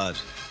 আর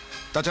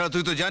তাছাড়া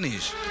তুই তো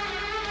জানিস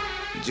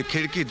যে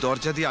খিড়কির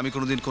দরজা দিয়ে আমি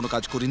কোনোদিন কোনো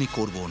কাজ করিনি,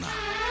 করবো না।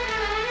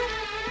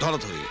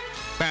 ধরাধরি,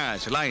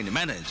 প্যাঁচ, লাইন,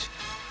 ম্যানেজ,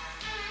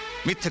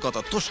 মিথ্যে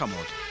কথা,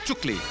 তোষামোদ,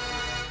 চুকলি,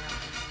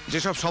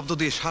 যেসব শব্দ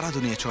দিয়ে সারা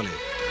দুনিয়া চলে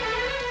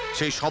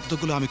সেই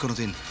শব্দগুলো আমি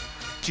কোনোদিন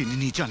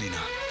চিনিনি, জানি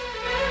না।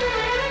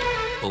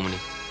 অমনি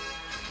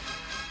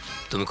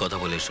তুমি কথা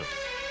বলে এসো,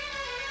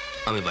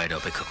 আমি বাইরে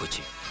অপেক্ষা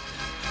করছি।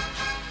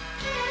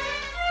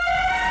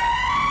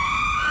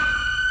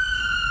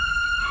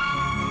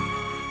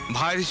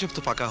 ভাইয়ের হিসেব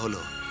তো পাকা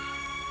হলো,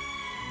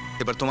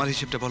 এবার তোমার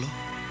হিসেবটা বলো।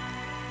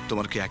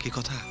 তোমার কি একই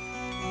কথা?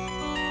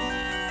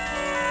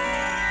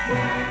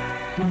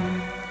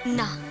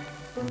 না।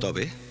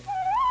 তবে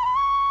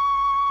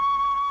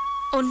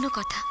অন্য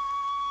কথা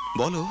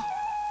বলো।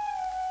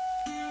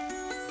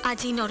 আজ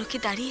এই নরকে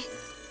দাঁড়িয়ে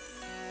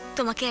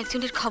তোমাকে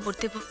একজনের খবর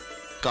দেব।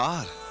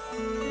 কার?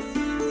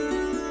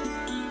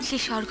 সে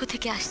স্বর্গ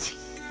থেকে আসছে।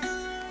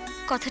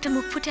 কথাটা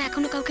মুখ ফুটে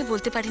এখনো কাউকে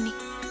বলতে পারিনি,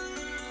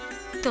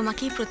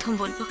 তোমাকেই প্রথম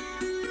বলবো।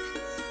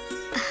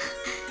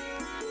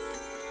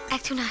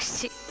 একজন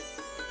আসছে।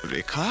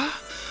 রেখা?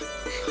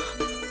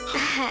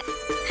 হ্যাঁ।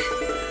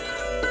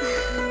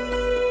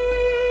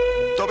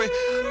 তবে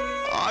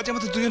আজ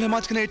আমাদের দুজনের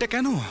মাঝখানে এটা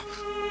কেন?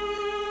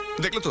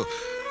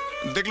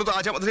 দেখলো তো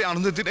আজ আমাদের এই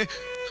আনন্দের দিনে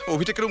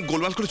অভিটা কিরকম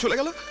গোলমাল করে চলে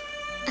গেল।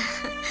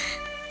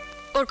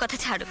 ওর কথা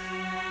ছাড়ো,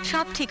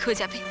 সব ঠিক হয়ে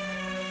যাবে।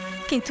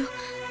 কিন্তু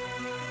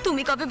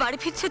তুমি কবে বাড়ি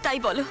ফিরছো তাই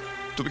বলো।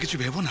 তুমি কিছু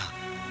ভেবো না।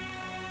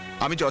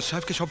 আমি জজ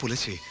সাহেবকে সব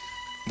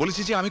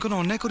বলেছি যে আমি কোনো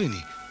অন্যায়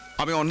করিনি,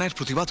 আমি অন্যায়ের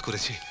প্রতিবাদ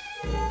করেছি।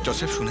 জজ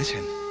সাহেব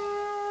শুনেছেন।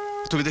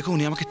 তুমি দেখো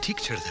উনি আমাকে ঠিক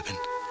ছেড়ে দেবেন।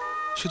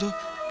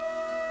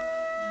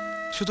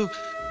 শুধু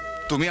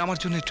তুমি আমার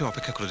জন্য একটু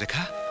অপেক্ষা করে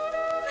রেখা।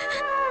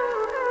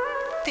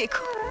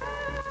 দেখো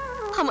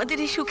আমাদের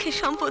এই সুখের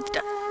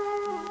সম্পদটা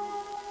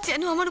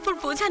যেন আমার উপর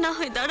বোঝা না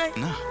হয়ে দাঁড়ায়।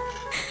 না,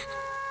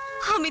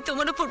 আমি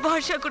তোমার উপর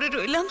ভরসা করে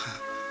রইলাম।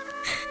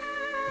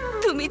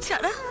 তুমি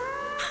ছাড়া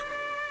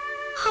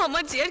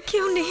আমার যে আর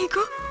কেউ নেই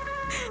গো,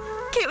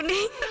 কেউ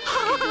নেই।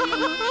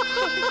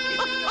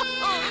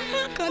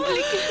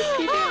 কাঁদলে কি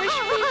ফিরে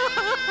আসবে?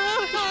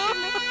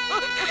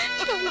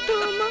 শান্ত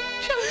আমা,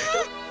 শান্ত।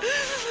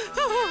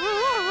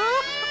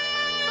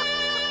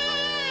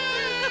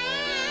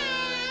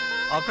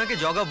 আপনাকে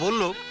জগা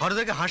বললো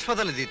ভরদাকে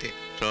হাসপাতালে দিতে।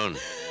 শোন,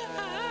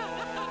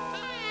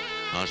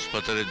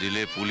 হাসপাতালে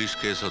দিলে পুলিশ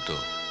কেস হতো,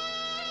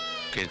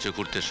 কেঁচো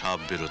করতে সাপ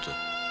বেরোতো।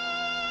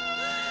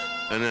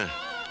 না,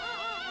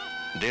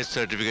 ডেথ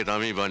সার্টিফিকেট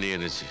আমি বানিয়ে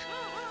এনেছি।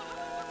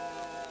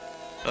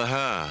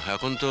 হ্যাঁ,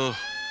 এখন তো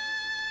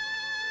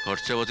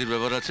খরচাপাতির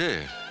ব্যাপার আছে,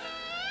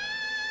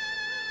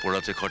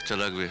 পোড়াতে খরচা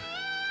লাগবে।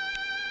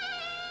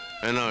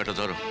 না, এটা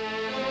ধরো।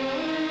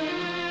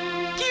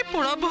 কি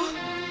পোড়াবো?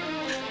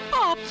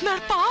 আপনার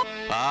পাপ।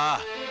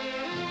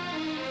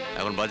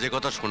 এখন বাজে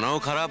কথা শোনাও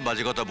খারাপ,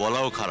 বাজে কথা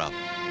বলাও খারাপ।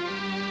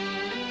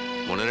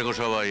 মনে রেখো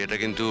সবাই, এটা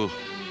কিন্তু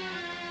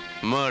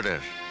মার্ডার,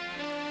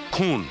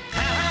 খুন।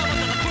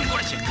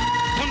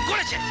 খুন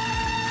করেছে।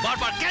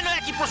 বারবার কেন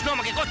একই প্রশ্ন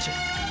আমাকে করছে?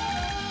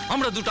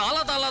 আমরা দুটো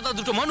আলাদা আলাদা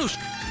দুটো মানুষ।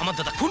 আমার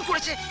দাদা খুন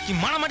করেছে কি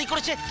মারামারি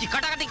করেছে কি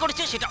কাটাকাটি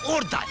করেছে সেটা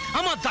ওর দায়,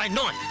 আমার দায়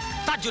নয়।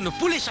 তার জন্য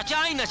পুলিশ আছে,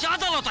 আইন আছে,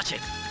 আদালত আছে।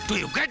 Do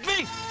you get me?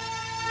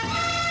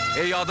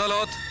 এই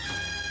আদালত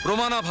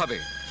প্রমাণাভাবে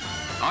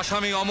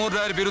আসামি অমর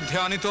রায়ের বিরুদ্ধে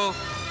আনিত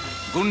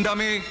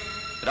গুন্ডামি,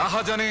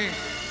 রাহাজানি,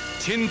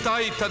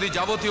 ছিনতাই ইত্যাদি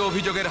যাবতীয়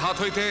অভিযোগের হাত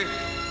হইতে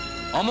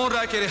অমর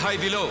রায়কে রেহাই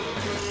দিল।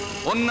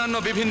 অন্যান্য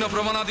বিভিন্ন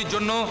প্রমাণাদির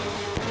জন্য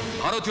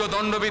ভারতীয়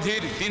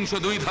দণ্ডবিধির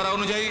 302 ধারা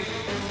অনুযায়ী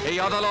এই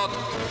আদালত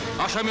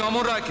আসামি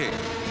অমর রায়কে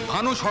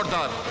ভানু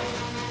সর্দার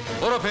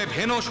ওরফে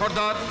ভেনো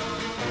সর্দার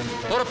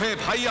ওরফে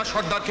ভাইয়া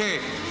সর্দারকে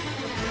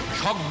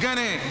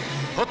সজ্ঞানে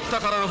হত্যা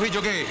করার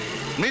অভিযোগে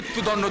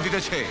মৃত্যুদণ্ড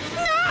দিতেছে।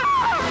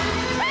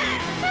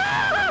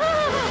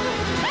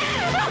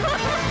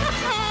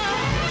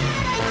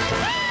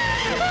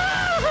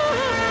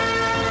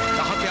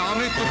 তাহাকে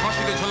আমৃত্যু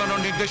ফাঁসিতে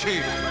ঝোলানোর নির্দেশে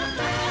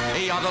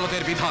এই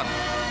আদালতের বিধান।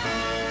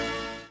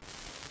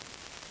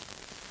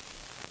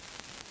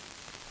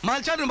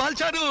 মাল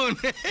ছাড়ুন,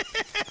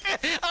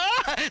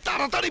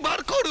 তাড়াতাড়ি বার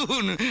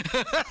করুন।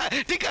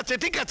 ঠিক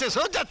আছে,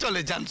 সোজা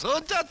চলে যান।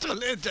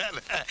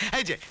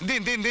 এই যে দিন।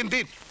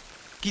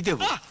 কি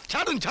দেবো?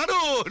 ছাড়ুন।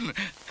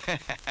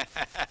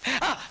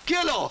 কি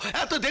হলো,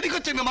 এত দেরি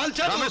করছেন না? মাল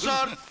ছাড়ুন।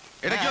 স্যার,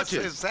 এটা কি হচ্ছে?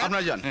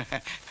 আপনারা যান।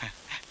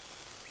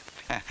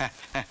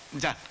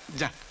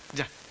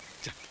 যান।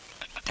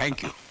 Thank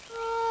you.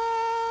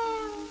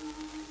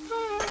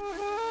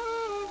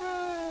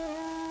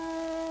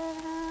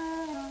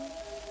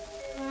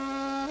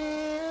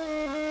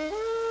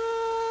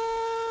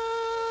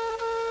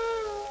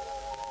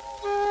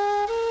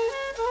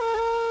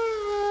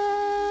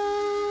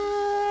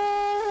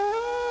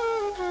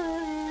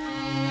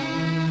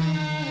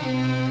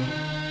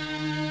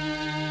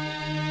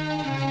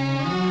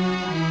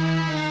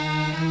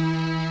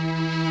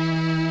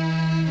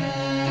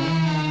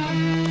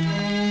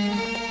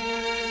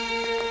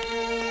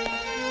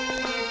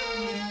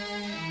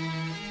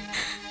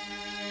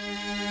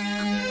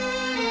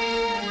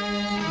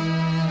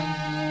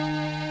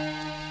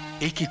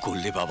 কি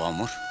করলে বাবা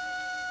অমর?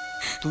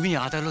 তুমি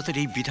আদালতের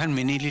এই বিধান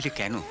মেনে নিলে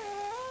কেন?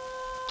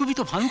 তুমি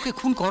তো ভানুকে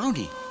খুন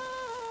করনি।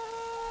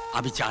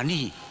 আমি জানি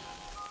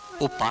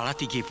ও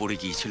পালাতে গিয়ে পড়ে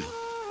গিয়েছিল,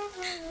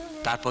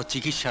 তারপর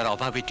চিকিৎসার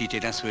অভাবে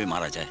টিটেনাস হয়ে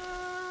মারা যায়।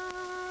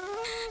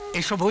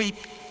 এসব ওই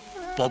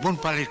পবন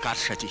পালের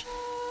কারসাজি।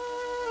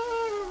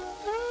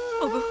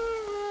 ওগো,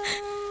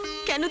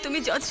 কেন তুমি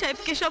জজ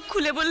সাহেবকে সব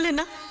খুলে বললে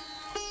না?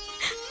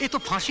 এ তো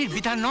ফাঁসির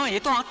বিধান নয়, এ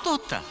তো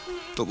আত্মহত্যা।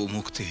 তবু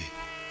মুক্তি,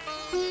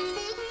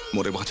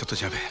 মরে বাঁচাতে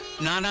যাবে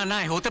না। না না,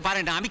 হতে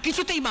পারে না। আমি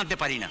কিছুতেই মানতে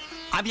পারি না।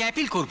 আমি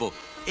অ্যাপিল করব,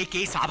 এই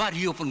কেস আবার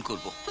রিওপেন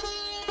করব।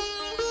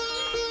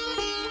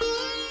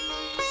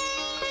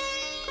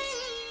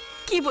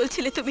 কি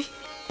বলছিলে তুমি?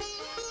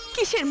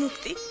 কিসের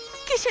মুক্তি,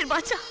 কিসের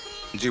বাঁচা?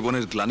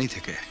 জীবনের গ্লানি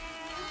থেকে।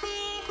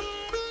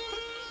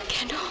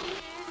 কেন?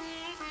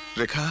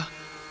 রেখা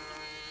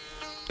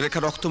রেখা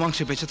রক্ত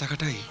মাংসে বেঁচে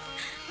থাকাটাই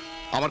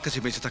আমার কাছে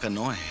বেঁচে থাকা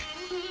নয়।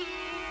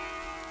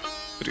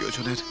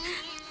 প্রিয়জনের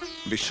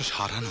বিশ্বাস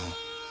হারানো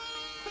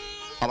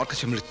আমার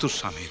কাছে মৃত্যুর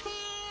সামিল।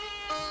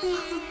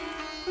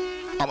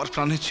 আমার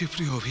প্রাণের চেয়ে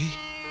প্রিয় অভি,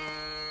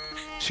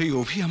 সেই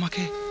অভি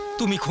আমাকে।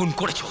 তুমি খুন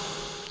করেছো,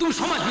 তুমি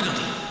সমাজ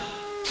বিরোধী।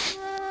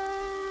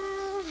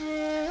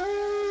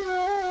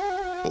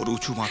 ওর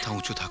উঁচু মাথা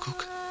উঁচু থাকুক,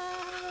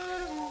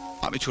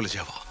 আমি চলে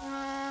যাব।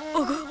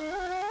 ওগো,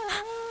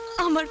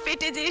 আমার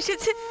পেটে যে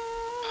এসেছে,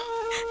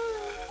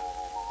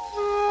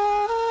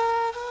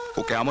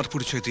 ওকে আমার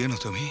পরিচয় দিয়ে না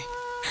তুমি।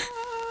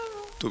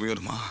 তুমি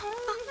ওর মা,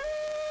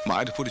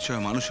 মায়ের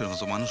পরিচয় মানুষের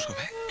মতো মানুষ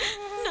হবে।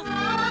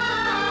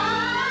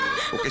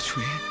 ওকে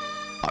ছুঁয়ে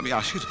আমি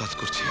আশীর্বাদ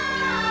করছি,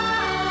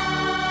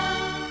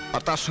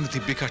 আর তার সঙ্গে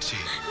দিব্যি কাটছি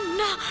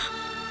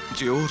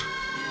যে ওর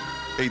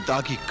এই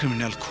দাগি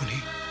ক্রিমিনাল খুনি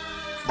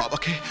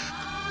বাবাকে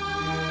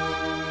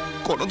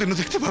কোনোদিনও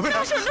দেখতে পাবে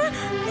না।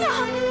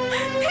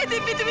 এই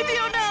দিব্যি তুমি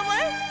দিও না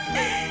আমায়,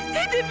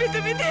 এই দিব্যি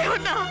তুমি দিও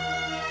না।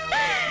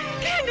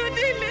 কেন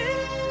দিলে?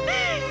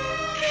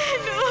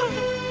 কেন?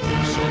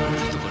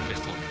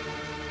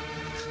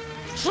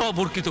 সব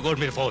ওর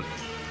কৃতকর্মের ফল।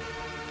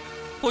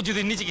 ও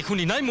যদি নিজেকে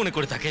খুনি নাই মনে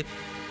করে থাকে,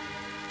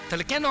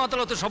 তাহলে কেন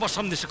আদালতে সবার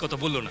সামনে সে কথা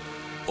বললো না?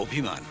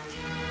 অভিমান।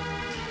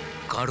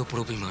 কার উপর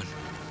অভিমান?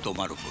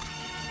 তোমার উপর।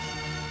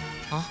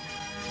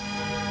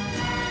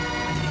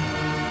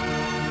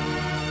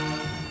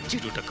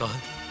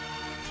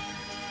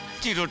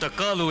 চিরটা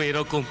কাল ও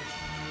এরকম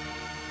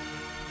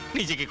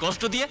নিজেকে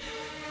কষ্ট দিয়ে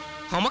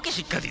আমাকে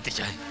শিক্ষা দিতে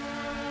চায়।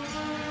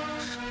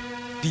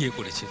 বিয়ে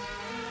করেছে,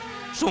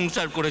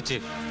 সংসার করেছে,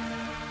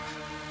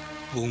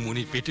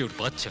 বৌমনির পেটে ওর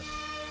বাচ্চা।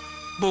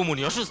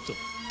 বৌমনি অসুস্থ,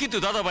 কিন্তু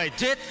দাদাভাইয়ের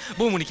জেদ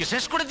বৌমনিকে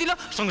শেষ করে দিল,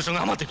 সঙ্গে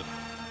সঙ্গে আমাদেরও।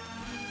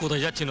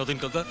 কোথায় যাচ্ছে নতুন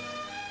কাকা?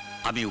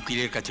 আমি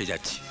উকিলের কাছে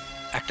যাচ্ছি,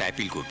 একটা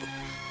অ্যাপিল করব।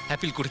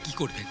 অ্যাপিল করে কি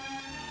করবেন?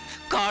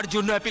 কার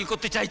জন্য অ্যাপিল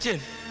করতে চাইছেন?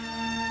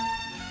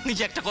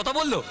 নিজে একটা কথা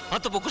বললো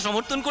আত্মপক্ষ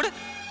সমর্থন করে,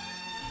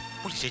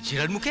 পুলিশের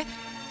ছেঁড়ার মুখে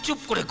চুপ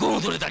করে গো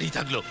ধরে দাঁড়িয়ে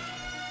থাকলো।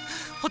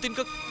 হতেন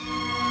কাকা,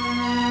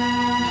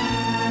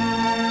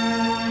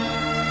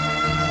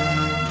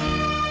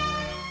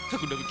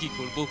 এখন আমি কি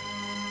করব?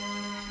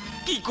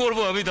 কি করব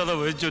আমি দাদা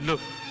ভাইয়ের জন্য?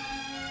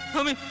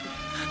 আমি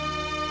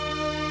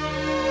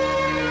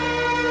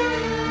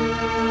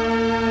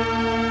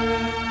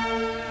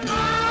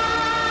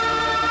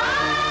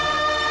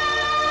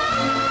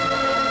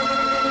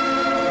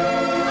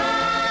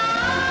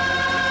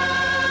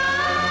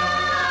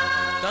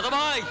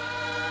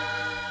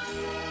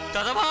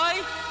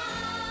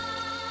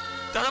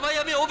দাদাভাই,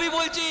 আমি অভি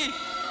বলছি।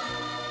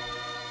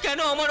 কেন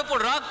আমার উপর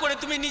রাগ করে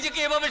তুমি নিজেকে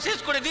এভাবে শেষ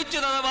করে দিচ্ছ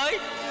দাদাভাই?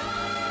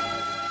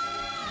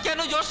 কেন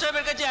জজ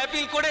সাহেবের কাছে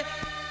অ্যাপিল করে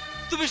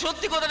তুমি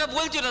সত্যি কথাটা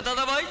বলছো না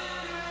দাদাভাই?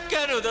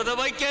 কেন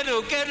দাদাভাই, কেন?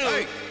 কেন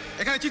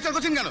এখানে চিৎকার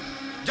করছেন কেন?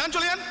 যান,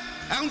 চলে যান,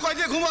 এখন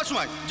কয়েকদিন ঘুমাবার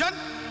সময় যান।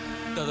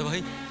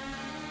 দাদাভাই,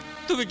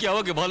 তুমি কি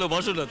আমাকে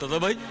ভালোবাসো না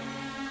দাদাভাই?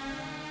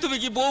 তুমি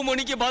কি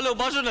বৌমণিকে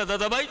ভালোবাসো না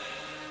দাদাভাই?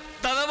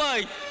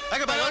 দাদাভাই,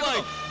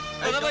 দাদাভাই,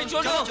 দাদাভাই,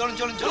 চলো।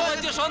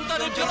 যে সন্তান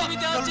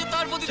পৃথিবীতে আছে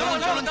তার প্রতি তোমার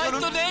কোনো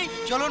দায়িত্ব নেই?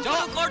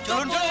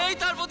 কর্তব্য নেই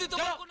তার প্রতি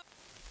তোমার কোনো?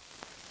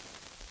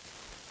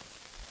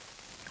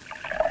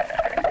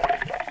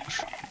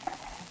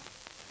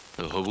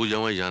 হবু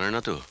জামাই জানে না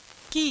তো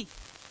কি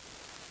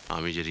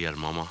আমি যে রিয়ার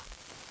মামা?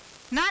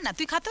 না না,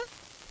 তুই খাতো।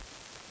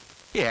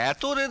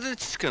 এত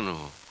রেঁধেছিস কেন?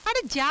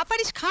 আরে যা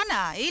পারিস খা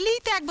না, এলেই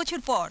তো 1 বছর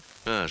পর।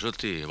 হ্যাঁ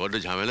সত্যি বড্ড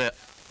ঝামেলা।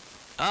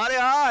 আরে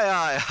আয়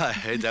আয় আয়,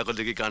 এই দেখো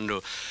দেখি কাণ্ড।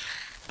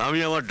 আমি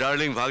আমার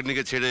ডার্লিং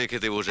ভাগ্নিকে ছেড়ে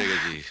খেতে বসে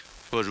গেছি।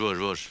 বস বস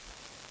বস।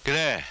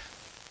 কে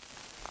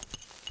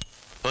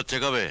হচ্ছে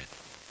কবে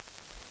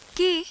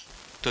কি?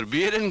 তোর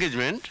বিয়ের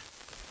এনগেজমেন্ট?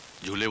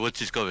 ঝুলে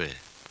বসছিস কবে?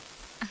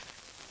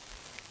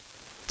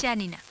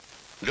 জানি না।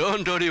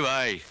 ডোন্ট ওরি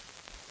ভাই,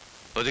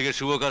 ওদিকে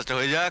শুভ কাজটা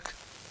হয়ে যাক,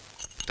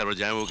 তারপর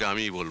জামাইবাবুকে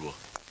আমিই বলবো।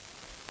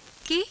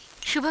 কি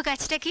শুভ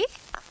কাজটা? কি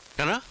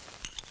কেন?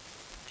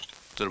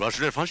 তোর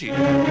ভাসুরের ফাঁসি।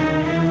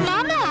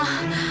 মামা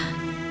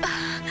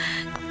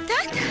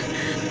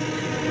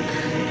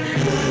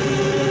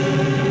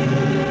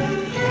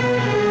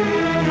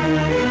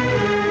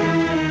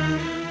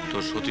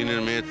তোর সতীনের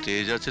মেয়ে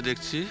তেজ আছে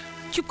দেখছি।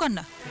 চুপ কর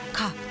না,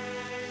 খা।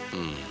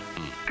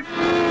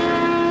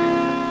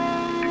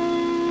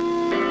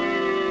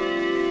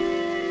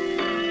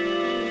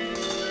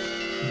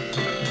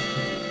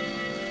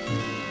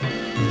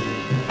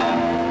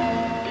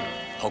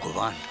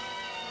 ভগবান,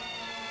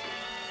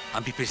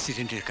 আমি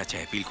প্রেসিডেন্টের কাছে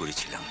অ্যাপিল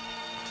করেছিলাম,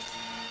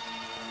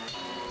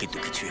 কিন্তু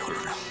কিছুই হলো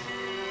না।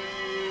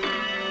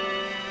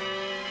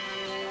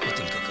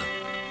 রতন কাকা,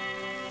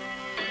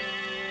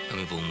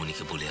 আমি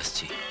বৌমণিকে বলে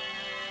আসছি,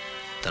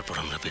 তারপর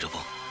আমরা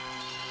বেরোবো।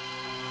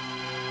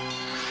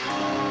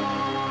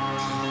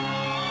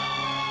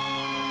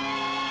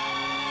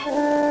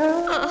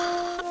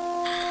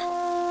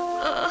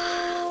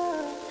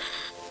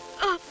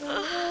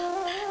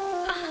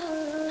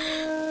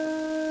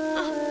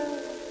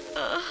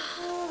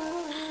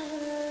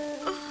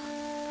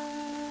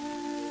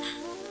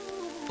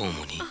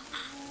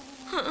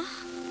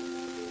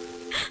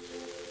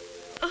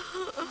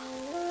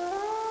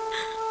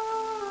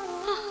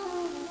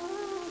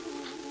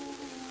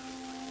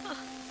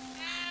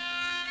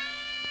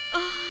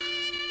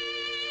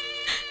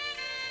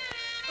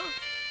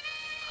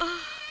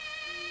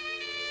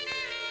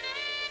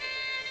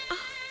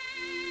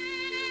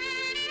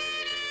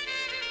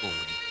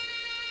 বৌমণি,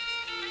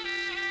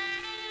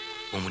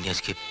 বৌমণি,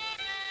 আজকে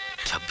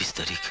 26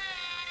 তারিখ।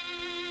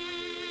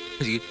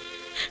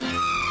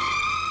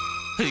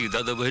 আজকে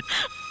দাদা ভাই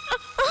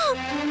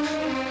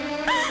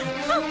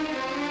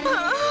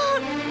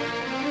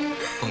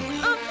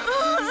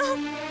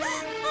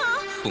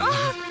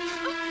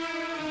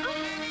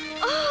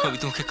আমি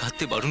তোমাকে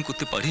কাঁদতে বারণ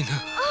করতে পারি না,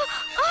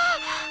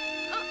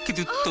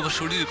 কিন্তু তোমার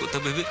শরীরের কথা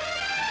ভেবে,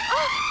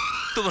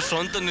 তোমার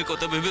সন্তানের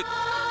কথা ভেবে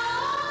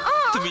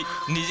তুমি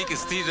নিজেকে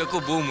স্থির রাখো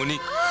বৌমণি,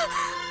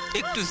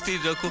 একটু স্থির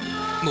রাখো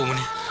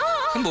বৌমণি।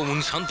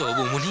 বৌমণি শান্ত হও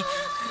বৌমণি।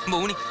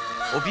 বৌমণি,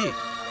 অভি,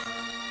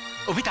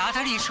 অভি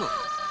তাড়াতাড়ি এসো,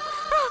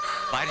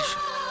 বাইরে এসো।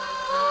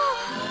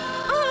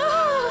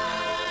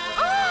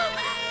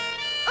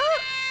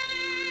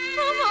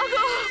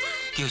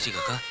 কি হয়েছে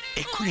কাকা?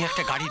 এক্ষুনি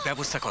একটা গাড়ির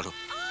ব্যবস্থা করো,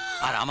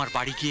 আর আমার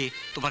বাড়ি গিয়ে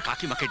তোমার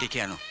কাকিমাকে ডেকে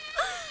আনো।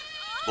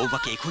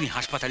 বৌমাকে এক্ষুনি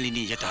হাসপাতালে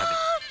নিয়ে যেতে হবে।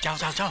 যাও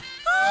যাও যাও,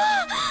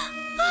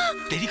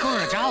 দেরি করো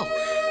না, যাও।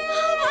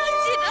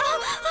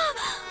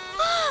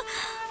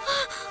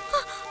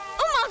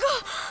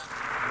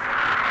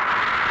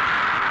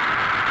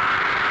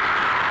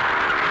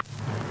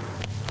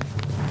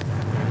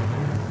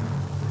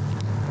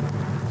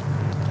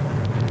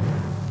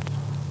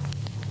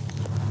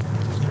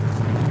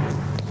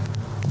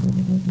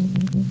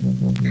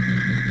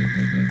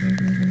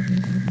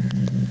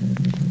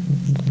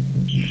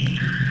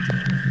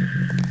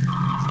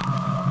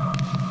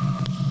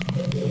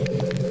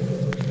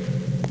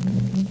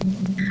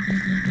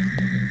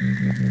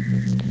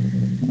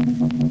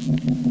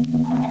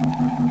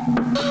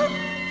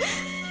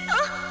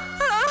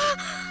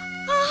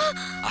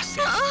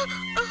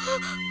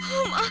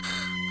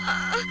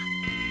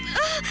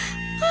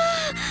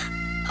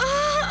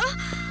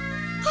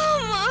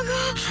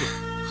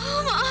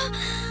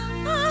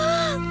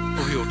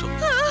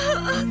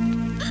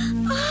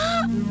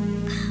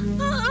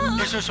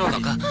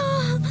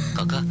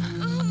 কাকা,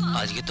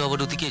 আজকে তো আবার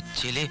ওদিকে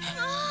ছেলে।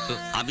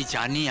 আমি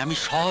জানি, আমি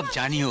সব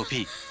জানি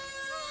অভি,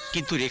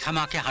 কিন্তু রেখা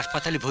মাকে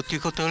হাসপাতালে ভর্তি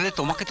করতে হলে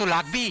তোমাকে তো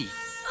লাগবেই।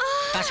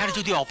 তাছাড়া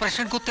যদি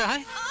অপারেশন করতে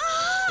হয়,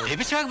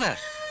 ভেবেছো একবার?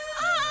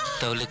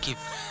 তাহলে কি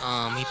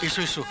আমি?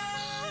 এসো এসো,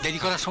 দেরি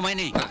করার সময়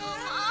নেই,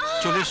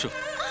 চলে এসো।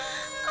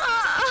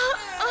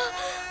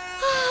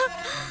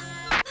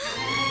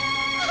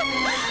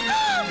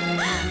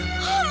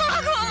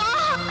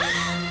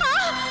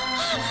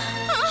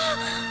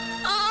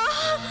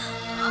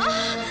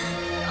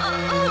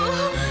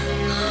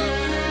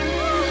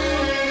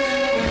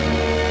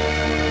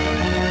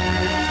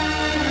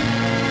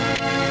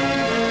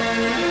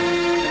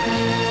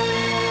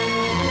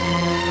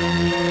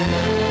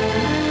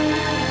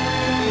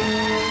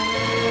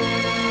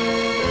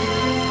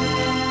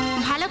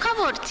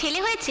 ছেলে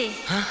হয়েছে।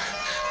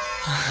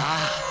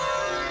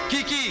 কি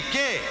কি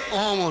কে?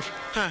 অমর,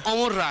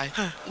 অমর রায়।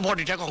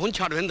 বডিটা কখন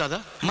ছাড়বেন দাদা?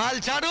 মাল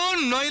ছাড়ুন,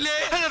 নইলে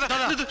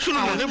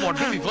শুনুন, আমাদের বড্ড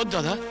বিপদ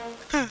দাদা।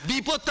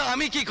 বিপদটা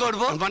আমি কি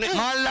করব? মানে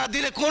মাল না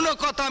দিলে কোনো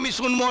কথা আমি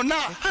শুনবো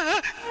না।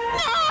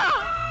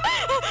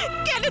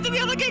 কেন তুমি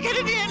আমাকে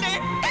এখানে নিয়ে এলে?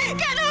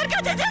 কেন ওর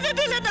কাছে যেতে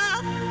দিলে না?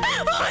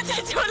 ও যে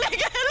চলে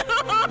গেল।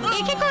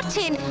 কি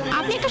করছেন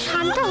আপনি? একটু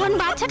শান্ত হন,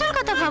 বাচ্চাটার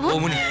কথা ভাবুন।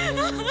 বৌমনি,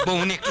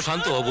 বৌমনি একটু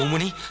শান্ত হও।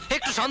 বৌমনি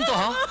একটু শান্ত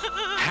হও।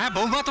 হ্যাঁ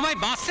বৌমা, তোমায়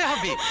বাঁচতে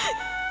হবে।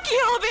 কি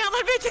হবে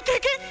আমার বেঁচে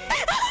থেকে?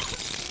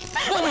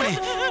 বৌমনি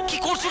কি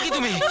করছো কি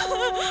তুমি?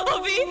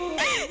 অভি,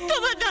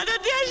 তোমার দাদা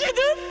দিয়ে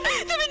শুধু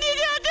তুমি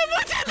নিজে হাতে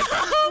মুছে দাও।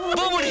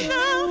 বৌমনি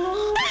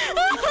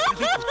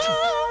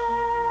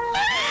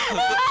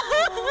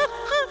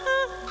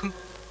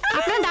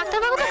আপনার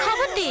ডাক্তারবাবুকে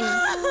খবর দিন।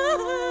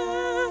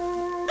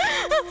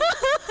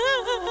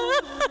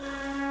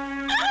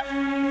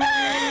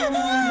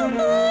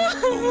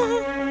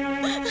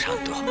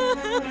 শান্ত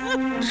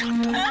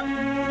শান্ত।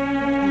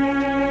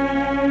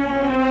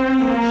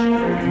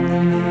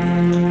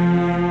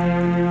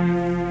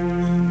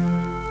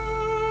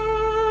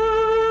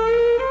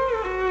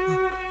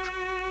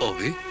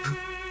 অভি,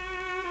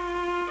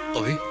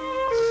 অভি,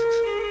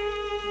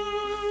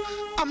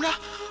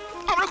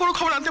 আমরা কোনো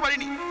খবর আনতে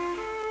পারিনি।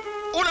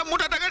 ওরা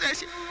মোটা টাকা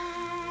চাইছে।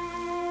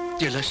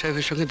 জেলা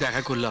সাহেবের সঙ্গে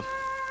দেখা করলাম,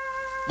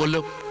 বলল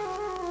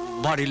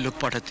বাড়ির লোক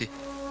পাঠাতে।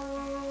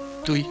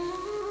 তুই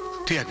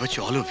একবার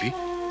চল অভি।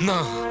 না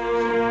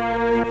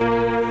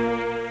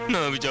না,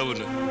 আমি যাবো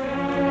না,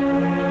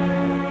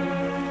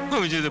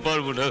 আমি যেতে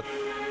পারবো না।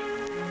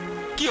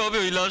 কি হবে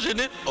ওই লাশ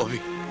এনে? অভি,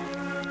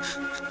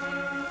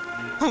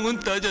 অমন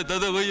তাজা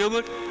দাদা ভাই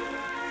আমার,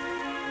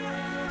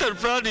 তার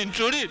প্রাণীন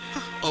শরীর।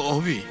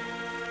 অভি,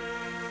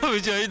 আমি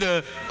চাই না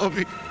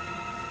অভি,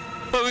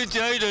 আমি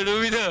চাই না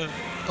রবিদা,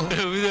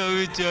 রবিদা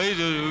আমি চাই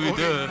না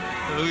রবিদা,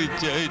 আমি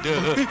চাই না,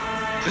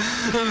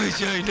 আমি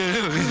চাই না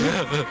রবিদা।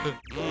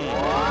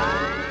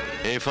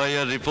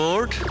 FIR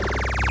report,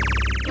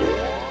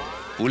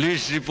 police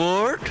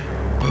report,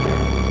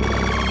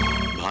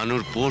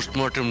 ভানুর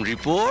postmortem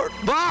report.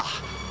 বাহ,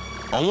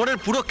 অমরের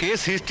পুরো কেস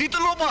হিস্ট্রি তো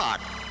লোপাট।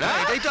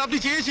 এটাই তো আপনি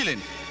চেয়েছিলেন।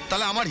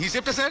 তাহলে আমার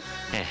হিসেবটা স্যার?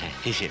 হ্যাঁ হ্যাঁ,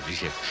 হিসেব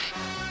হিসেব।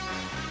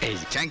 এই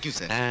থ্যাংক ইউ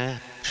স্যার। হ্যাঁ,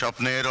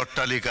 স্বপ্নের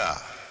অট্টালিকা,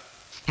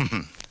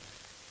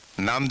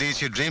 নাম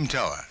দিয়েছি ড্রিম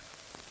টাওয়ার।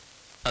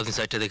 আপনি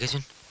সাইটটা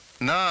দেখেছেন?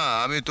 না,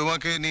 আমি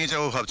তোমাকে নিয়ে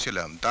যাবো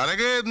ভাবছিলাম। তার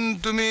আগে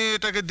তুমি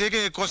এটাকে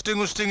দেখে কস্টিং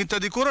উস্টিং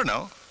ইত্যাদি করে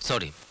নাও।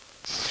 সরি,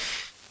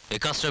 এই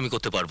কাজটা আমি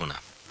করতে পারবো না।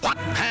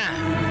 হ্যাঁ,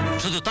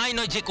 শুধু তাই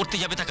নয়, যে করতে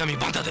যাবে তাকে আমি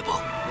বাধা দেব।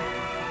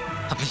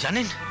 আপনি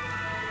জানেন,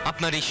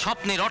 আপনার এই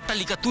স্বপ্নের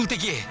অট্টালিকা তুলতে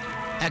গিয়ে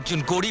একজন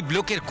গরিব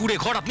লোকের কুড়ে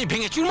ঘর আপনি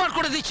ভেঙে চুরমার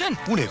করে দিচ্ছেন।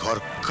 কুড়ে ঘর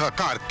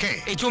কার? কে?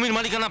 এই জমির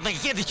মালিকানা আপনাকে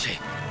কে দিচ্ছে?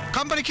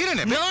 কোম্পানি কিনে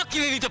নেবে। না,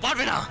 কিনে নিতে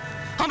পারবে না,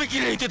 আমি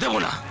কিনে নিতে দেবো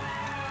না।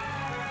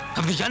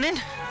 আপনি জানেন,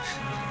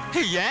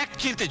 এই এক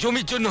চিলতে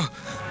জমির জন্য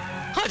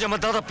আজ আমার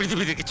দাদা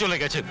পৃথিবী থেকে চলে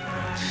গেছেন।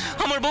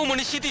 আমার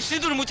বৌমনি স্মৃতি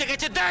সিঁদুর মুছে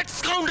গেছে। That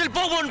scoundrel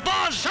Pawan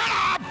Pal. Shut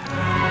up!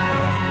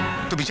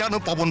 তুমি জানো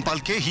পবন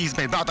পালকে? He is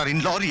my brother in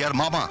law, আর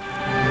মামা।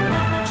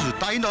 শুধু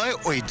তাই নয়,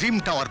 ওই ড্রিম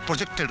টাওয়ার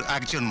প্রজেক্টের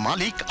একজন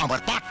মালিক আমার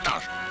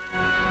partner.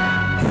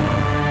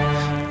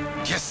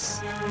 Yes.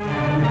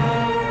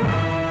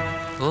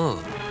 O,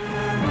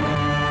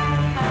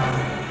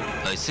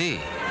 I see.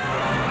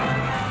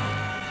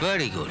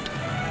 Very good.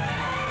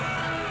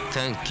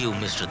 Thank you,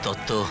 Mr.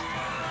 Dutta.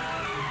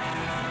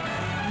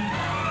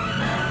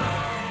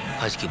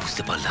 আজকে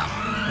বুঝতে পারলাম,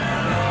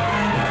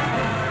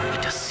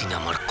 এটা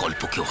সিনেমার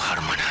গল্পকেও হার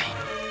মানায়।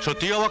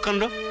 সত্যি অবাক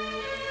কাণ্ড।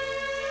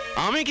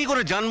 আমি কি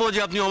করে জানবো যে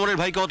আপনি অমরের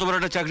ভাইকে অত বড়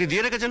একটা চাকরি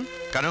দিয়ে রেখেছেন?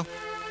 কেন,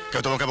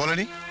 কেউ তোমাকে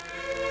বলেনি?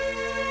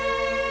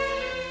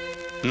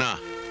 না।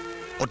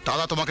 ওর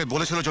দাদা তোমাকে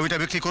বলেছিল জমিটা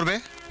বিক্রি করবে?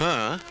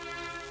 হ্যাঁ,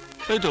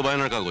 এই তো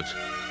বায়নার কাগজ।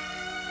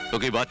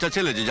 ওকে বাচ্চা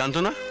ছেলে যে জানতো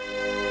না?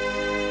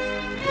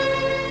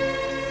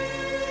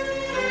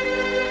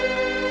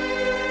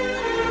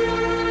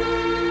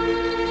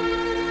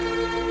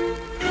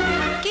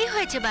 কি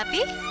হয়েছে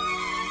বাপি?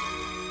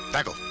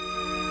 দেখো,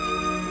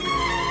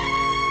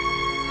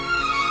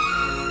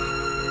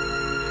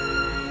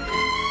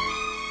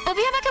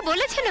 অভি আমাকে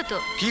বলেছিল তো।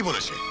 কি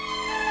বলেছে?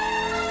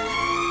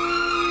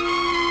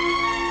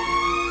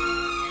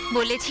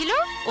 বলেছিল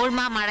ওর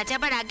মা মারা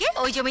যাবার আগে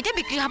ওই জমিটা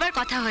বিক্রি হবার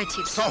কথা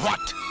হয়েছিল। So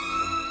what?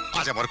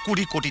 আজ আবার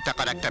 20 কোটি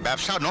টাকার একটা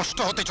ব্যবসা নষ্ট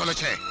হতে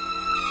চলেছে।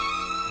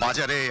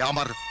 বাজারে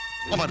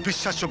আমার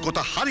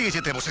বিশ্বাসযোগ্যতা হারিয়ে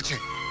যেতে বসেছে।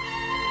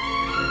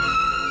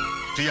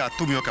 রিয়া,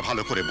 তুমি ওকে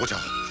ভালো করে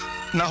বোঝাও,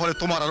 না হলে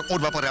তোমার আর ওর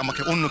ব্যাপারে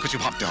আমাকে অন্য কিছু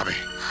ভাবতে হবে।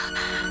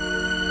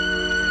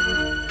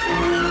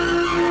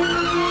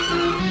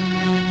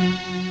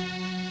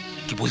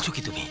 কি বলছো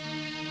কি তুমি?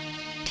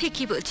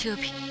 ঠিকই বলছি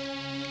অভি,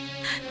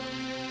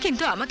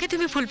 কিন্তু আমাকে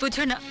তুমি ভুল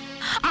বুঝো না।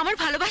 আমার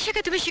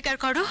ভালোবাসাকে তুমি স্বীকার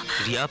করো।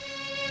 রিয়া,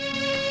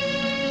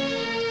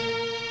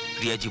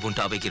 রিয়া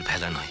জীবনটা আবেগের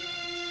ভেলা নয়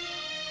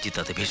যে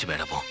তাতে ভেসে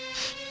বেড়াবো।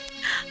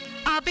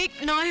 আবেগ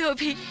নয়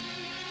অভি,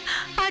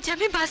 আজ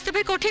আমি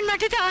বাস্তবে কঠিন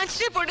মাটিতে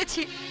আঁচড়ে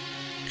পড়েছি।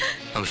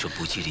 আমি সব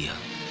বুঝি রিয়া,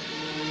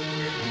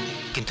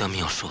 কিন্তু আমি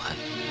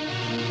অসহায়।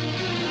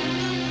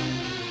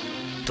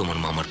 তোমার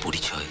মামার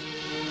পরিচয়,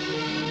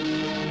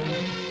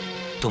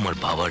 তোমার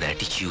বাবার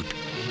অ্যাটিটিউড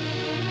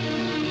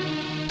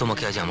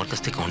তোমাকে আজ আমার কাছ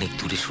থেকে অনেক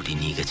দূরে সরিয়ে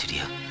নিয়ে গেছে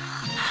রিয়া।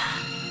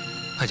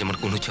 আজ আমার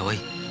কোনো চাওয়াই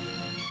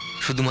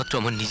শুধুমাত্র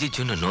আমার নিজের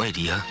জন্য নয়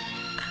রিয়া।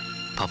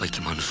 বাবাইকে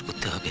মানুষ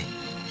করতে হবে,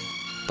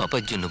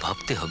 বাবার জন্য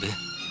ভাবতে হবে,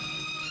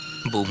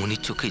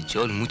 বৌমনির চোখের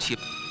জল মুছিয়ে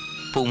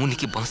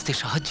বৌমনিকে বাঁচতে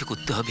সাহায্য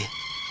করতে হবে।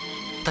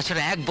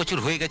 তাছাড়া 1 বছর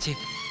হয়ে গেছে,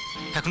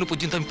 এখনো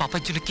পর্যন্ত আমি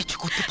পাপার জন্য কিছু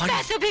করতে পারি।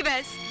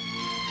 ব্যাস,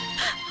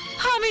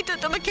 আমি তো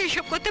তোমাকে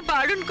এসব করতে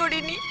বারণ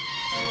করিনি।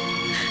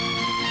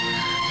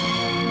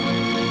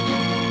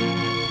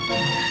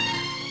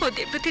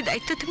 ওদের প্রতি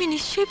দায়িত্ব তুমি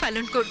নিশ্চয়ই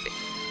পালন করবে,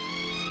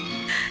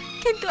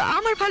 কিন্তু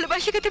আমার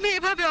ভালোবাসাকে তুমি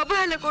এভাবে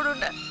অবহেলা করো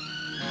না।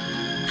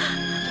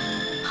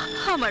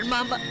 আমার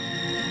মামা,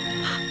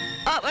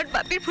 আমার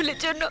বাপির ভুলের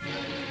জন্য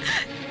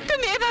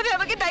তুমি এভাবে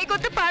আমাকে দায়ী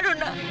করতে পারো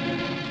না।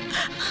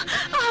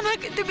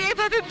 আমাকে তুমি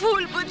এভাবে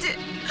ভুল বুঝে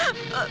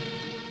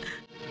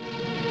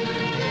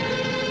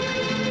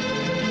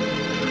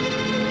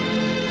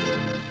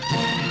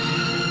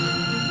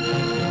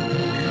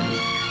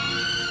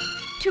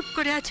চুপ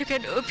করে আছো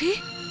কেন অভি?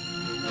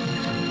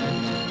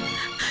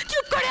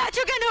 চুপ করে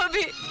আছো কেন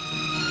অভি?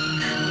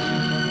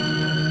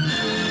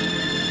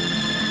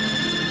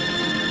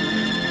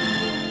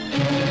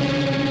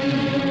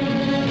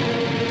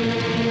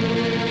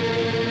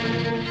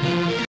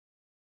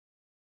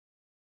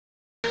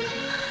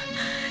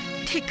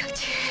 ঠিক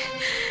আছে,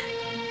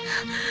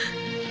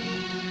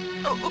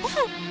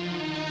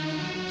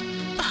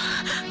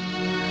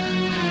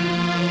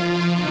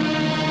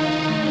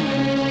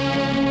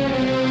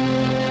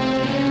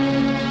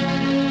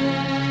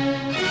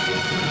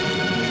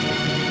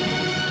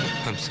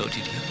 I'm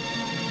sorry, dear.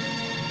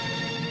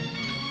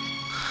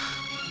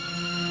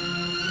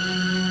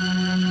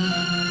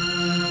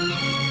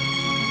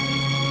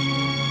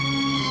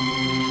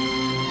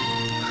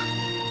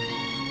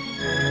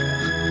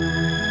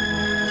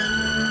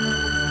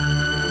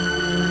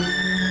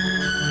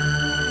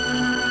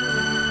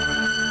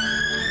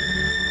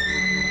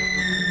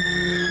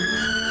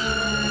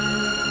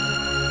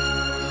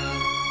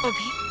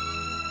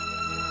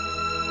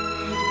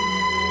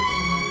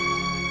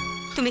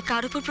 তুমি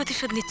কার উপর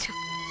প্রতিশোধ নিচ্ছ?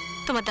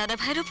 তোমার দাদা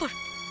ভাইয়ের উপর?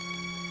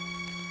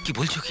 কি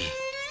বলছো কি?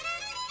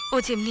 ও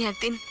যেমনি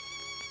একদিন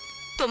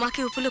তোমাকে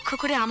উপলক্ষ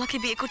করে আমাকে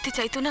বিয়ে করতে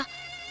চাইতো না,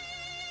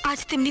 আজ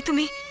তেমনি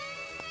তুমি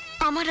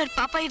আমার আর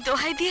পাপাইয়ের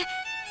দোহাই দিয়ে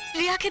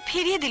রিয়াকে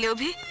ফিরিয়ে দিলে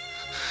অভি।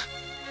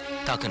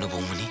 তা কেন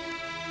বৌমনি?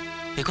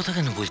 এ কথা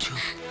কেন বলছো?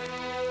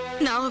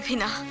 না অভি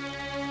না,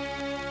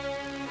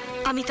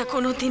 আমি তা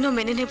কোনোদিনও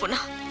মেনে নেব না,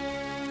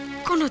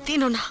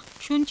 কোনোদিনও না।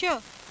 শুনছো,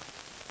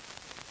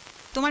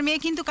 তোমার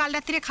মেয়ে কিন্তু কাল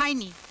রাত্রে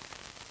খায়নি।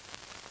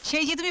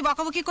 সেই যে তুমি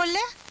বকাবকি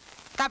করলে,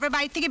 তারপর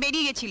বাড়ি থেকে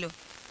বেরিয়ে গেছিল।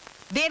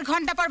 1.5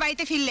 ঘন্টা পর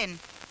বাড়িতে ফিরলেন।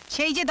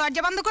 সেই যে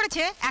দরজা বন্ধ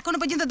করেছে, এখনো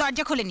পর্যন্ত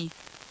দরজা খোলেনি।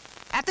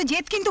 এত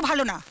জেদ কিন্তু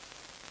ভালো না।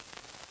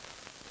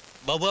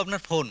 বাবু,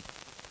 আপনার ফোন।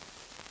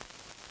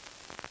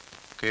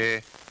 কে?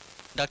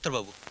 ডাক্তার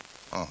বাবু।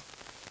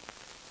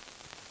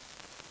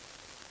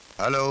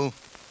 Hello.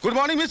 Good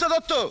morning mister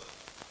Dutta,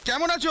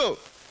 কেমন আছো?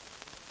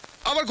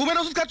 আবার ঘুমের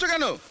ওষুধ খাচ্ছ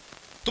কেন?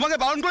 তোমাকে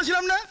বারণ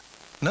করেছিলাম না?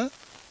 না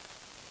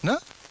না,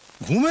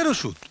 ঘুমের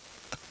ওষুধ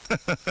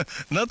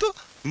না তো।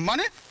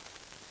 মানে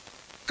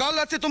কাল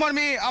রাতে তোমার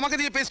মেয়ে আমাকে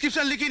দিয়ে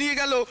প্রেসক্রিপশন লিখিয়ে নিয়ে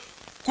গেল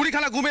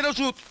 20খানা ঘুমের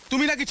ওষুধ,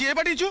 তুমি নাকি চেয়ে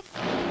পাঠিয়েছো?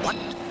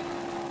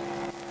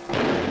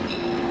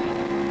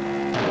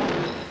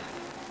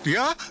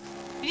 রিয়া,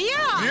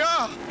 রিয়া, রিয়া,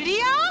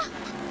 রিয়া,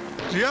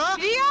 রিয়া,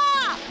 রিয়া,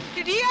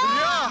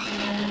 রিয়া,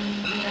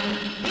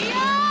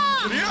 রিয়া,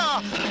 রিয়া,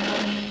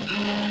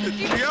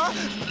 রিয়া,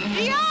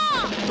 রিয়া,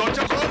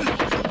 দরজা খোল,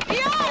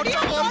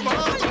 দরজা খোল, মা,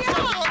 দরজা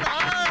খোল।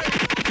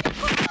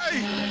 এই,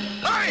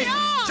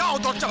 যাও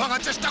দরজা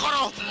ভাঙার চেষ্টা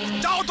করো,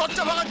 যাও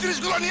দরজা ভাঙার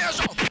জিনিসগুলো নিয়ে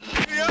এসো।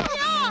 রিয়া,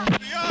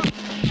 রিয়া,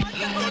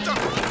 দরজা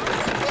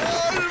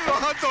খোল, মা,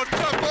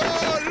 দরজা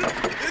খোল।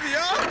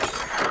 রিয়া,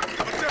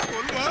 দরজা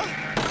খোল, মা,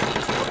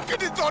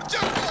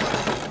 দরজা খোল।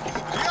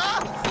 রিয়া,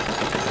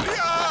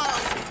 রিয়া,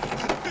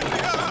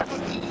 রিয়া,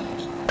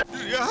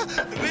 রিয়া,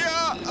 রিয়া,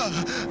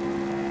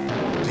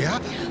 রিয়া,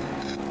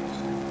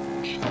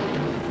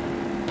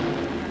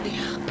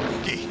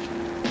 কি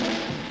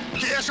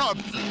কি এসব?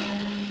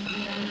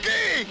 কি?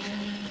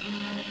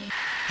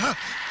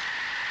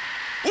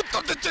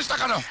 উত্তর দিচ্ছিস না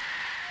কেন?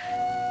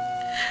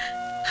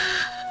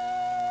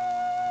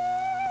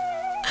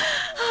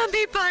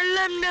 আমি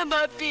পারলাম না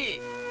বাপি,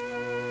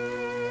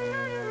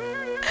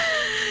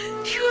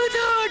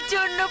 শুধু ওর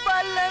জন্য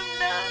পারলাম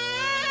না।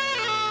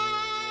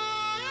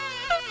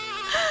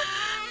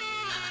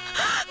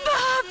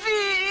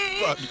 বাপি,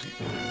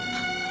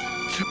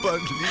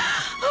 পাগলি,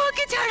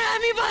 ওকে ছাড়া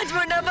আমি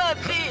বাঁচবো না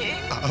বাপি।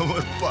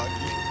 আমার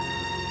পাগলি।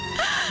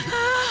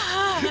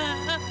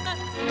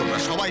 তোমরা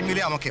সবাই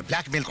মিলে আমাকে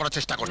ব্ল্যাকমেল করার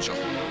চেষ্টা করছো।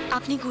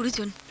 আপনি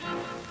গুরুজন,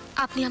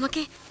 আপনি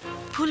আমাকে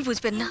ভুল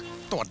বুঝবেন না।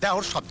 তোমার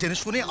দেওর সব জেনে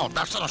শুনে আমার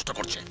ব্যবসা নষ্ট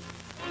করছে।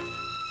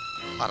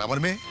 আর আমার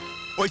মেয়ে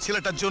ওই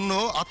ছেলেটার জন্য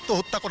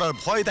আত্মহত্যা করার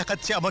ভয়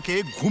দেখাচ্ছে আমাকে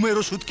ঘুমের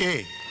ওষুধকে।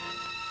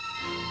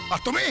 আর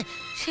তুমি?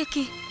 সে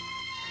কি?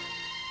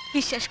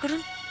 বিশ্বাস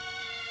করুন,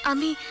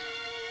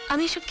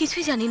 আমি সব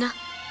কিছুই জানি না।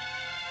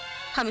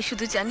 আমি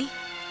শুধু জানি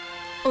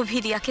অভি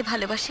রিয়াকে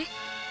ভালোবাসে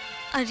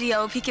আর রিয়া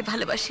অভিকে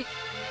ভালোবাসে।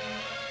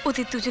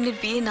 ওদের দুজনের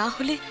বিয়ে না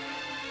হলে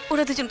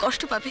ওরা দুজন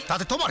কষ্ট পাবে।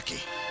 তাতে তোমার কি?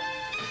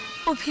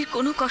 অভির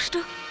কোনো কষ্ট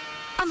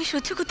আমি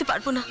সহ্য করতে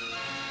পারবো না।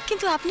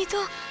 কিন্তু আপনি তো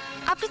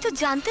আপনি তো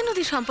জানতেন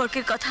ওদের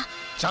সম্পর্কের কথা।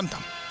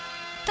 জানতাম।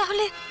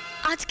 তাহলে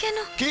আজ কেন?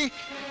 কি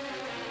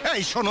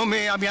এই শোনো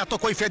মেয়ে, আমি এত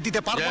কৈফিয়ত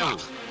দিতে পারবো না।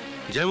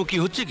 জামু কি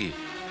হচ্ছে কি?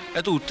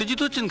 এত উত্তেজিত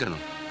হচ্ছেন কেন?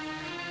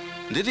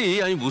 দিদি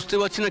আমি বুঝতে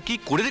পারছি না কি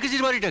করে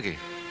রেখেছিস বাড়িটাকে।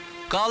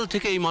 কাল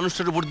থেকে এই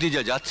মানুষটার উপর দিয়ে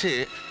যা যাচ্ছে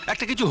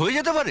একটা কিছু হয়ে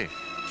যেতে পারে।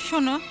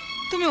 শোনো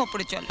তুমি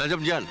ওপরে চলো।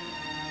 যান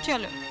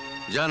চলো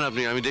যান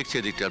আপনি, আমি দেখছি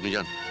এদিকটা, আপনি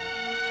যান।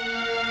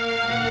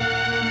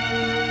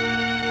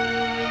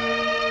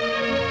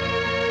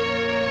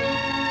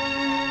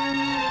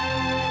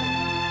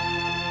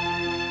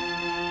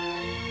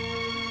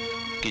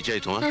 কি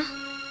চাই তোমার?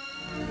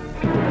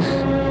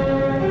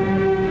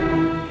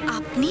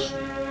 আপনি?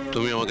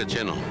 তুমি আমাকে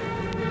চেনো?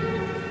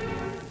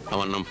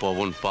 আমার নাম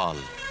পবন পাল।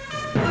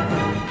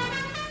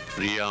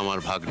 রিয়া আমার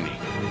ভাগ্নি।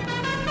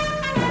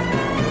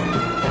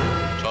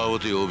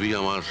 সভাপতি অভি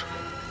আমার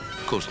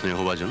খুব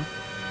স্নেহভাজন।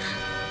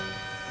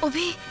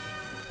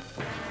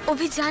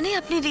 অভি জানে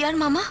আপনি রিয়ার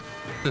মামা?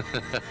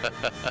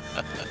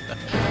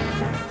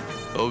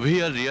 অভি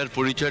আর রিয়ার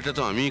পরিচয়টা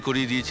তো আমিই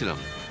করিয়ে দিয়েছিলাম।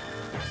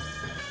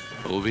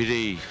 অভির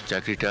এই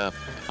চাকরিটা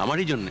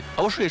আমারই জন্য।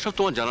 অবশ্যই এসব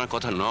তোমার জানার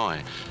কথা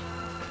নয়,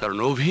 কারণ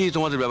অভি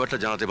তোমাদের ব্যাপারটা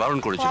জানাতে বারণ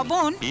করেছে।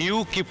 You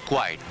keep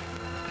quiet.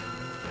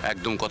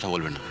 একদম কথা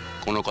বলবে না,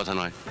 কোনো কথা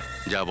নয়।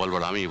 যা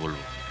বলবার আমিই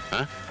বলবো।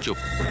 হ্যাঁ চুপ।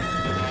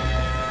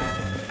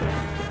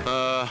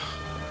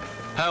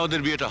 হ্যাঁ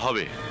ওদের বিয়েটা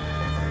হবে,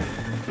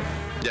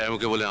 যাই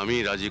আমাকে বলে আমি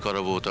রাজি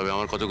করাবো, তবে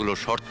আমার কতগুলো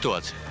শর্ত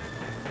আছে।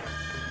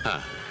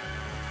 হ্যাঁ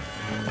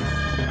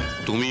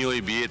তুমি ওই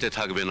বিয়েতে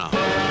থাকবে না।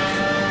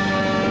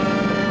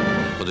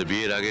 ওদের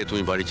বিয়ের আগে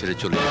তুমি বাড়ি ছেড়ে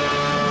চলে যাবে।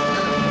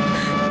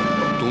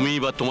 তুমি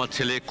বা তোমার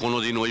ছেলে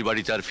কোনোদিন ওই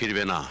বাড়িতে আর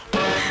ফিরবে না।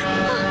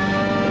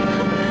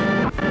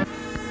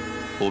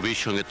 অভির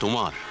সঙ্গে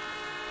তোমার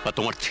বা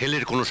তোমার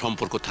ছেলের কোনো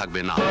সম্পর্ক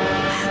থাকবে না।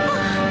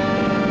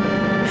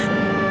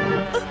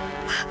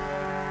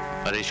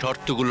 আর এই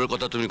শর্তগুলোর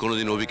কথা তুমি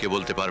কোনোদিন অভিকে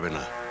বলতে পারবে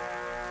না।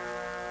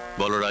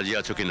 বলো রাজি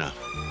আছো কিনা?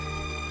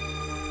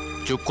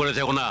 চুপ করে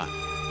থেকো না,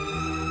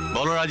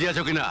 বলো রাজি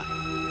আছো কিনা?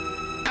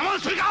 Come on,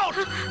 speak out!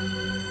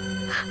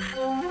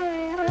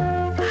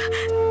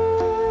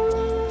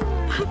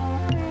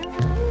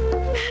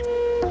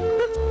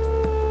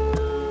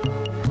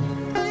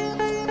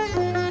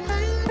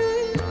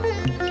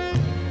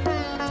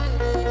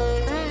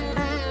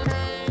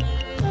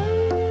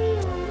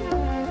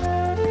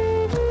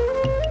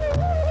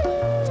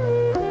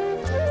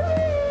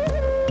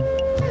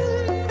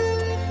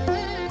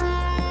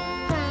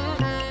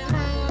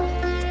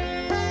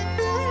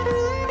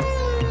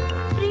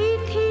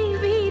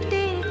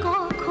 পৃথিবীতে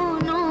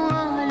কখনো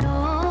আলো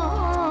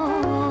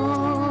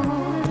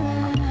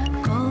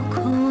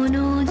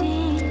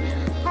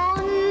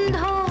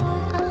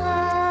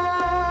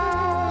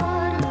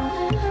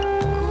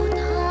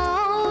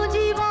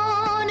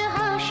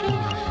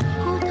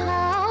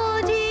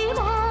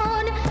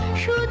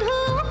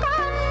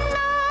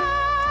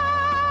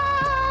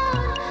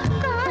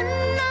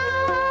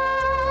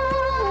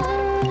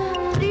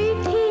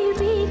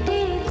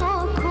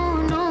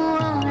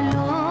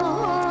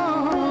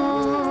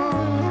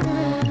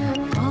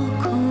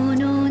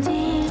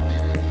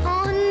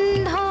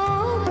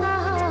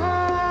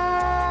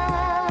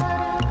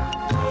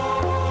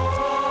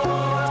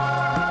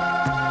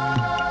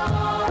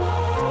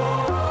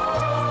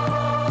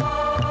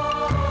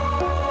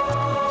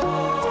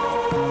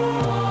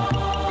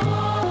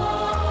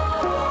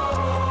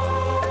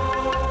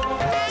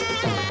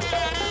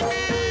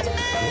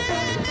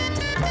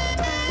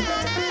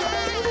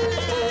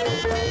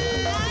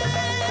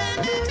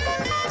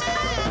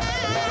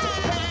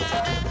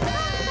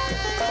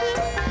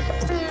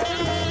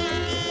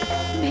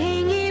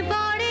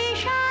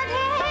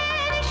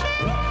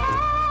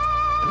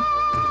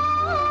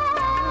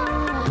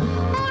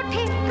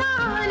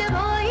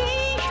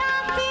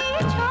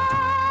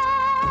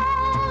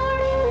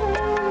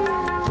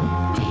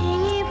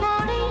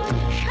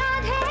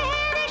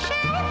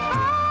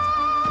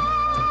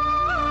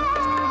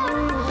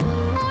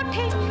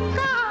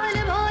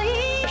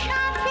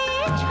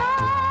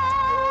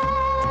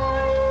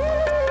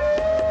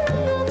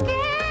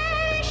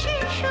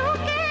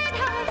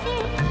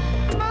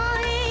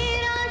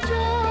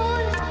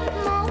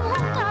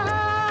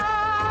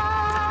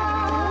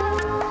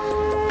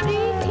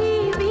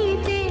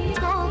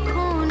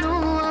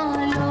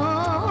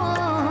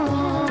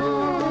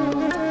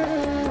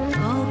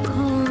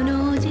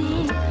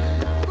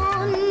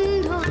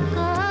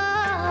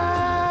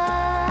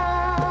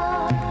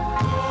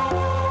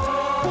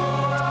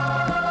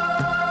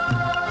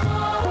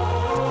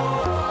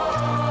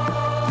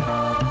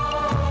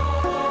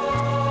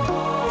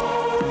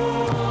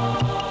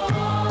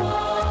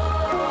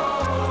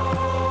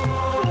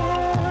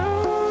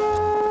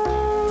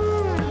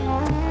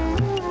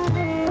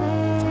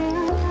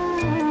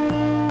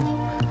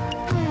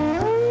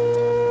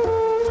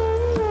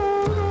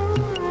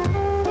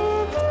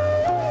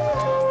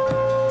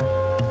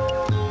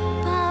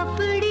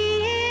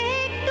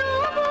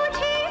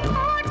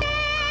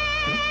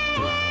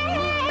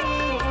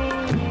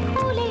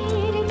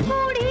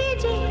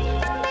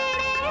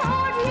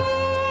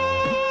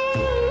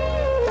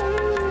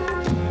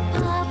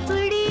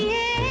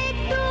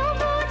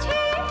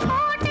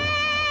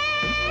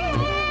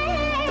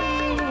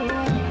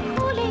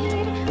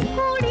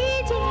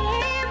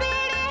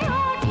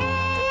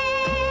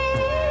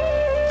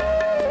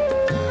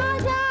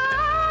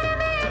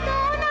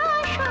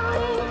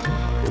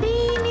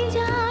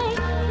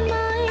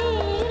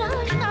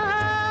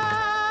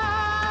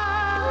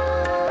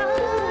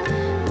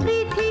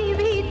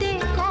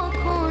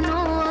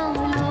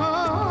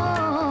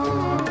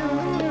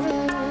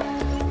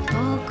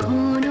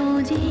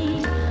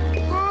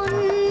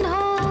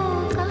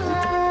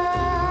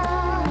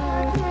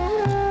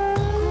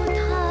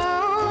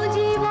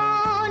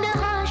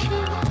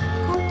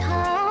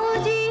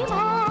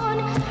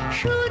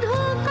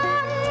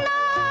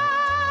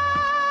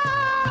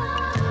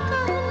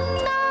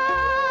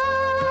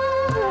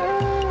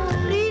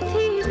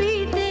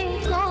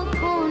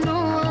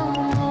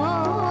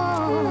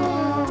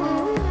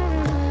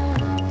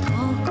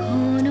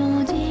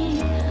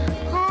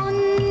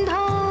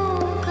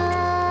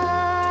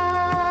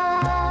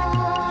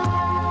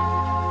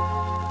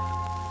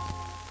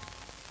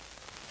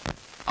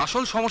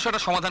আসল সমস্যাটা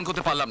সমাধান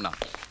করতে পারলাম না।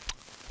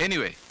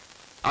 এনিওয়ে,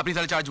 আপনি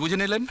তাহলে চার্জ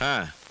বুঝে নিলেন?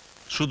 হ্যাঁ,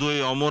 শুধু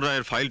এই অমর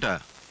রায়ের ফাইলটা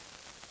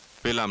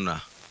পেলাম না।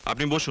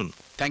 আপনি বসুন।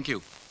 Thank you.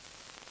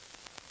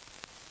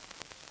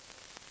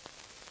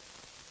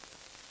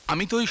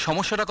 আমি তো এই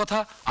সমস্যাটার কথা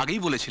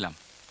আগেই বলেছিলাম।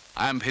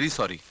 I am very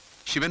sorry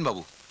Shiben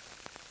বাবু।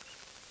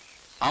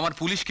 আমার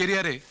পুলিশ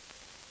ক্যারিয়ারে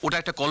ওটা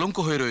একটা কলঙ্ক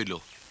হয়ে রইল।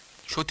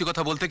 সত্যি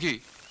কথা বলতে কি,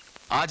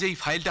 আজ এই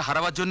ফাইলটা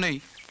হারাবার জন্যই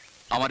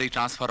আমার এই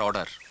ট্রান্সফার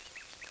অর্ডার।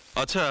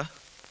 আচ্ছা,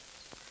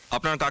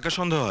 আপনার কাকে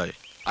সন্দেহ হয়?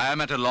 I am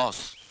at A loss.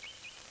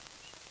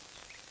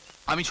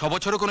 আমি 6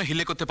 বছরও কোনো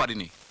হিলে করতে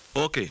পারিনি।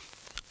 ওকে,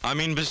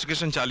 আমি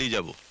ইনভেস্টিগেশন চালিয়ে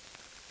যাব,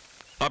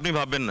 আপনি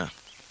ভাববেন না।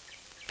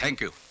 Thank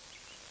you.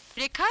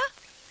 রেখা,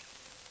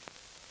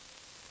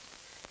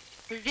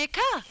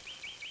 রেখা,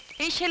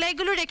 এই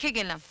সেলাইগুলো রেখে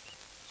গেলাম।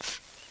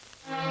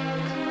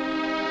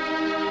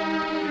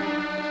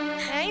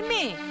 এই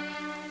মেয়ে,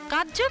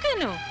 কাঁদছো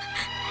কেন?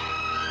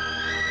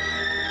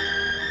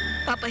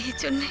 পাপাইয়ের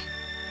জন্য।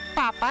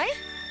 পাপাই?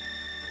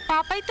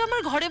 পাপাই তো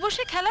আমার ঘরে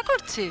বসে খেলা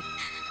করছে।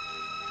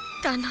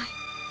 তা নয়,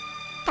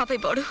 পাপাই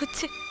বড়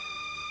হচ্ছে,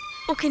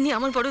 ওকে নিয়ে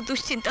আমার বড়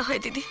দুশ্চিন্তা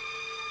হয় দিদি।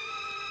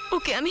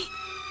 ওকে আমি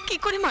কি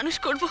করে মানুষ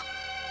করব?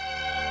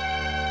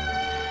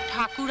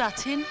 ঠাকুর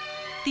আছেন,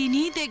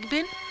 তিনিই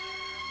দেখবেন।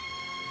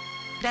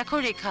 দেখো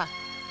রেখা,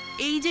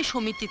 এই যে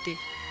সমিতিতে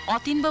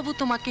অতীনবাবু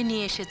তোমাকে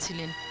নিয়ে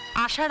এসেছিলেন,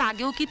 আসার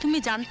আগেও কি তুমি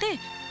জানতে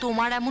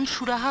তোমার এমন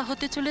সুরাহা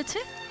হতে চলেছে?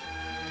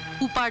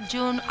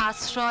 উপার্জন,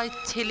 আশ্রয়,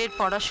 ছেলের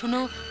পড়াশুনো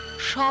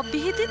সব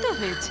বিহিত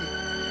হয়েছে।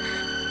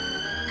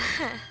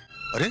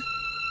 আরে,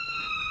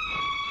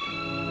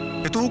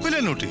 এ তো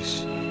উকিলের নোটিশ।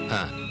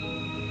 হ্যাঁ।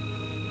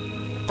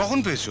 কখন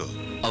পেয়েছো?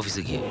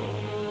 অফিসে গিয়ে।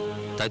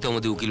 তাই তো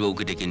আমাদের উকিল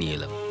বাবুকে ডেকে নিয়ে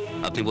এলাম।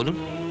 আপনি বলুন।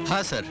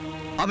 হ্যাঁ স্যার,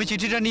 আমি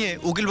চিঠিটা নিয়ে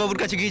উকিল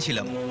বাবুর কাছে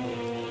গিয়েছিলাম,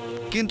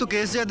 কিন্তু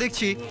কেস যা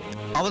দেখছি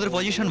আমাদের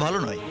পজিশন ভালো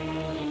নয়।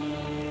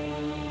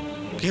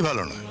 কি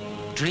ভালো নয়?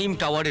 ড্রিম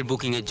টাওয়ারের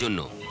বুকিং এর জন্য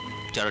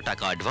যারা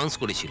টাকা অ্যাডভান্স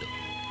করেছিল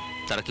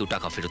তারা কেউ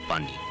টাকা ফেরত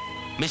পাননি।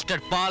 মিস্টার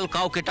পাল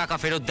কাউকে টাকা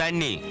ফেরত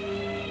দেননি।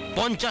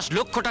 50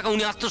 লক্ষ টাকা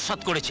উনি আত্মসাৎ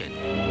করেছেন।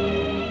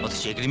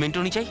 অথচ এগ্রিমেন্ট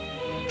অনুযায়ী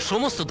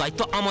সমস্ত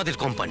দায়িত্ব আমাদের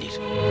কোম্পানির।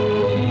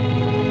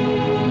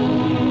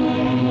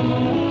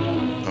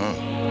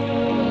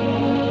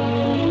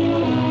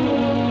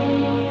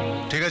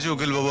 ঠিক আছে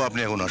উকিল বাবু, আপনি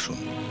এখন আসুন,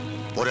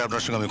 পরে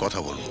আপনার সঙ্গে আমি কথা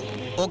বলবো।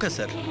 Okay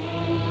sir.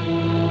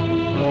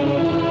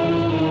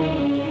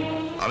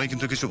 আমি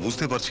কিন্তু কিছু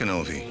বুঝতে পারছি না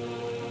অভি।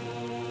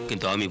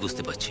 কিন্তু আমি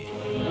বুঝতে পারছি।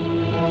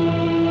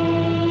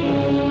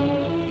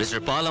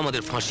 মিস্টার পাল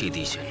আমাদের ফাঁসিয়ে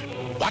দিয়েছেন।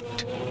 হোয়াট?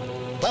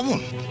 পবন?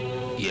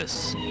 ইয়েস।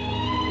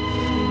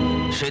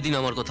 সেদিন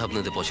আমার কথা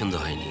আপনাদের পছন্দ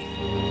হয়নি,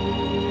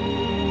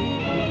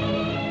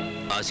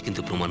 আজ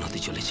কিন্তু প্রমাণ হতে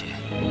চলেছে।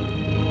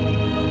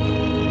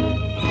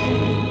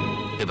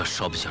 এবার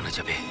সব জানা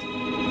যাবে।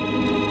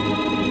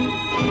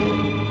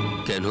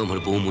 কেন আমার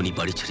বৌমণি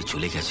বাড়ি ছেড়ে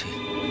চলে গেছে,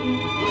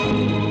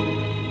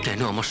 কেন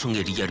আমার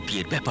সঙ্গে রিয়ার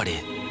বিয়ের ব্যাপারে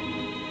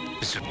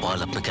মিস্টার পাল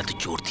আপনাকে এত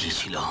জোর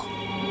দিয়েছিল,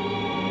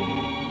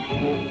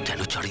 কেন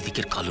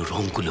চারিদিকের কালো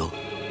রংগুলো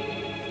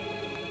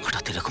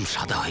হঠাৎ এরকম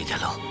সাদা হয়ে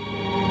গেল।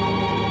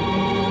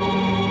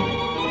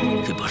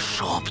 এবার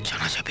সব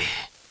জানা যাবে।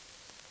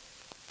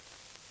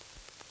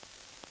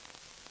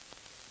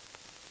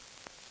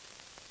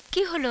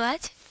 কি হলো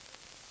আজ?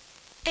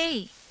 এই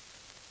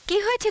কি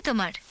হয়েছে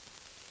তোমার?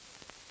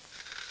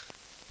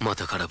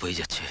 মাথা খারাপ হয়ে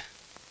যাচ্ছে।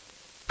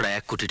 প্রায়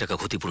 1 কোটি টাকা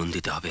ক্ষতিপূরণ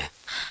দিতে হবে।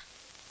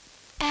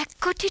 1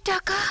 কোটি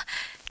টাকা?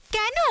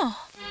 কেন?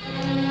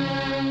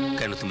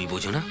 কেন তুমি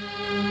বোঝো না?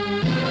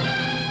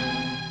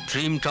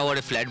 ড্রিম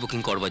টাওয়ারে ফ্ল্যাট বুকিং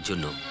করবার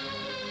জন্য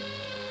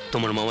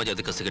তোমার মামা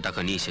যাদের কাছ থেকে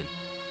টাকা নিয়েছেন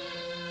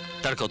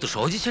তারা কত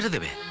সহজে ছেড়ে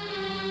দেবে?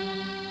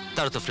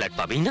 তারা তো ফ্ল্যাট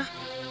পাবেই না,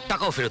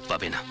 টাকাও ফেরত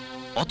পাবে না।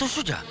 অত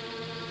সোজা?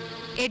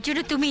 এর জন্য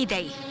তুমিই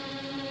দায়ী।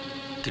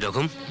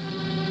 কিরকম?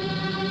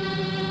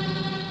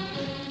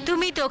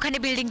 তুমি তো ওখানে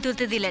বিল্ডিং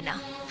তুলতে দিলে না।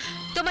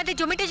 তোমাদের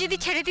জমিটা যদি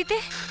ছেড়ে দিতে।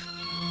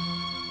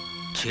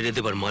 ছেড়ে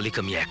দেবার মালিক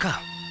আমি একা?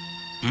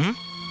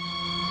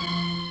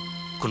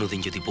 কোনোদিন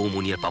যদি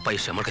বৌমনি আর পাপা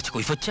এসে আমার কাছে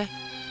কৈফত চায়,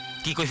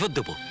 কি কৈফত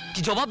দেবো, কি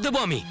জবাব দেবো?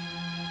 আমি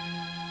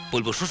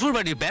বলবো শ্বশুর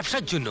বাড়ির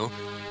ব্যবসার জন্য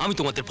আমি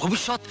তোমাদের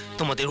ভবিষ্যৎ,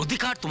 তোমাদের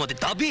অধিকার, তোমাদের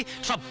দাবি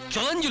সব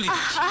জলাঞ্জলি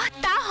দিচ্ছি।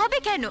 তা হবে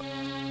কেন?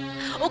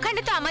 ওখানে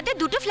তো আমাদের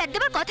 2টো ফ্ল্যাট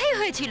দেবার কথাই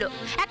হয়েছিল।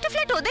 একটা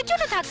ফ্ল্যাট ওদের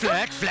জন্য থাকতো।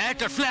 ফ্ল্যাট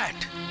আর ফ্ল্যাট।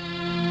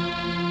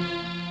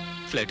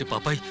 ফ্ল্যাটে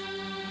পাপাই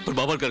ওর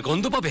বাবার গার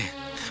গন্ধ পাবে।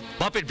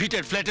 বাপের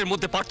ভিটের ফ্ল্যাটের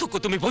মধ্যে পার্থক্য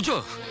তুমি বোঝো?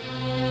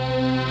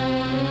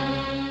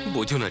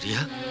 বোঝো না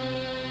রিয়া,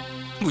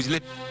 বুঝলে?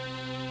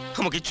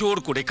 আমাকে চোর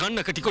করে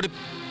কান্নাকাটি করে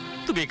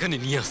তুমি এখানে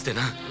নিয়ে আসতে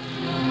না।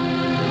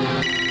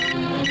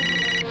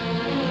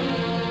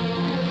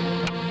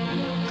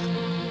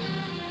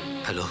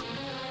 হ্যালো,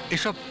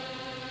 এসব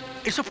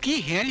এসব কি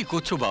হেয়ালি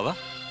করছো বাবা?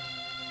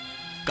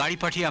 গাড়ি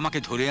পাঠিয়ে আমাকে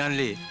ধরে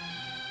আনলে।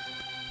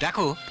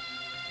 দেখো,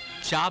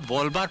 যা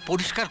বলবার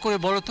পরিষ্কার করে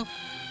বলো তো।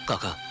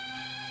 কাকা,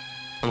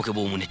 আমাকে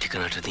বৌমনির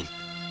ঠিকানাটা দিন।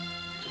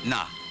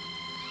 না,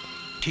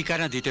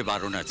 ঠিকানা দিতে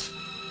বারণ আছে।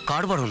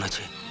 কার বারণ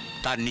আছে?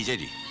 তার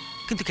নিজেরই।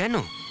 কিন্তু কেন?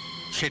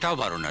 সেটাও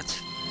বারণ আছে।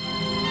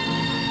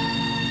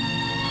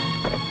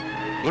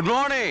 Good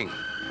morning.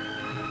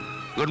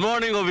 Good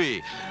morning Abhi.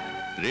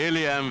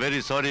 Really I am very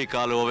sorry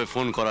কাল ওভাবে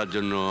ফোন করার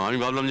জন্য। আমি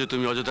ভাবলাম যে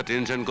তুমি অযথা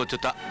টেনশন করছো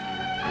তা।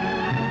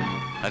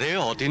 আরে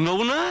অতীন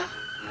বাবু না?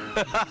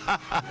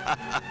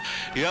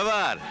 কি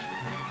আবার?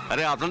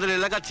 আরে আপনাদের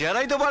এলাকার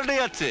চেহারাই তো পাল্টে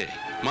যাচ্ছে।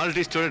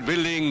 Multi storeyed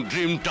building,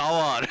 dream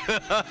tower.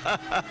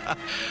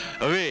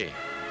 অভি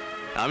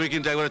আমি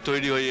কিন্তু একবারে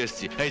তৈরি হয়ে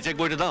এসেছি। এই চেক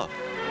বইটা দাও।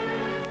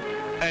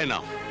 এই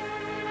নাও।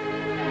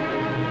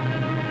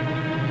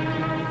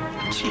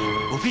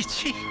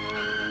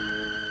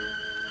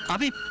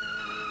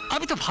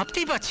 আমি তো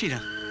ভাবতেই পারছি না,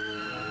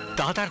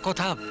 দাদার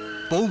কথা,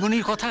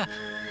 বৌমনির কথা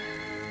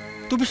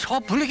তুমি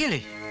সব ভুলে গেলে।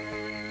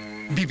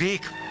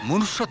 বিবেক,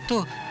 মনুষ্যত্ব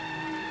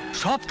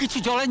সবকিছু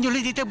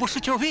জলাঞ্জলি দিতে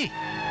বসেছ অভি।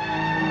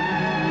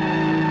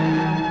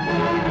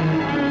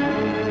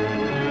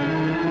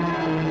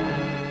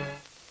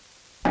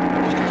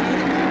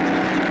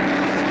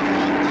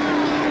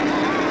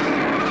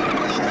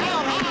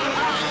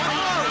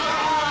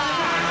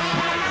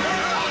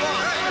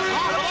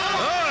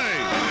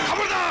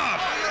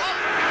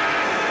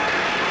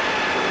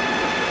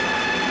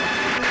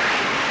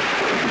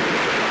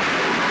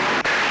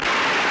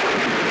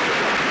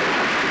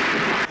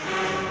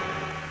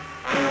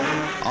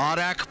 আর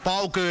এক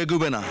পাও কেউ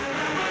এগুবে না।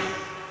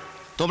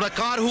 তোমরা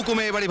কার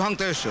হুকুমে এই বাড়ি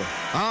ভাঙতে এসছো?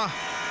 হ্যাঁ,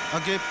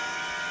 আগে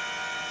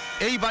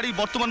এই বাড়ির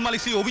বর্তমান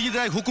মালিক সেই অভিজিৎ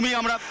রায় হুকুমেই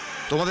আমরা।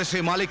 তোমাদের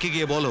সেই মালিককে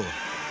গিয়ে বলো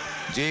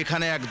যে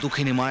এখানে এক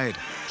দুঃখিনী মায়ের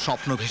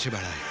স্বপ্ন ভেসে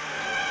বেড়ায়।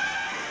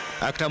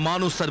 একটা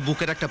মানুষ তার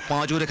বুকের একটা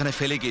পাঁজর এখানে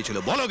ফেলে গিয়েছিল।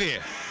 বলো গিয়ে।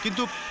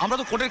 কিন্তু আমরা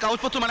তো কোর্টের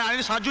কাগজপত্র মানে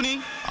আইনের সাহায্য নেই।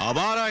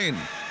 আবার আইন,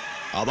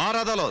 আবার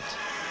আদালত।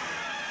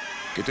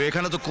 কিন্তু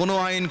এখানে তো কোনো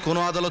আইন, কোনো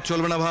আদালত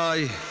চলবে না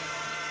ভাই।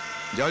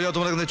 যাও যাও,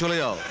 তোমরা এখানে চলে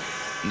যাও,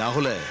 না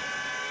হলে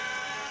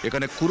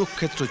এখানে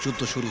কুরুক্ষেত্র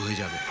যুদ্ধ শুরু হয়ে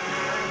যাবে,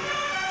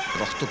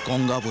 রক্ত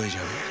গঙ্গা বয়ে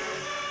যাবে।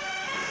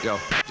 যাও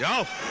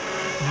যাও।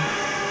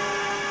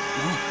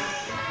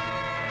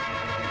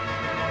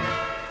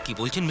 কি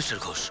বলছেন মিস্টার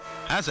ঘোষ?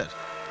 হ্যাঁ স্যার,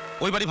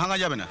 ওই বাড়ি ভাঙা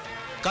যাবে না,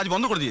 কাজ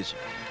বন্ধ করে দিয়েছে।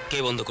 কে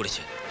বন্ধ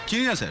করেছে?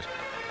 চিনি না স্যার,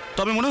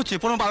 তবে মনে হচ্ছে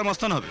কোনো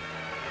পারমাস্তান হবে।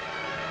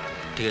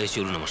 ঠিক আছে,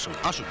 চলুন আমার সঙ্গে।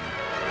 আসুন।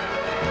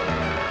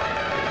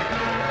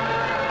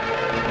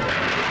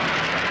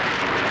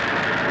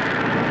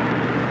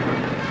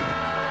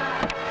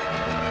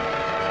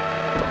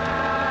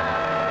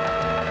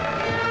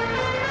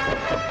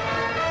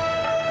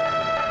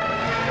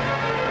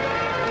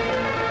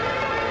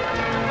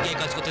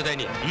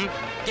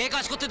 কে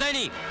কাজ করতে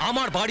দেয়নি?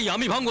 আমার বাড়ি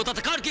আমি ভাঙবো,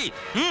 তাতে কার কি?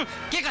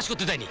 কে কাজ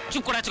করতে দেয়নি?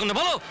 চুপ করে আছো কেন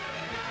বলো?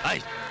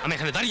 আমি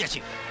এখানে দাঁড়িয়ে আছি,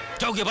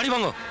 যাও গিয়ে বাড়ি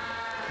ভাঙো।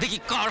 দেখি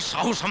কার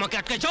সাহস আমাকে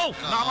আটকে। যাও।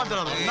 না আমার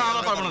দ্বারা না,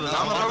 আমরা পারবো না,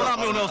 আমরা পারবো না,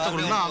 আমি অন্য ব্যবস্থা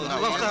করব। না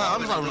ব্যবস্থা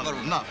আমি পারবো না,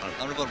 না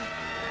আমরা পারবো না।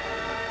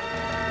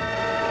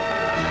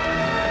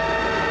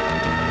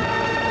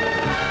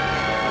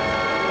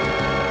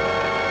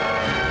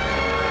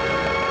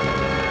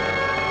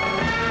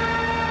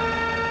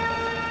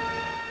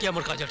 কে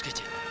আমার কাজ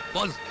আটকেছে?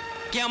 বল,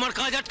 কে আমার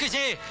কাজ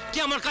আটকেছে? কে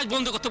আমার কাজ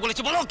বন্ধ করতে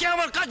বলেছে? বলো, কে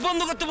আমার কাজ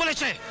বন্ধ করতে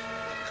বলেছে?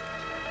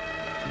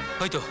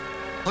 হয়তো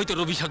হয়তো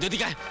রবি সাহেব,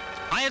 এদিকে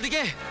আয়,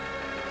 এদিকে।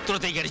 তোরা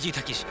তো এই গ্যারেজেই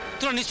থাকিস,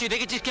 তোরা নিশ্চয়ই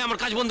দেখেছিস কে আমার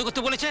কাজ বন্ধ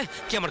করতে বলেছে।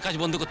 কে আমার কাজ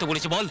বন্ধ করতে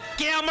বলেছে? বল,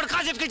 কে আমার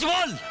কাজ আটকেছে?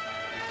 বল।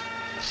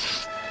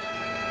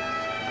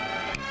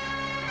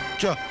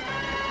 চ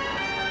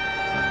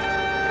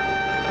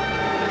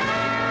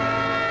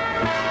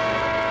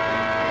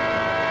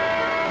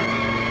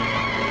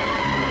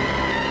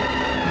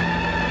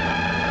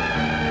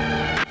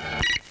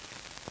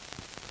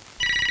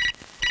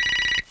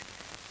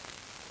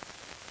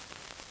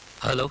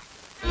হ্যালো।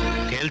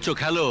 খেলছো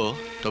খেলো,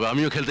 তবে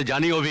আমিও খেলতে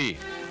জানি অভি।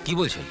 কি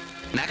বলছেন?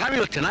 ন্যাকামি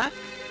হচ্ছে না?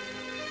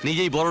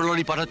 নিজেই বড়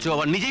লরি পাঠাচ্ছ,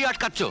 আবার নিজেই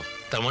আটকাচ্ছ।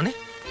 তার মানে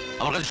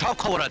আমার কাছে সব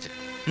খবর আছে।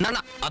 না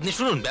না, আপনি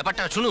শুনুন,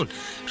 ব্যাপারটা শুনুন।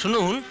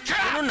 শুনুন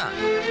শুনুন না।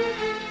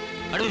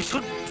 আরে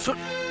শুন শুন।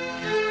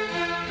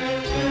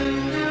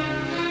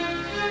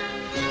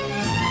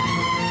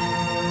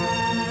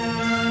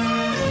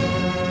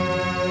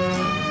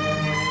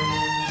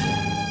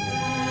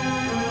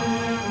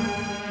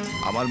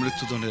 আমার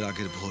মৃত্যুদণ্ডের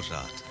আগের ভোর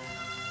রাত,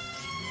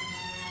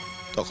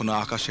 তখনও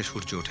আকাশে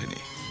সূর্য ওঠেনি।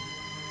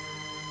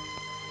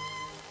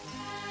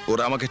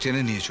 ওরা আমাকে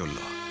টেনে নিয়ে চলল।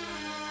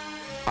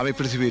 আমি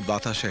পৃথিবীর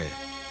বাতাসে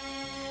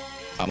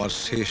আমার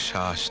শেষ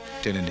শ্বাস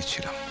টেনে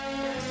নিচ্ছিলাম।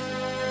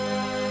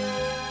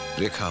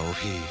 রেখা,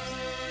 অভি,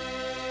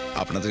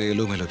 আপনাদের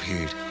এলোমেলো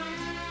ভিড়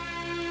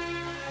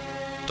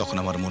তখন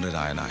আমার মনের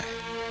আয়নায়।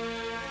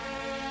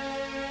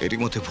 এরই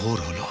মধ্যে ভোর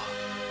হলো,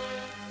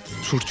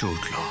 সূর্য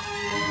উঠল।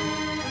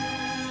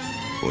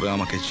 ওরা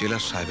আমাকে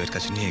জেলার সাহেবের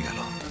কাছে নিয়ে গেল।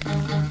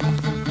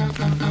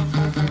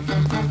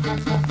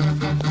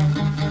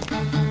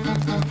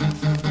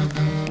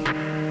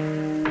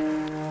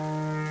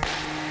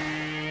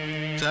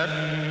 স্যার।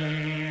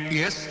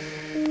 ইয়েস।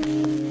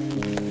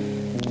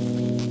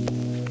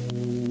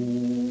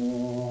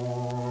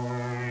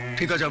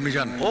 ঠিক আছে, আপনি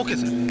যান। Okay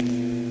sir.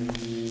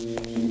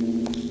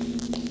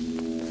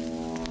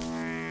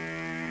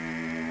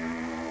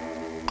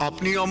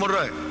 আপনি অমর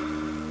রায়?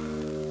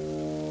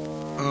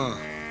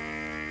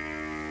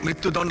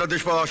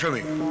 মৃত্যুদণ্ডাদেশ পাওয়া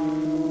আসামি।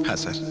 হ্যাঁ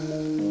স্যার।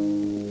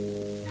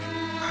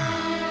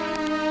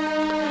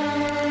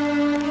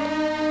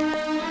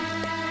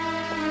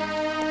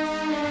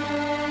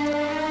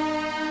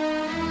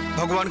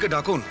 ভগবানকে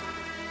ডাকুন।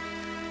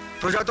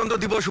 প্রজাতন্ত্র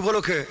দিবস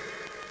উপলক্ষে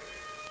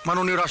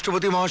মাননীয়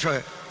রাষ্ট্রপতি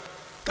মহাশয়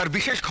তার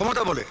বিশেষ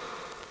ক্ষমতা বলে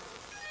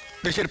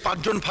দেশের 5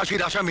 জন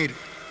ফাঁসির আসামির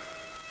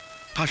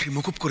ফাঁসি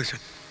মকুব করেছেন,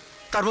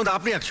 তার মধ্যে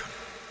আপনি একজন।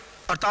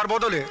 আর তার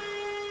বদলে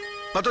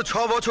গত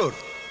 6 বছর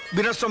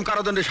বিনাশ্রম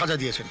কারাদণ্ডে সাজা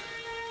দিয়েছেন,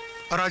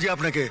 আর আজই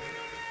আপনাকে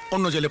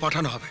অন্য জেলে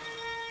পাঠানো হবে।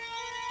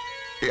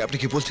 আপনি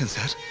কি বলছেন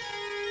স্যার?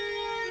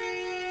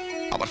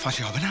 আমার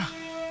ফাঁসি হবে না?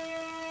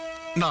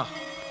 না।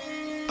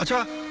 আচ্ছা,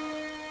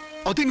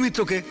 অতীন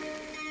মিত্রকে?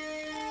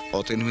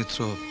 অতীন মিত্র?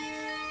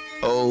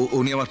 ও,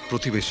 উনি আমার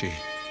প্রতিবেশী,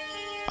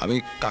 আমি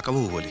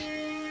কাকাবাবু বলি।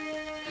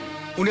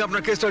 উনি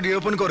আপনার কেসটা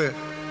রিওপেন করে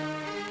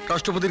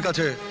রাষ্ট্রপতির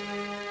কাছে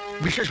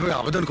বিশেষভাবে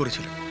আবেদন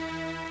করেছিলেন।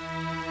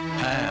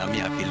 হ্যাঁ, আমি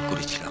আপিল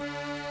করেছিলাম,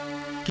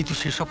 কিন্তু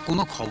সেসব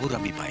কোনো খবর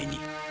আমি পাইনি,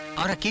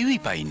 আমরা কেউই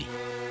পাইনি।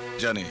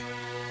 জানি,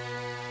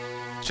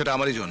 সেটা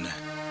আমারই জন্য।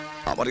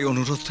 আমার এই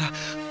অনুরোধটা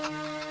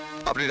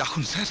আপনি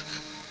রাখুন স্যার।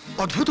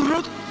 অদ্ভুত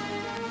অনুরোধ?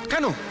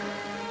 কেন?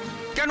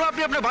 কেন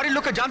আপনি আপনার বাড়ির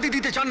লোককে জানতে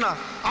দিতে চান না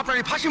আপনার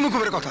এই ফাঁসি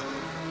মুকুবের কথা?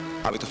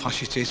 আমি তো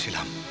ফাঁসি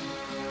চেয়েছিলাম,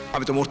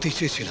 আমি তো মরতেই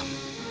চেয়েছিলাম।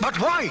 But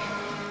why?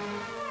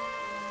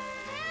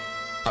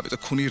 আমি তো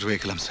খুনি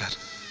রয়ে গেলাম স্যার,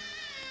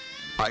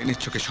 আইনের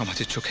চোখে,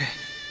 সমাজের চোখে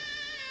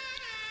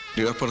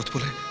নিরাপরাধ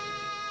বলে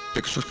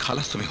বেকসুর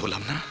খালাস তুমি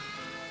হলাম না।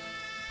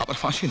 আবার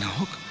ফাঁসি না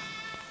হোক,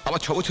 আবার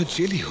 6 বছর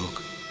জেলই হোক,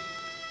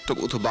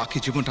 তবু তো বাকি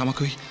জীবনটা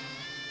আমাকে ওই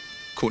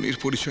খুনির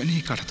পরিচয়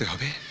নিয়ে কাটাতে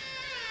হবে।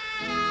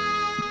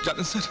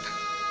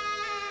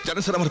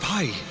 জানেন স্যার, আমার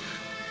ভাই,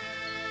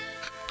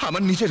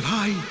 আমার নিজের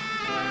ভাই,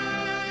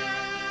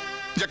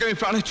 যাকে আমি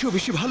প্রাণের চেয়েও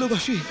বেশি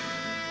ভালোবাসি,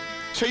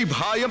 সেই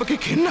ভাই আমাকে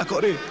ঘেন্না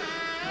করে,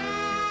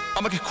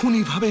 আমাকে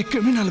খুনি ভাবে,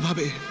 ক্রিমিনাল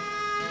ভাবে।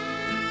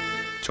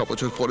 6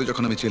 বছর পরে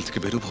যখন আমি জেল থেকে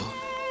বেরোবো,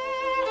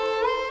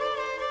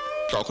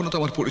 তখনও তো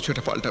আমার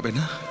পরিচয়টা পাল্টাবে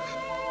না,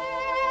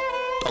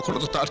 তখনও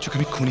তো তার চোখে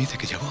আমি খুনি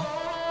থেকে যাব।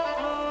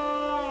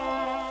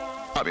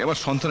 আমি আমার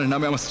সন্তানের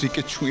নামে আমার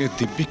স্ত্রীকে ছুঁয়ে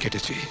দিব্যি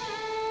কেটেছি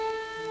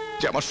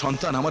যে আমার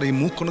সন্তান আমার এই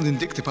মুখ কোনোদিন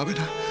দেখতে পাবে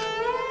না।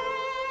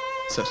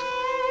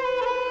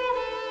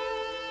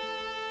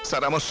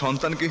 স্যার, আমার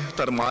সন্তানকে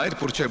তার মায়ের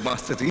পরিচয়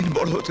বাঁচতে দিন,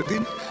 বড় হতে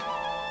দিন।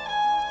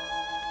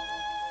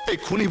 এই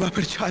খুনি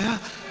বাপের ছায়া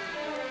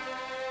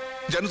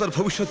যেন তার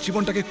ভবিষ্যৎ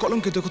জীবনটাকে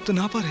কলঙ্কিত করতে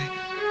না পারে।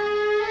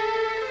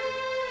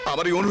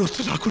 আমার এই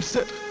অনুরোধটা রাখুন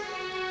স্যার।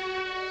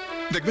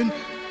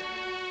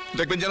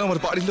 দেখবেন যেন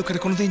আমার বাড়ির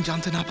লোকেরা কোনোদিন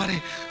জানতে না পারে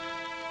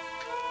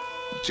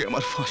যে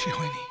আমার ফাঁসি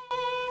হয়নি।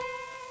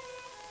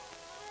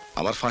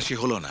 আমার ফাঁসি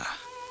হলো না,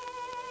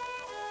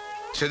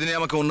 সেদিনে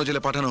আমাকে অন্য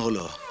জেলে পাঠানো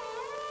হলো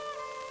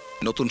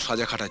নতুন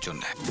সাজা খাটার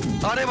জন্য।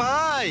 আরে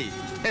ভাই,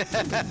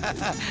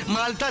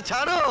 মালটা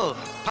ছাড়ো,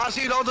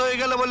 ফাঁসি রদ হয়ে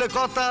গেল বলে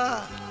কথা।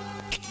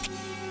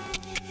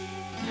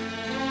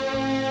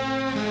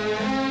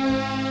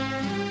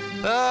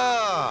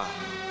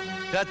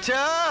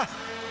 আচ্ছা,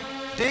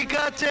 ঠিক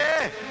আছে,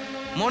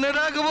 মনে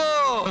রাখবো।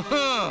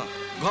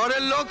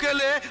 ঘরের লোক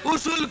এলে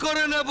উসুল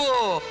করে নেব,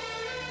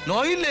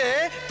 নইলে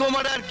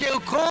তোমার আর কেউ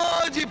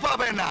খোঁজই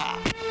পাবে না।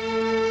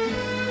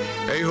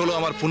 এই হলো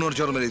আমার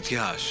পুনর্জন্মের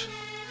ইতিহাস।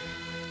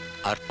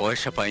 আর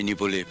পয়সা পাইনি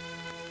বলে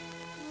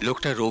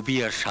লোকটা রবি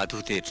আর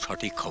সাধুদের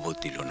সঠিক খবর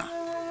দিল না।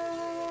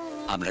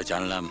 আমরা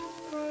জানলাম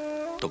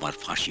তোমার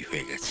ফাঁসি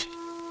হয়ে গেছে,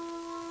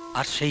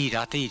 আর সেই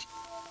রাতেই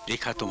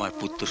রেখা তোমার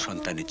পুত্র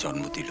সন্তানের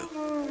জন্ম দিল।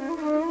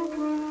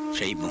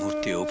 সেই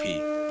মুহূর্তে অভি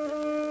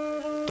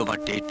তোমার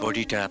ডেড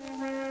বডিটা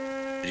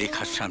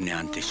রেখার সামনে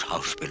আনতে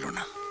সাহস পেল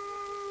না,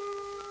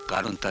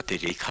 কারণ তাতে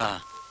রেখা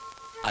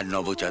আর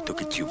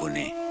নবজাতকের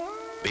জীবনে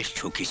বেশ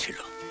ঝুঁকি ছিল।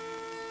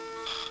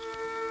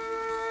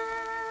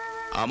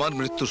 আমার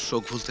মৃত্যুর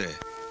শোক ভুলতে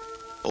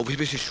অভি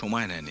বেশি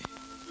সময় নেয়নি,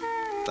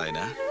 তাই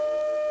না?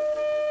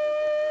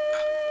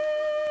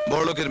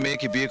 বড়লোকের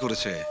মেয়েকে বিয়ে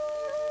করেছে,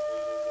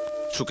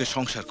 সুখে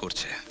সংসার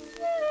করছে,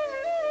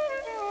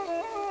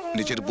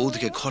 নিজের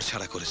বৌদিকে ঘর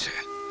ছাড়া করেছে।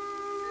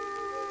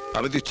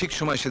 আমি যদি ঠিক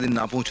সময় সেদিন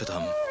না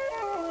পৌঁছতাম,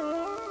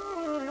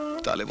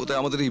 তাহলে বোধহয়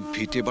আমাদের এই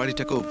ভিটে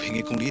বাড়িটাকেও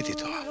ভেঙে কুঁড়িয়ে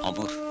দিত।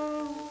 অমর,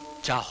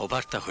 যা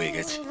হবার তা হয়ে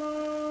গেছে,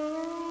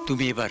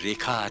 তুমি এবার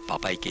রেখা আর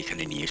পাপাইকে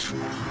এখানে নিয়ে এসো।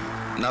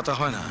 না, তা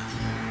হয় না।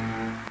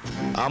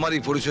 আমার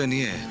এই পরিচয়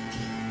নিয়ে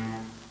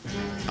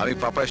আমি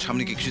পাপায়ের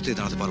সামনে কি কিছুতেই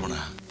দাঁড়াতে পারবো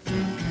না।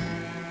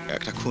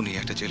 একটা খুনি,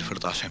 একটা জেল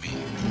ফেরত আসামি।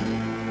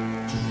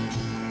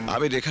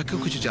 আমি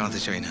রেখাকেও কিছু জানাতে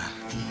চাই না,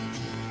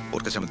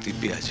 ওর কাছে আমার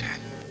দিব্যি আছে,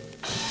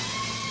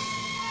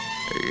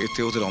 এতে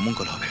ওদের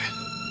অমঙ্গল হবে।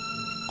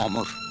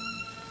 অমর,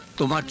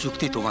 তোমার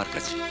যুক্তি তোমার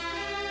কাছে,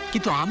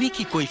 কিন্তু আমি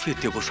কি কৈফিয়ত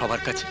দেব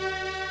সবার কাছে?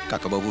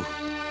 কাকাবাবু,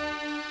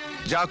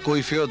 যা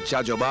কৈফিয়ত, যা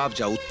জবাব,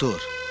 যা উত্তর,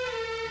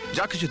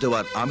 যা কিছু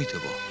দেওয়ার আমি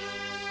দেব,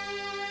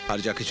 আর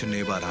যা কিছু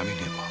নেবার আমি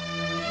নেব।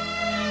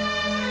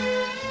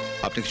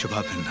 আপনি কিছু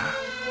ভাববেন না,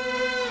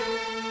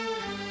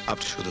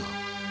 আপনি শুধু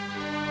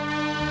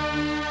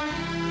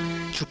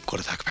চুপ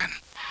করে থাকবেন।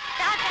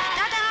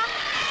 দাদা,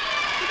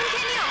 টিফিন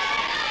খেয়ে নিও।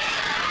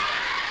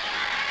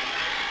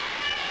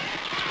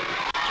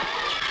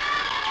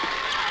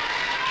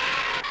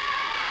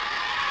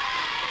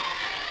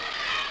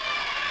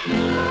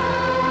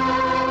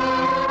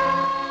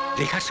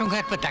 আমার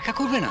সঙ্গে একবার দেখা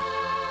করবে না?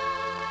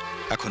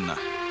 এখন না।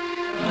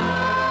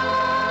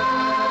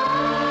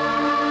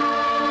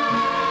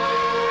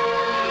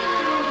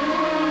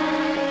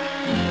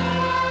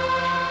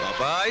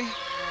 বাবাই,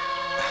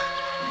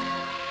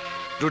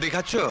 রুটি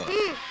খাচ্ছ?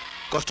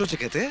 কষ্ট হচ্ছে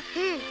খেতে?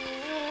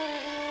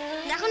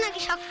 দেখো না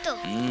কি শক্ত।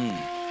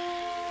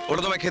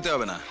 ওটা তোমায় খেতে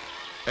হবে না।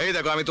 এই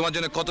দেখো আমি তোমার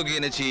জন্য কত কি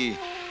এনেছি,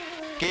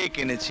 কেক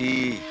এনেছি,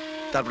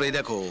 তারপরে এই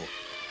দেখো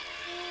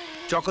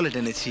চকোলেট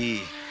এনেছি,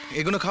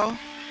 এগুলো খাও।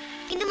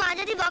 কিন্তু মা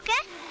যদি বকে?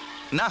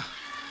 না,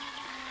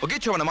 ও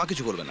কিচ্ছু হবে না, মা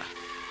কিছু করবে না।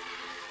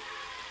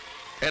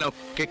 এই নাও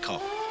কেক খাও,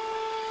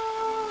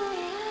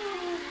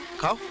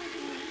 খাও।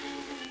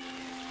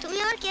 তুমি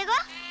আমার কে গো?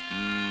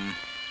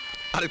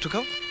 আর একটু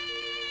খাও।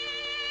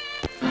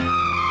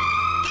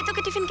 কে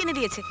তোকে টিফিন কিনে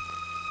দিয়েছে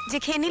যে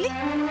খেয়ে নিলি?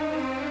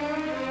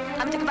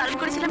 আমি তোকে বারণ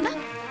করেছিলাম না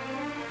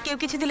কেউ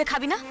কিছু দিলে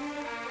খাবি না,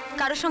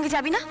 কারোর সঙ্গে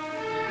যাবি না?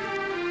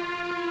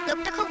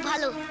 লোকটা খুব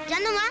ভালো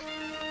জানো মা।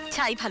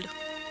 ছাই ভালো,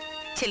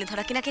 ছেলে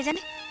ধরা কিনা কে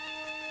জানে।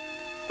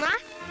 মা,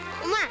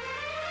 মা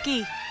কি?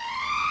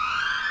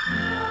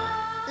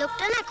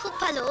 লোকটা না খুব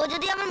ভালো, ও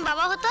যদি আমার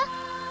বাবা হতো।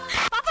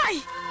 বাবাই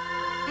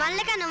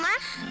মানলে কেন মা?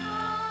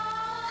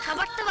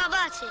 সবার তো বাবা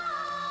আছে,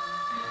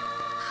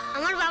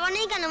 আমার বাবা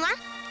নেই কেন মা?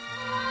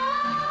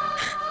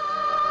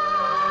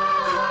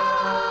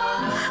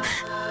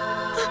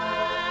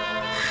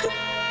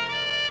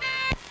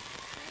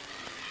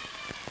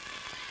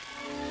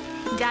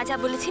 যা যা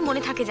বলেছি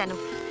মনে থাকে জানো,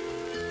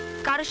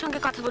 কারোর সঙ্গে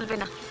কথা বলবে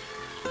না,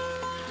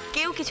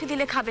 কেউ কিছু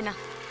দিলে খাবে না,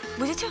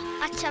 বুঝেছো?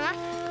 আচ্ছা মা,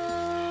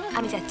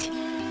 আমি যাচ্ছি,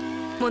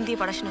 মন দিয়ে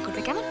পড়াশোনা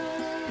করবে, কেমন?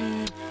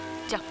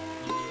 যাও।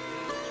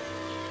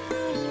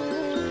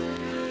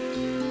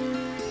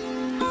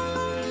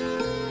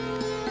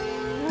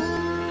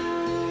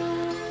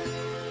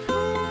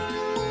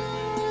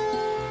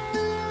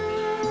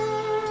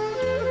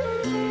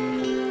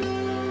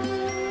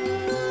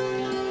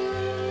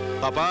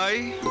 বাবাই,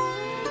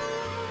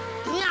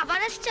 তুমি আবার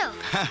আসছো?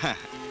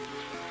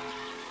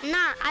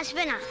 না,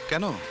 আসবে না।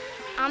 কেন?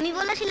 আমি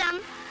বলেছিলাম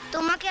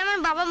তোমাকে আমার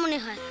বাবা মনে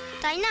হয়,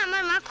 তাই না?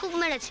 আমার মা খুব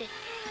মেরেছে,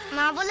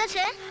 মা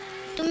বলেছে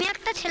তুমি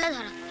একটা ছেলে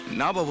ধরা।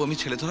 না বাবু, আমি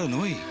ছেলে ধরা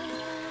নই।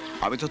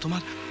 আমি তো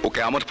তোমার, ওকে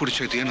আমার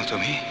পরিচয় দিয়ে না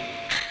তুমি,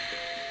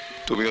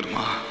 তুমি ওর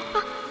মা।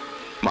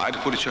 মায়ের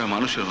পরিচয়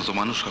মানুষের মতো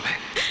মানুষ হবে।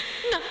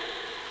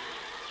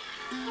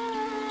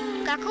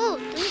 কাকু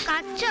তুমি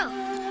কাঁদছো?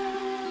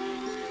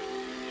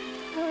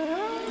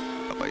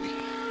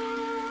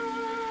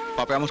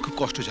 বাবা আমার খুব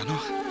কষ্ট জানো।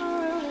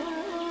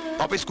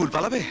 বাবা স্কুল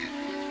পালাবে।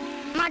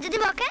 মা যদি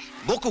বকে?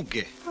 বকুক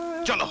গে,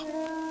 চলো।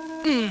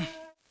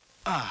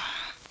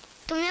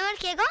 তুমি আমার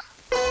কে গো?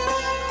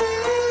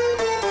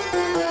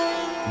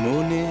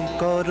 মনে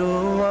করো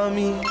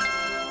আমি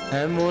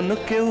এমন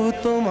কেউ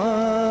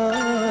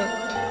তোমার,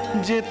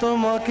 যে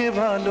তোমাকে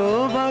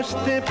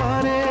ভালোবাসতে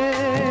পারে।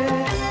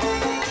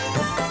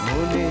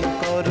 মনে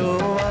করো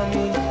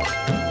আমি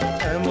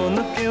এমন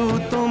কেউ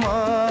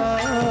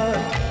তোমার,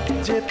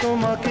 যে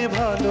তোমাকে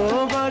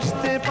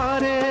ভালোবাসতে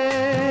পারে।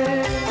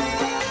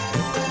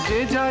 যে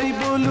যাই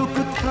বলুক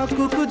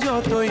থাকুক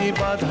যতই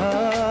বাধা,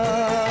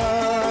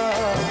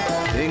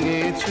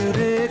 ভেঙে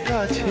চুরে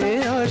কাছে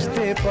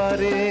আসতে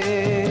পারে।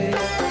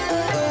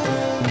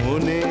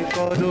 মনে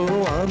করো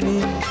আমি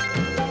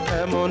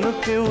এমন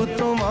কেউ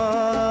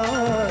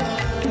তোমার,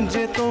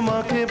 যে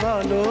তোমাকে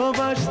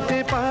ভালোবাসতে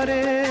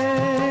পারে।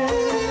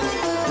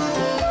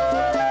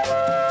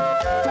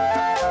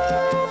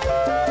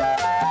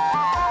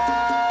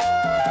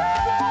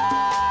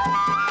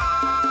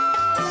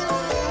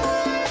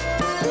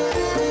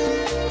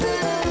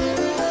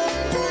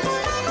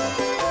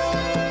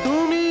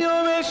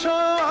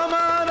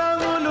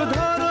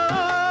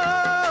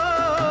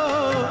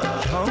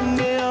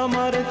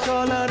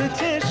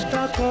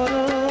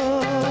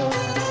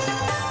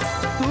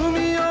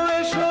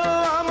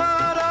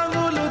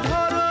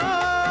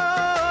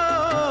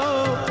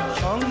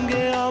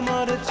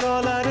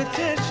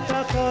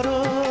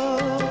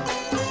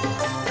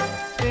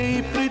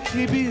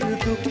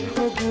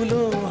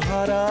 দুঃখগুলো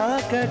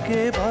হারাক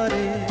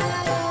একেবারে।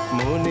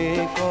 মনে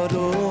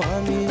করো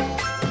আমি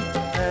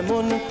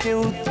এমন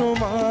কেউ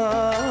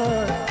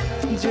তোমার,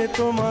 যে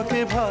তোমাকে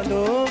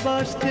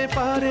ভালোবাসতে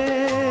পারে।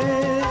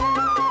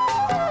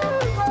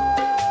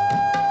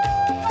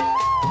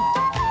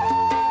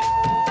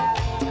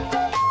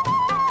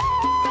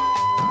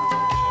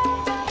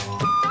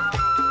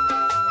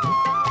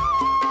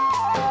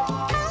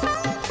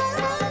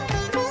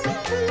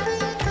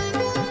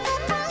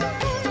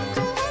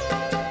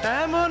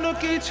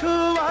 কিছু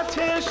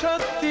আছে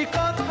সত্যি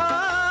কথা,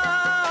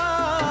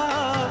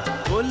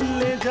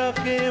 বললে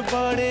যাকে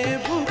বাড়ে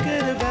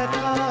বুকের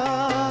ব্যথা।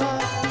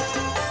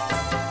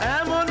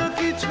 এমন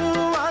কিছু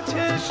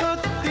আছে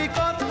সত্যি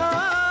কথা,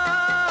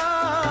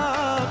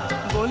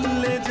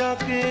 বললে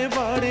যাকে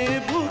বাড়ে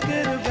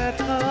বুকের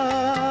ব্যথা।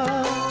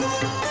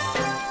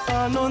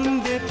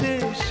 আনন্দেতে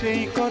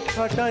সেই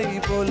কথাটাই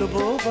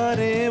বলবো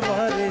বারে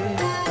বারে।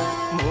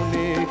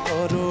 মনে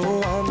করো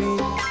আমি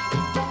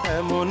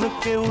এমন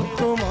কেউ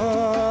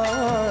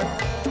তোমার,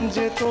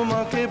 যে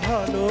তোমাকে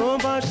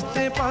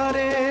ভালোবাসতে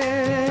পারে।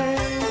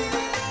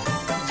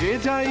 যে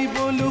যাই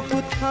বলুক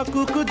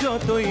থাকুক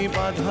যতই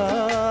বাধা,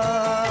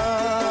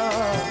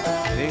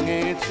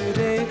 ভেঙে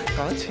চুরে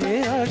কাছে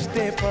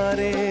আসতে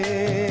পারে।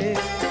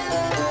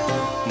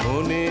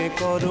 মনে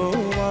করো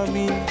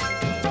আমি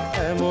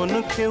এমন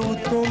কেউ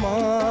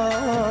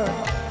তোমার,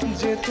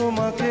 যে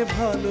তোমাকে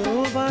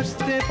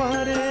ভালোবাসতে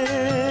পারে।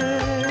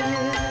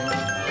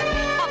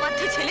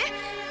 অবাধ্য ছেলে,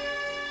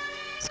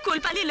 স্কুল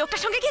পালিয়ে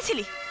লোকটার সঙ্গে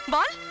গিয়েছিলি?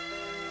 বল,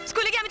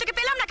 স্কুলে গিয়ে আমি তোকে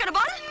পেলাম না কেন?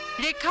 বল।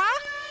 রেখা,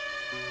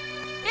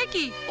 এ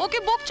কি, ওকে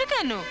বকছো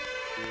কেন?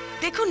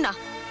 দেখুন না,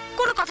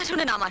 কোনো কথা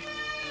শুনে না আমার।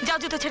 যাও,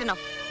 জুতো ছেড়ে নাও।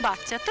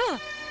 বাচ্চা তো।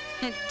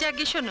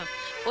 যাকে শোনো,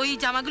 ওই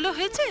জামাগুলো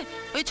হয়েছে?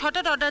 ওই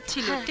 6টার অর্ডার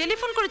ছিল,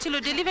 টেলিফোন করেছিল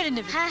ডেলিভারি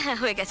নেবে। হ্যাঁ হ্যাঁ,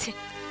 হয়ে গেছে।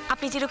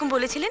 আপনি যেরকম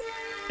বলেছিলেন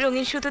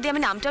রঙিন সুতো দিয়ে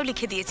আমি নামটাও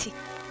লিখে দিয়েছি,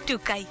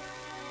 টুকাই।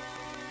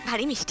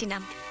 ভারী মিষ্টি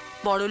নাম।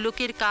 বড়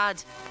লোকের কাজ,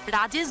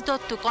 রাজেশ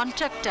দত্ত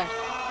কন্ট্রাক্টর,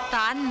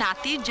 তার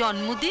নাতির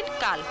জন্মদিন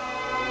কাল।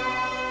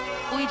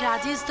 ওই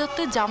রাজেশ দত্ত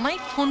জামাই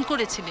ফোন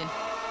করেছিলেন,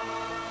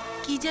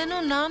 কি যেন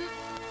নাম?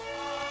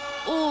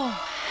 ও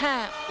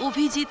হ্যাঁ,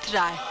 অভিজিৎ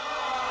রায়।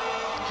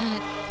 হ্যাঁ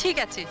ঠিক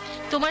আছে,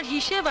 তোমার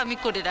হিসেব আমি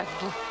করে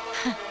রাখবো।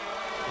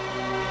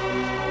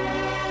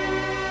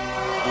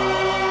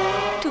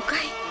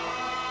 টুকাই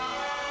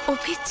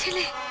অভির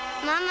ছেলে?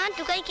 মামা,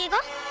 টুকাই কে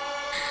গো?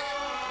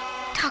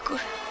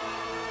 ঠাকুর,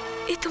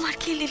 এ তোমার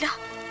কি লীলা?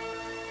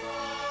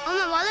 ও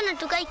মা, বলো না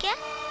টুকাই কে?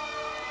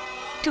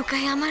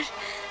 টুকাই আমার,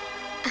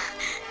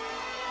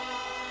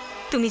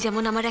 তুমি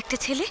যেমন আমার একটা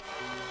ছেলে,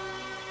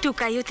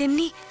 টুকাইও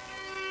তেমনি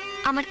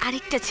আমার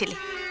আরেকটা ছেলে।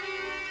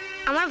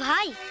 আমার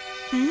ভাই?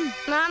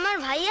 মা, আমার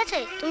ভাই আছে?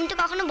 তুমি তো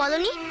কখনো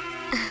বলনি।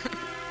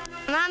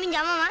 মা, আমি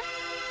যাবো। মা,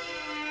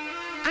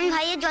 আমি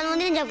ভাইয়ের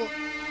জন্মদিনে যাব।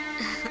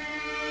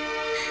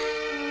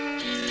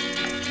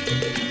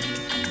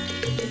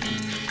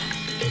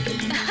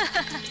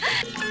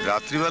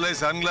 রাত্রিবেলায়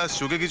সানগ্লাস,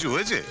 চোখে কিছু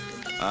হয়েছে?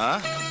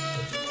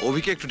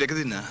 অভিকে একটু ডেকে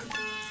দিন না।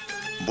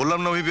 বললাম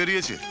না, অভি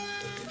বেরিয়েছে,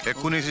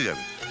 এক্ষুনি এসে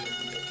যাবে।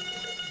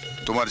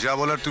 তোমার যা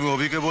বলার তুমি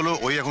অভিকে বলো,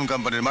 ওই এখন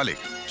কোম্পানির মালিক।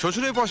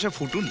 শ্বশুরের পয়সা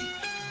ফুটুনি,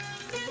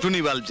 টুনি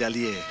বাল্ব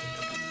জ্বালিয়ে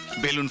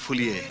বেলুন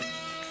ফুলিয়ে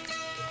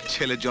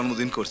ছেলের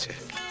জন্মদিন করছে।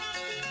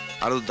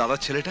 আর ওর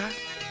দাদার ছেলেটা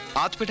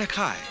আধ পেটা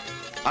খায়,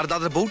 আর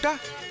দাদার বউটা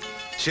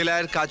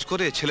সেলাইয়ের কাজ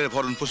করে ছেলের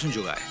ভরণ পোষণ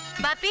যোগায়।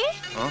 বাপি,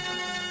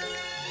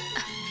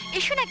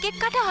 এসো না, কেক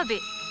কাটা হবে।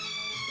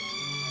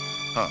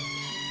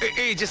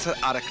 এই যে স্যার,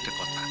 আর একটা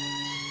কথা,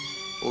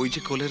 ওই যে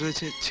কোলে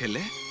রয়েছে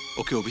ছেলে,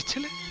 ওকে অভির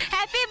ছেলে।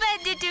 Happy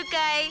birthday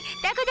Tukai.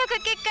 দেখো দেখো,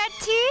 কেক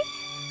কাটছি।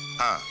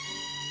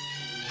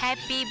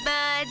 Happy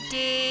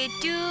birthday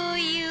to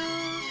you.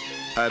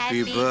 Happy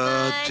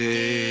birthday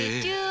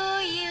to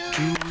you.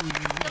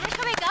 তোমরা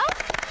সবাই গাও,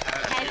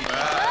 happy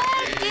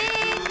birthday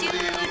to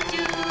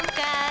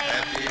Tukai.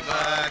 Happy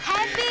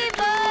birthday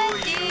to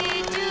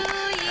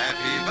you.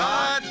 Happy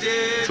birthday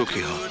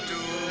সুখী হও।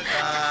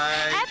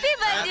 Happy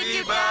birthday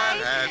Tukai.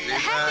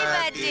 Happy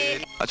birthday.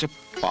 আচ্ছা,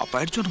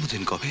 পাপায়ের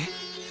জন্মদিন কবে?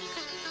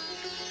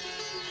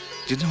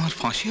 যেদিন আমার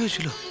ফাঁসি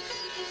হয়েছিল।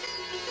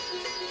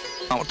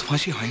 আমার তো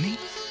ফাঁসি হয়নি,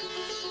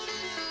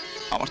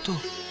 আমার তো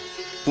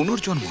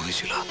পুনর্জন্ম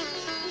হয়েছিল।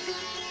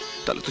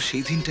 তাহলে তো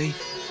সেই দিনটাই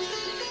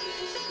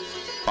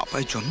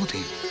পাপায়ের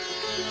জন্মদিন।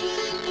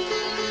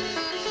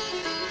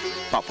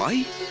 পাপাই?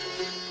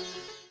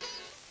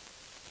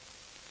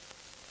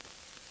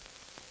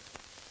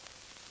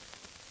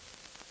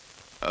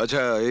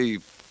 আচ্ছা, এই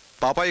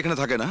পাপাই এখানে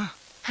থাকে না?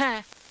 হ্যাঁ।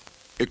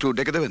 একটু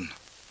ডেকে দেবেন?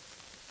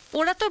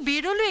 ওরা তো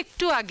বেরোলো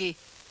একটু আগে,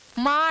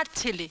 মা আর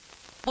ছেলে,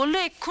 বললো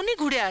এক্ষুনি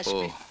ঘুরে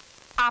আসবে।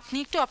 আপনি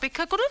একটু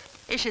অপেক্ষা করুন,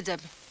 এসে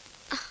যাবে।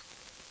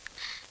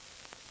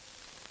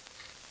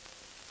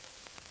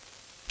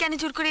 কেন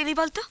জোর করে এলি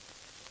বলতো?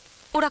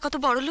 ওরা কত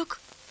বড় লোক।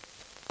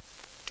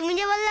 তুমি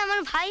যে বললে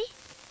আমার ভাই,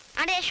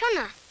 আরে এসো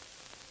না।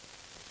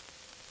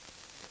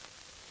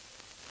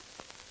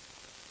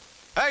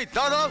 এই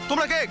দাদা,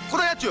 তোমরা কে?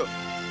 কোথায় যাচ্ছ?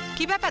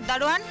 কি ব্যাপার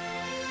দারোয়ান,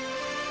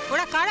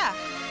 ওরা কারা?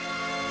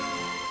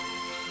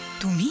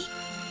 তুমি?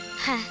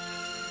 হ্যাঁ,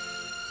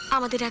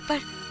 আমাদের একবার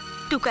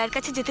টুকায়ের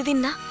কাছে যেতে দিন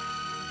না।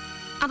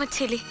 আমার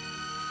ছেলে,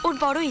 ওর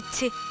বড়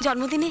ইচ্ছে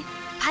জন্মদিনে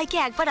ভাইকে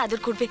একবার আদর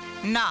করবে।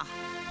 না,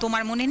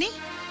 তোমার মনে নেই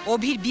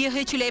অভির বিয়ে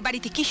হয়েছিল এ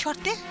বাড়িতে কি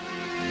শর্তে?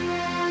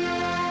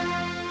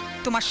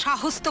 তোমার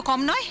সাহস তো কম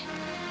নয়।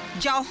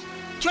 যাও,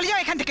 চলে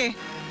যাও এখান থেকে।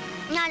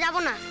 না, যাবো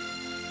না।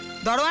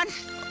 দারোয়ান,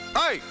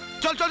 এই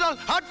চল চল চল,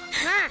 হাট।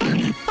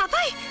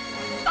 পাপাই,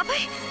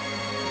 পাপাই,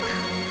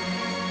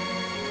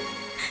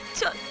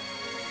 চল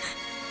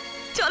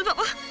চল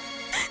বাবা,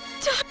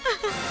 চল।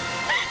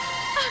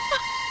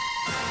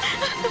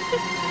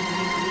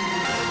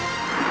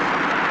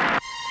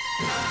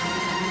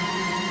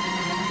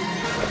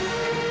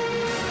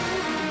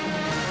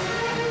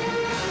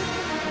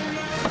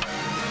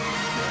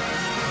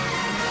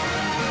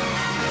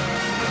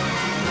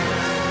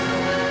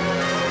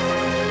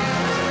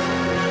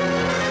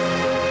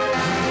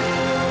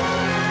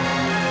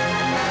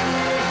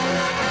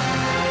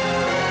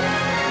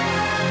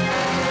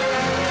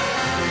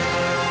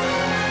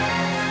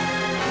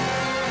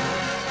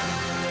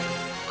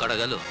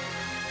 মারা গেল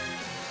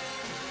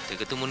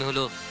থেকে তো মনে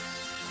হলো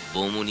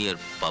বৌমনি আর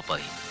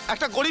পাপাই।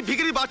 একটা গরিব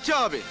ভিখারি বাচ্চা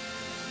হবে,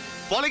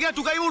 বলে গিয়া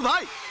টুকাইবুর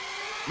ভাই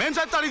মেম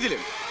সাহেব তাড়ি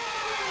দিলেন।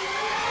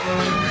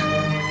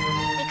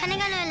 এখানে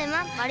কেন এলে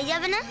মা? বাড়ি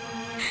যাবে না?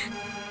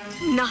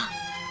 না,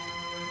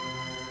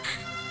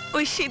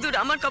 ওই সিঁদুর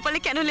আমার কপালে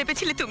কেন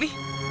লেপেছিলে তুমি?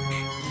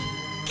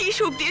 কি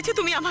সুখ দিয়েছো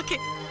তুমি আমাকে?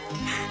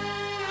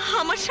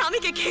 আমার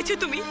স্বামীকে খেয়েছো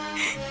তুমি,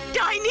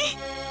 ডাইনি।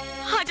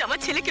 আজ আমার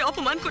ছেলেকে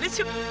অপমান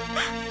করেছো,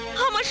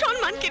 আমার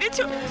সম্মান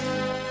কেড়েছো।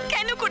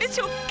 কেন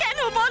করেছো? কেন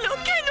বলো,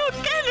 কেন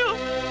কেন?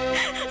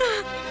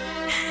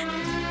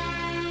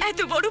 এত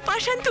বড়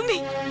পাষাণ তুমি,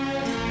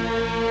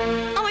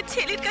 আমার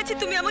ছেলের কাছে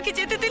তুমি আমাকে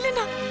যেতে দিলে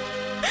না।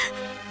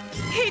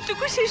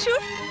 এইটুকু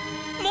শিশুর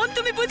মন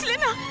তুমি বুঝলে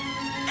না।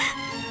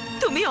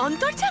 তুমি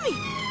অন্তর্যামী।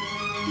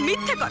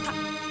 মিথ্যে কথা,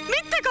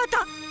 মিথ্যে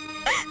কথা।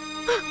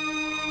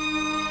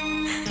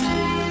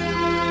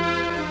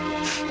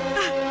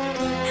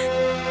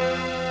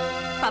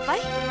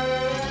 পাপাই,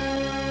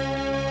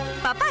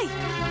 পাপাই,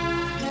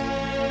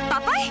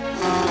 পাপাই।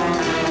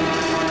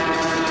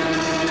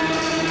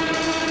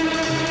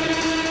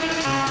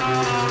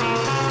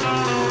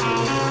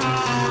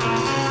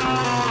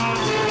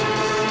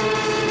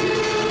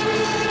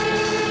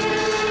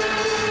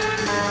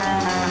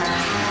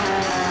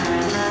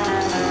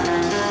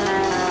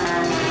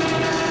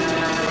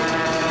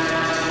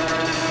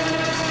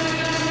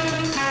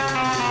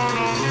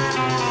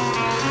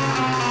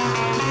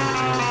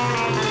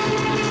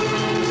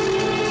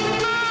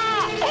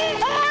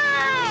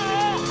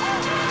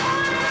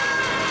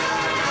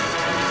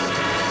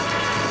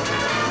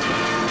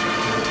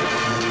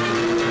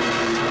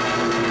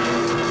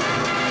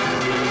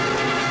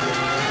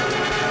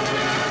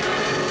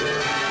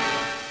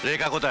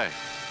 রেখা কোথায়?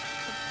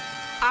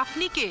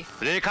 আপনি কে?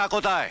 রেখা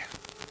কোথায়?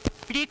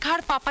 রেখার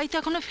পাপাই তো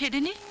এখনো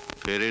ফেরেনি।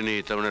 ফেরেনি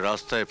তার মানে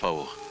রাস্তায়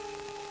পাবো।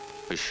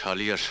 ওই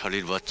শালি আর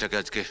শালির বাচ্চাকে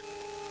আজকে।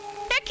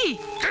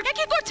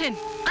 কি করছেন?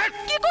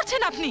 কি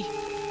করছেন আপনি?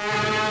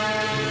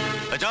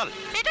 চল।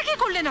 এটা কি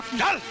করলেন আপনি?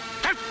 চল।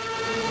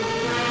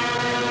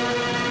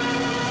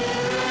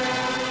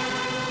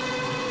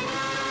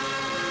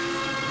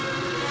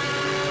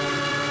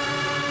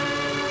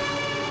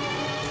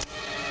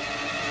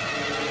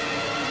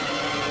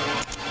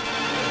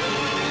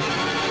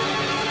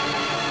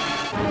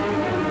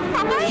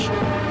 পাপাই,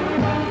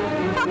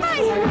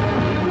 পাপাই,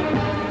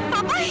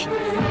 পাপাই।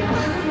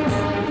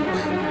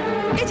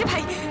 এই যে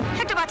ভাই,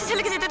 একটা বাচ্চা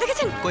ছেলেকে যেতে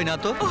দেখেছেন? কই না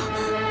তো।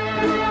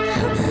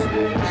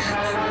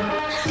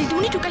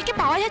 দিদিমণি টুকাইকে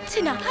পাওয়া যাচ্ছে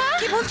না।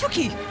 কি বলছো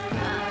কি?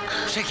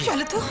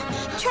 চলো তো,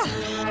 চল।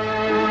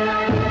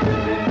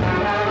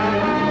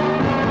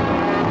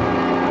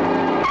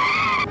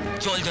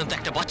 চল জানতো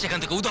একটা বাচ্চা এখান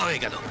থেকে উদা হয়ে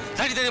গেল।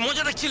 দাঁড়িয়ে দাঁড়িয়ে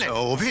মজা দেখছিলে?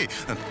 অভি,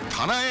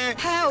 থানায়।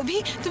 হ্যাঁ অভি,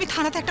 তুমি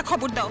থানাতে একটা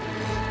খবর দাও।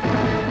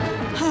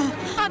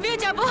 আমিও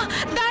যাব,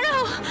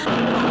 দাঁড়াও।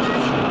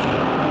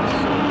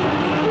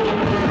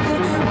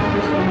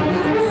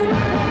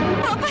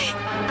 পাপাই,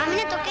 আমি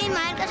না তোকে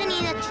মায়ের কাছে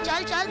নিয়ে যাচ্ছি,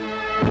 চল চল।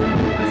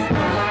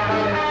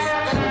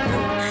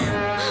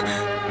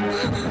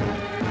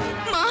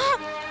 মা,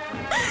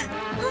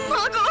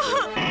 মা গো।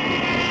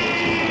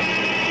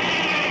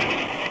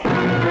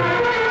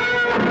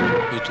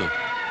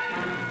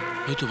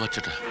 ওই তো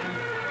বাচ্চাটা,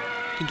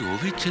 কিন্তু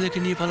অভির ছেলেকে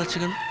নিয়ে পালাচ্ছে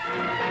কেন?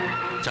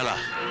 চালা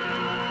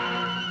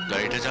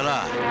গাড়িটা, চালা।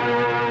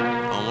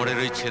 অমরের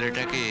ওই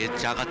ছেলেটাকে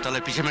চাকার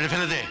তলায় পিছে মেরে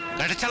ফেলে দে।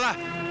 গাড়িটা চালা।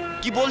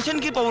 কি বলছেন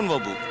কি পবন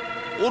বাবু?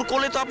 ওর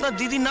কোলে তো আপনার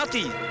দিদির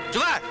নাতি।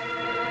 চুপ!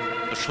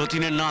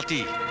 সতীনের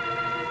নাতি।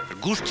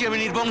 গোষ্ঠী আমি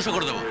নির্বংশ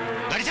করে দেবো।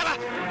 গাড়ি চালা।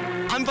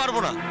 আমি পারবো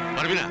না।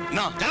 পারবি না?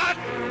 না। চালা।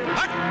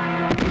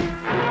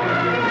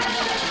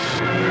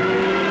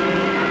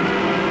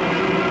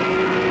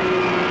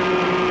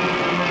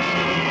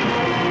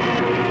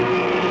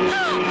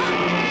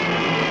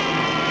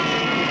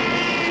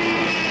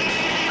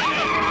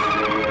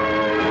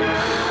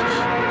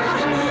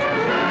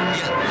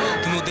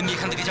 তুমি ওদের নিয়ে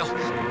এখান থেকে যাও।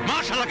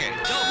 মার শালাকে।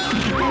 যাও।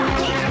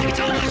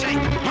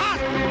 মার।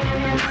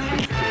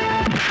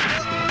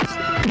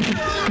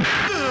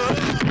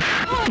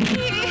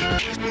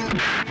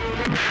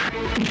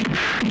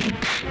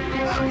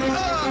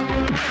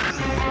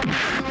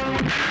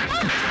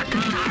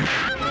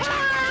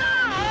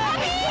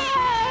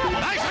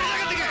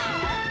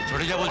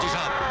 সরে যা বলছি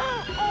সব।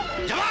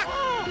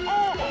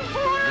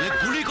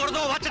 গুলি করে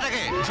দেবো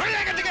বাচ্চাটাকে। সরে যা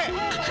এখান থেকে।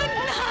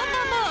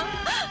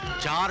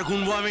 4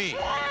 গুনবো আমি,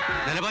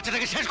 নাহলে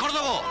বাচ্চাটাকে শেষ করে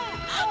দেবো।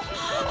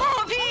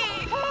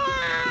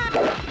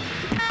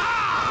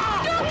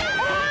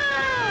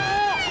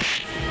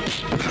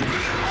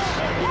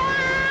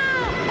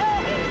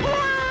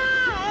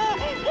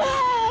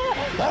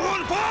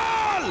 পবন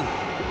পাল!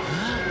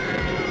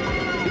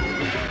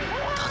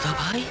 দাদা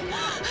ভাই,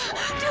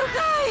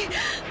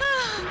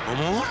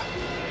 অমর,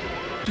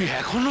 তুই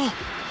এখনো?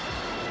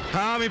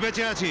 হ্যাঁ, আমি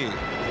বেঁচে আছি।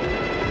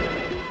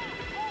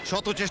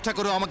 শত চেষ্টা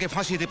করেও আমাকে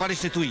ফাঁসিয়ে দিতে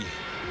পারিস তুই।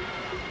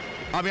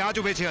 আমি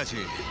আজও বেঁচে আছি।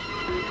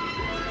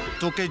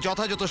 তোকে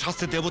যথাযথ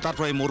শাস্তি দেবো,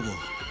 তারপরে মরবো,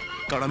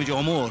 কারণ আমি যে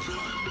অমর।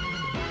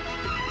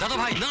 দাদা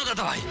ভাই, না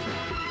দাদা ভাই,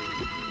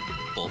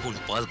 পবন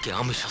পালকে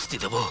আমি শাস্তি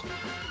দেব।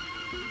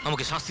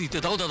 আমাকে শাস্তি দিতে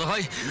দাও দাদা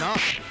ভাই। না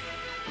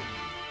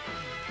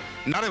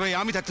না রে ভাই,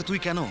 আমি থাকতে তুই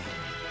কেন?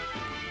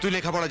 তুই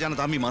লেখাপড়া জানো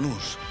তো, আমি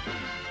মানুষ,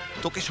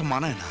 তোকে সব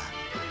মানায় না।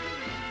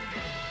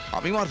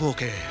 আমি মারবো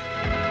ওকে।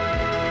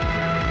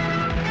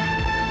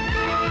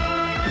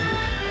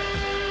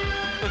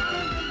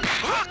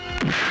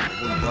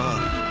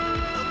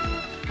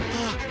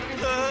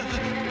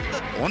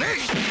 অনেক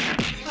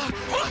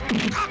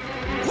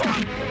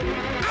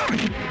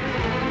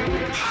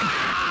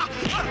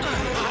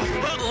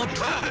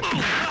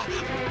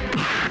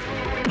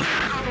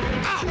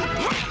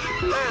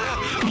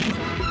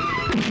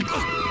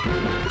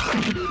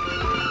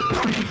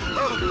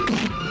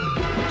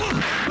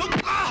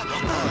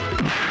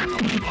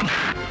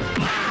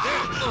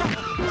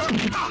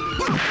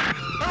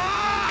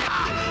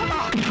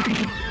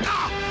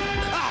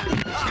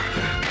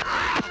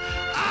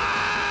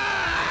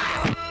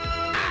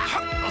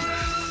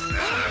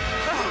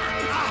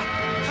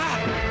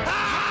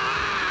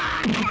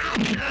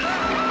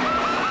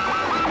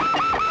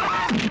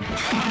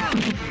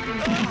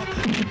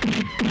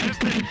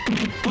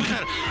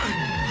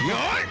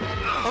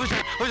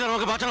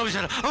আমাকে বাঁচান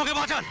অফিসার, আমাকে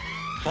বাঁচান।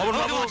 পবন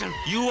বাবু,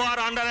 you R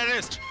under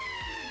arrest.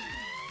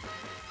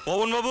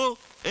 Pawan বাবু,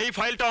 এই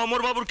ফাইলটা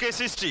অমর বাবুর কেস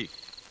হিস্ট্রি,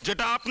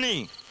 যেটা আপনি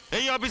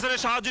এই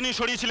অফিসারের সাহায্য নিয়ে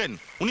সরিয়েছিলেন।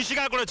 উনি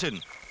স্বীকার করেছেন।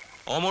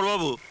 অমর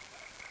বাবু,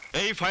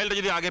 এই ফাইলটা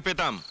যদি আগে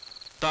পেতাম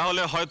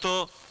তাহলে হয়তো,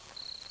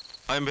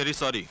 আই এম ভেরি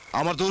সরি।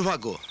 আমার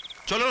দুর্ভাগ্য।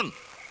 চলুন।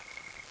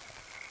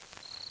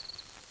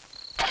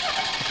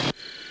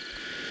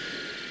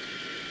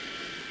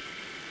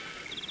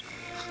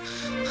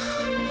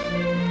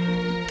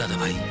 দাদা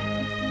ভাই,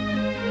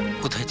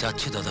 কোথায়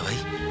যাচ্ছ দাদা ভাই?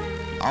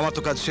 আমার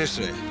তো কাজ শেষ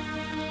রে,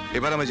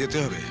 এবার আমি যেতে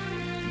হবে।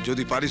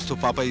 যদি পারিস তো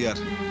পাপাই আর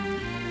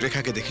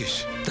রেখাকে দেখিস।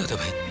 দাদা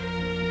ভাই,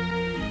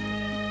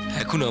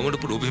 এখনো আমার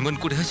উপর অভিমান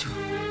করে আছো?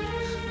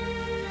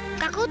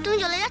 কাকু তুমি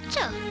চলে যাচ্ছ?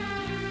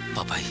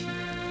 পাপাই,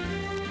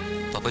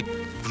 পাপাই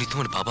উনি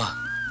তোমার বাবা।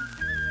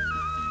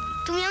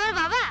 তুমি আমার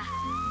বাবা?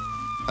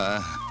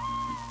 হ্যাঁ।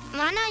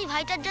 মা না ওই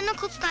ভাইটার জন্য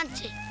খুব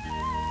কাঁদছে।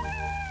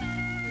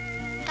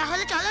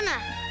 তাহলে চলো না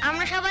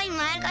আমরা সবাই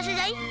মায়ের কাছে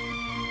যাই।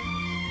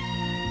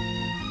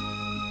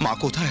 মা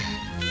কোথায়?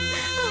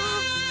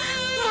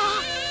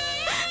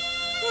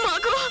 মা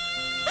গো,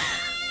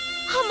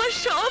 আমার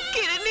সব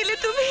কেড়ে নিলে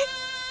তুমি।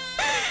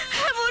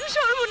 এমন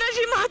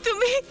সর্বনাশী মা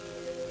তুমি।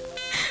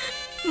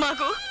 মা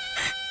গো,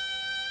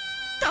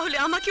 তাহলে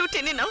আমাকেও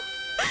টেনে নাও,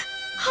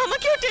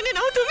 আমাকেও টেনে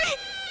নাও তুমি।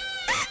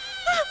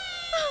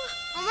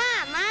 মা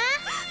মা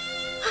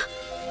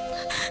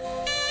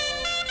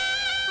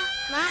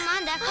মা মা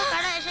দেখো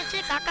কারা এসেছে,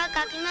 কাকা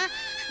কাকিমা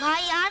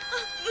ভাই আর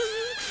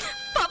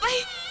পাপাই।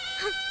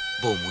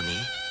 বৌমনি,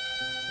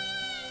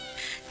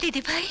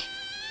 দিদি ভাই,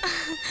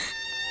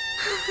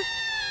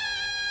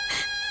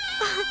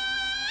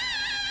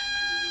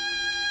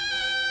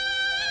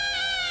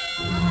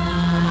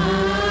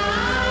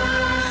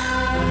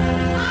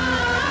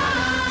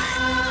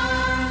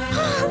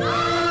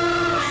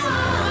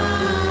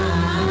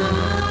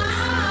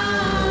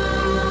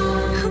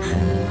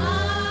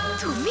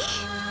 তুমি?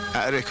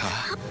 রেখা,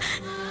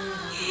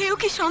 এও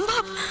কি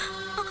সম্ভব?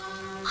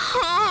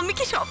 আমি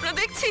কি স্বপ্ন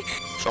দেখছি?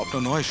 স্বপ্ন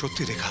নয়,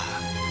 সত্যি রেখা।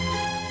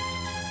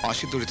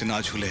 ফাঁসির দড়িতে না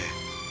ঝুলে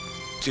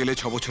জেলে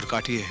 6 বছর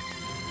কাটিয়ে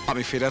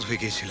আমি ফেরার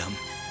হয়ে গিয়েছিলাম।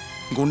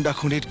 গুন্ডা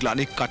খুনির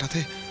গ্লানি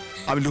কাটাতে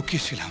আমি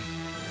লুকিয়েছিলাম,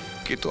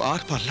 কিন্তু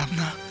আর পারলাম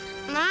না।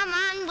 মা মা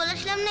আমি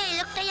বলেছিলাম না এই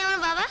লোকটাই আমার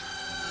বাবা।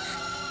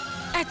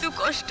 এত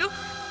কষ্ট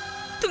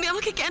তুমি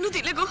আমাকে কেন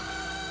দিলে গো?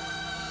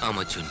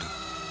 আমার জন্য,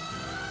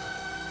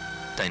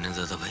 তাই না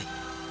দাদা ভাই?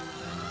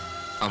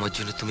 আমার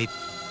জন্য তুমি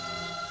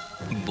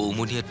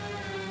বৌমনি আর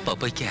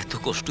পাপাইকে এত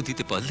কষ্ট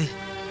দিতে পারলে?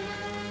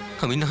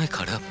 আমি না হয়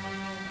খারাপ,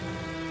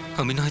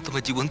 আমি না হয়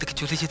তোমার জীবন থেকে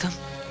চলে যেতাম।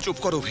 চুপ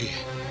করো ভি,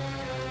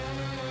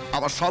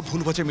 আমার সব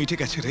ভুল বাজে মিটে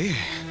গেছে রে।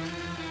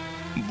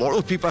 বড়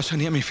পিপাসা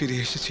নিয়ে আমি ফিরে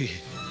এসেছি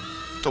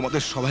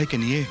তোমাদের সবাইকে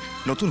নিয়ে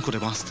নতুন করে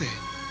বাঁচতে।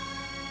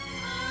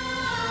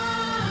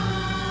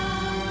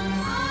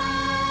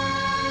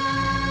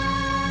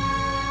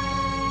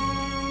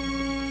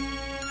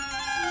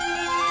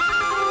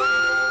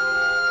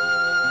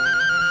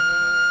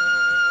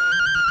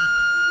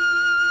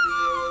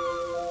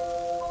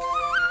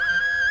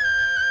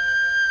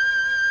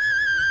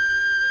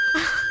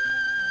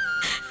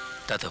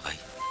 দাদা ভাই,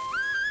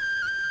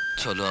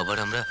 চলো আবার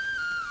আমরা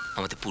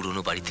আমাদের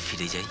পুরনো বাড়িতে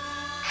ফিরে যাই।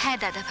 হ্যাঁ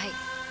দাদা ভাই,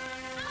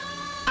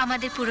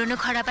 আমাদের পুরনো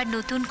ঘর আবার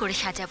নতুন করে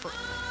সাজাবো।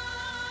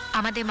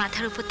 আমাদের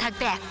মাথার উপর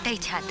থাকবে একটাই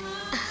ছাদ,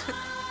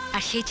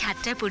 আর সেই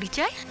ছাদটার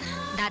পরিচয়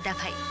দাদা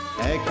ভাই।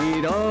 একই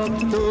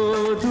রক্ত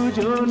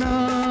দুজনা,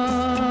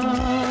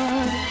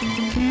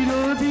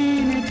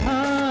 চিরদিন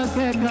থাক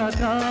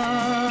একাকার।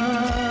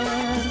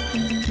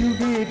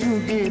 যুগে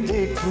যুগে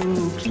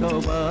দেখুক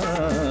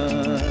সবাই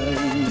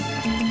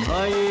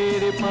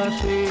ভাইয়ের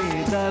পাশে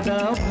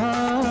দাদা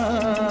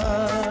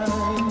ভাই।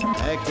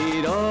 একই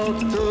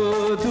রক্ত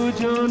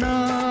দুজনা,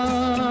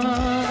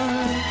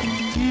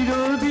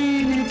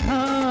 চিরদিন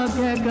থাক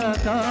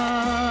একাকার।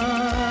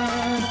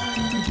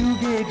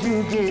 যুগে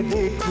যুগে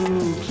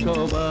দেখুক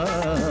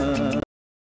সবাই।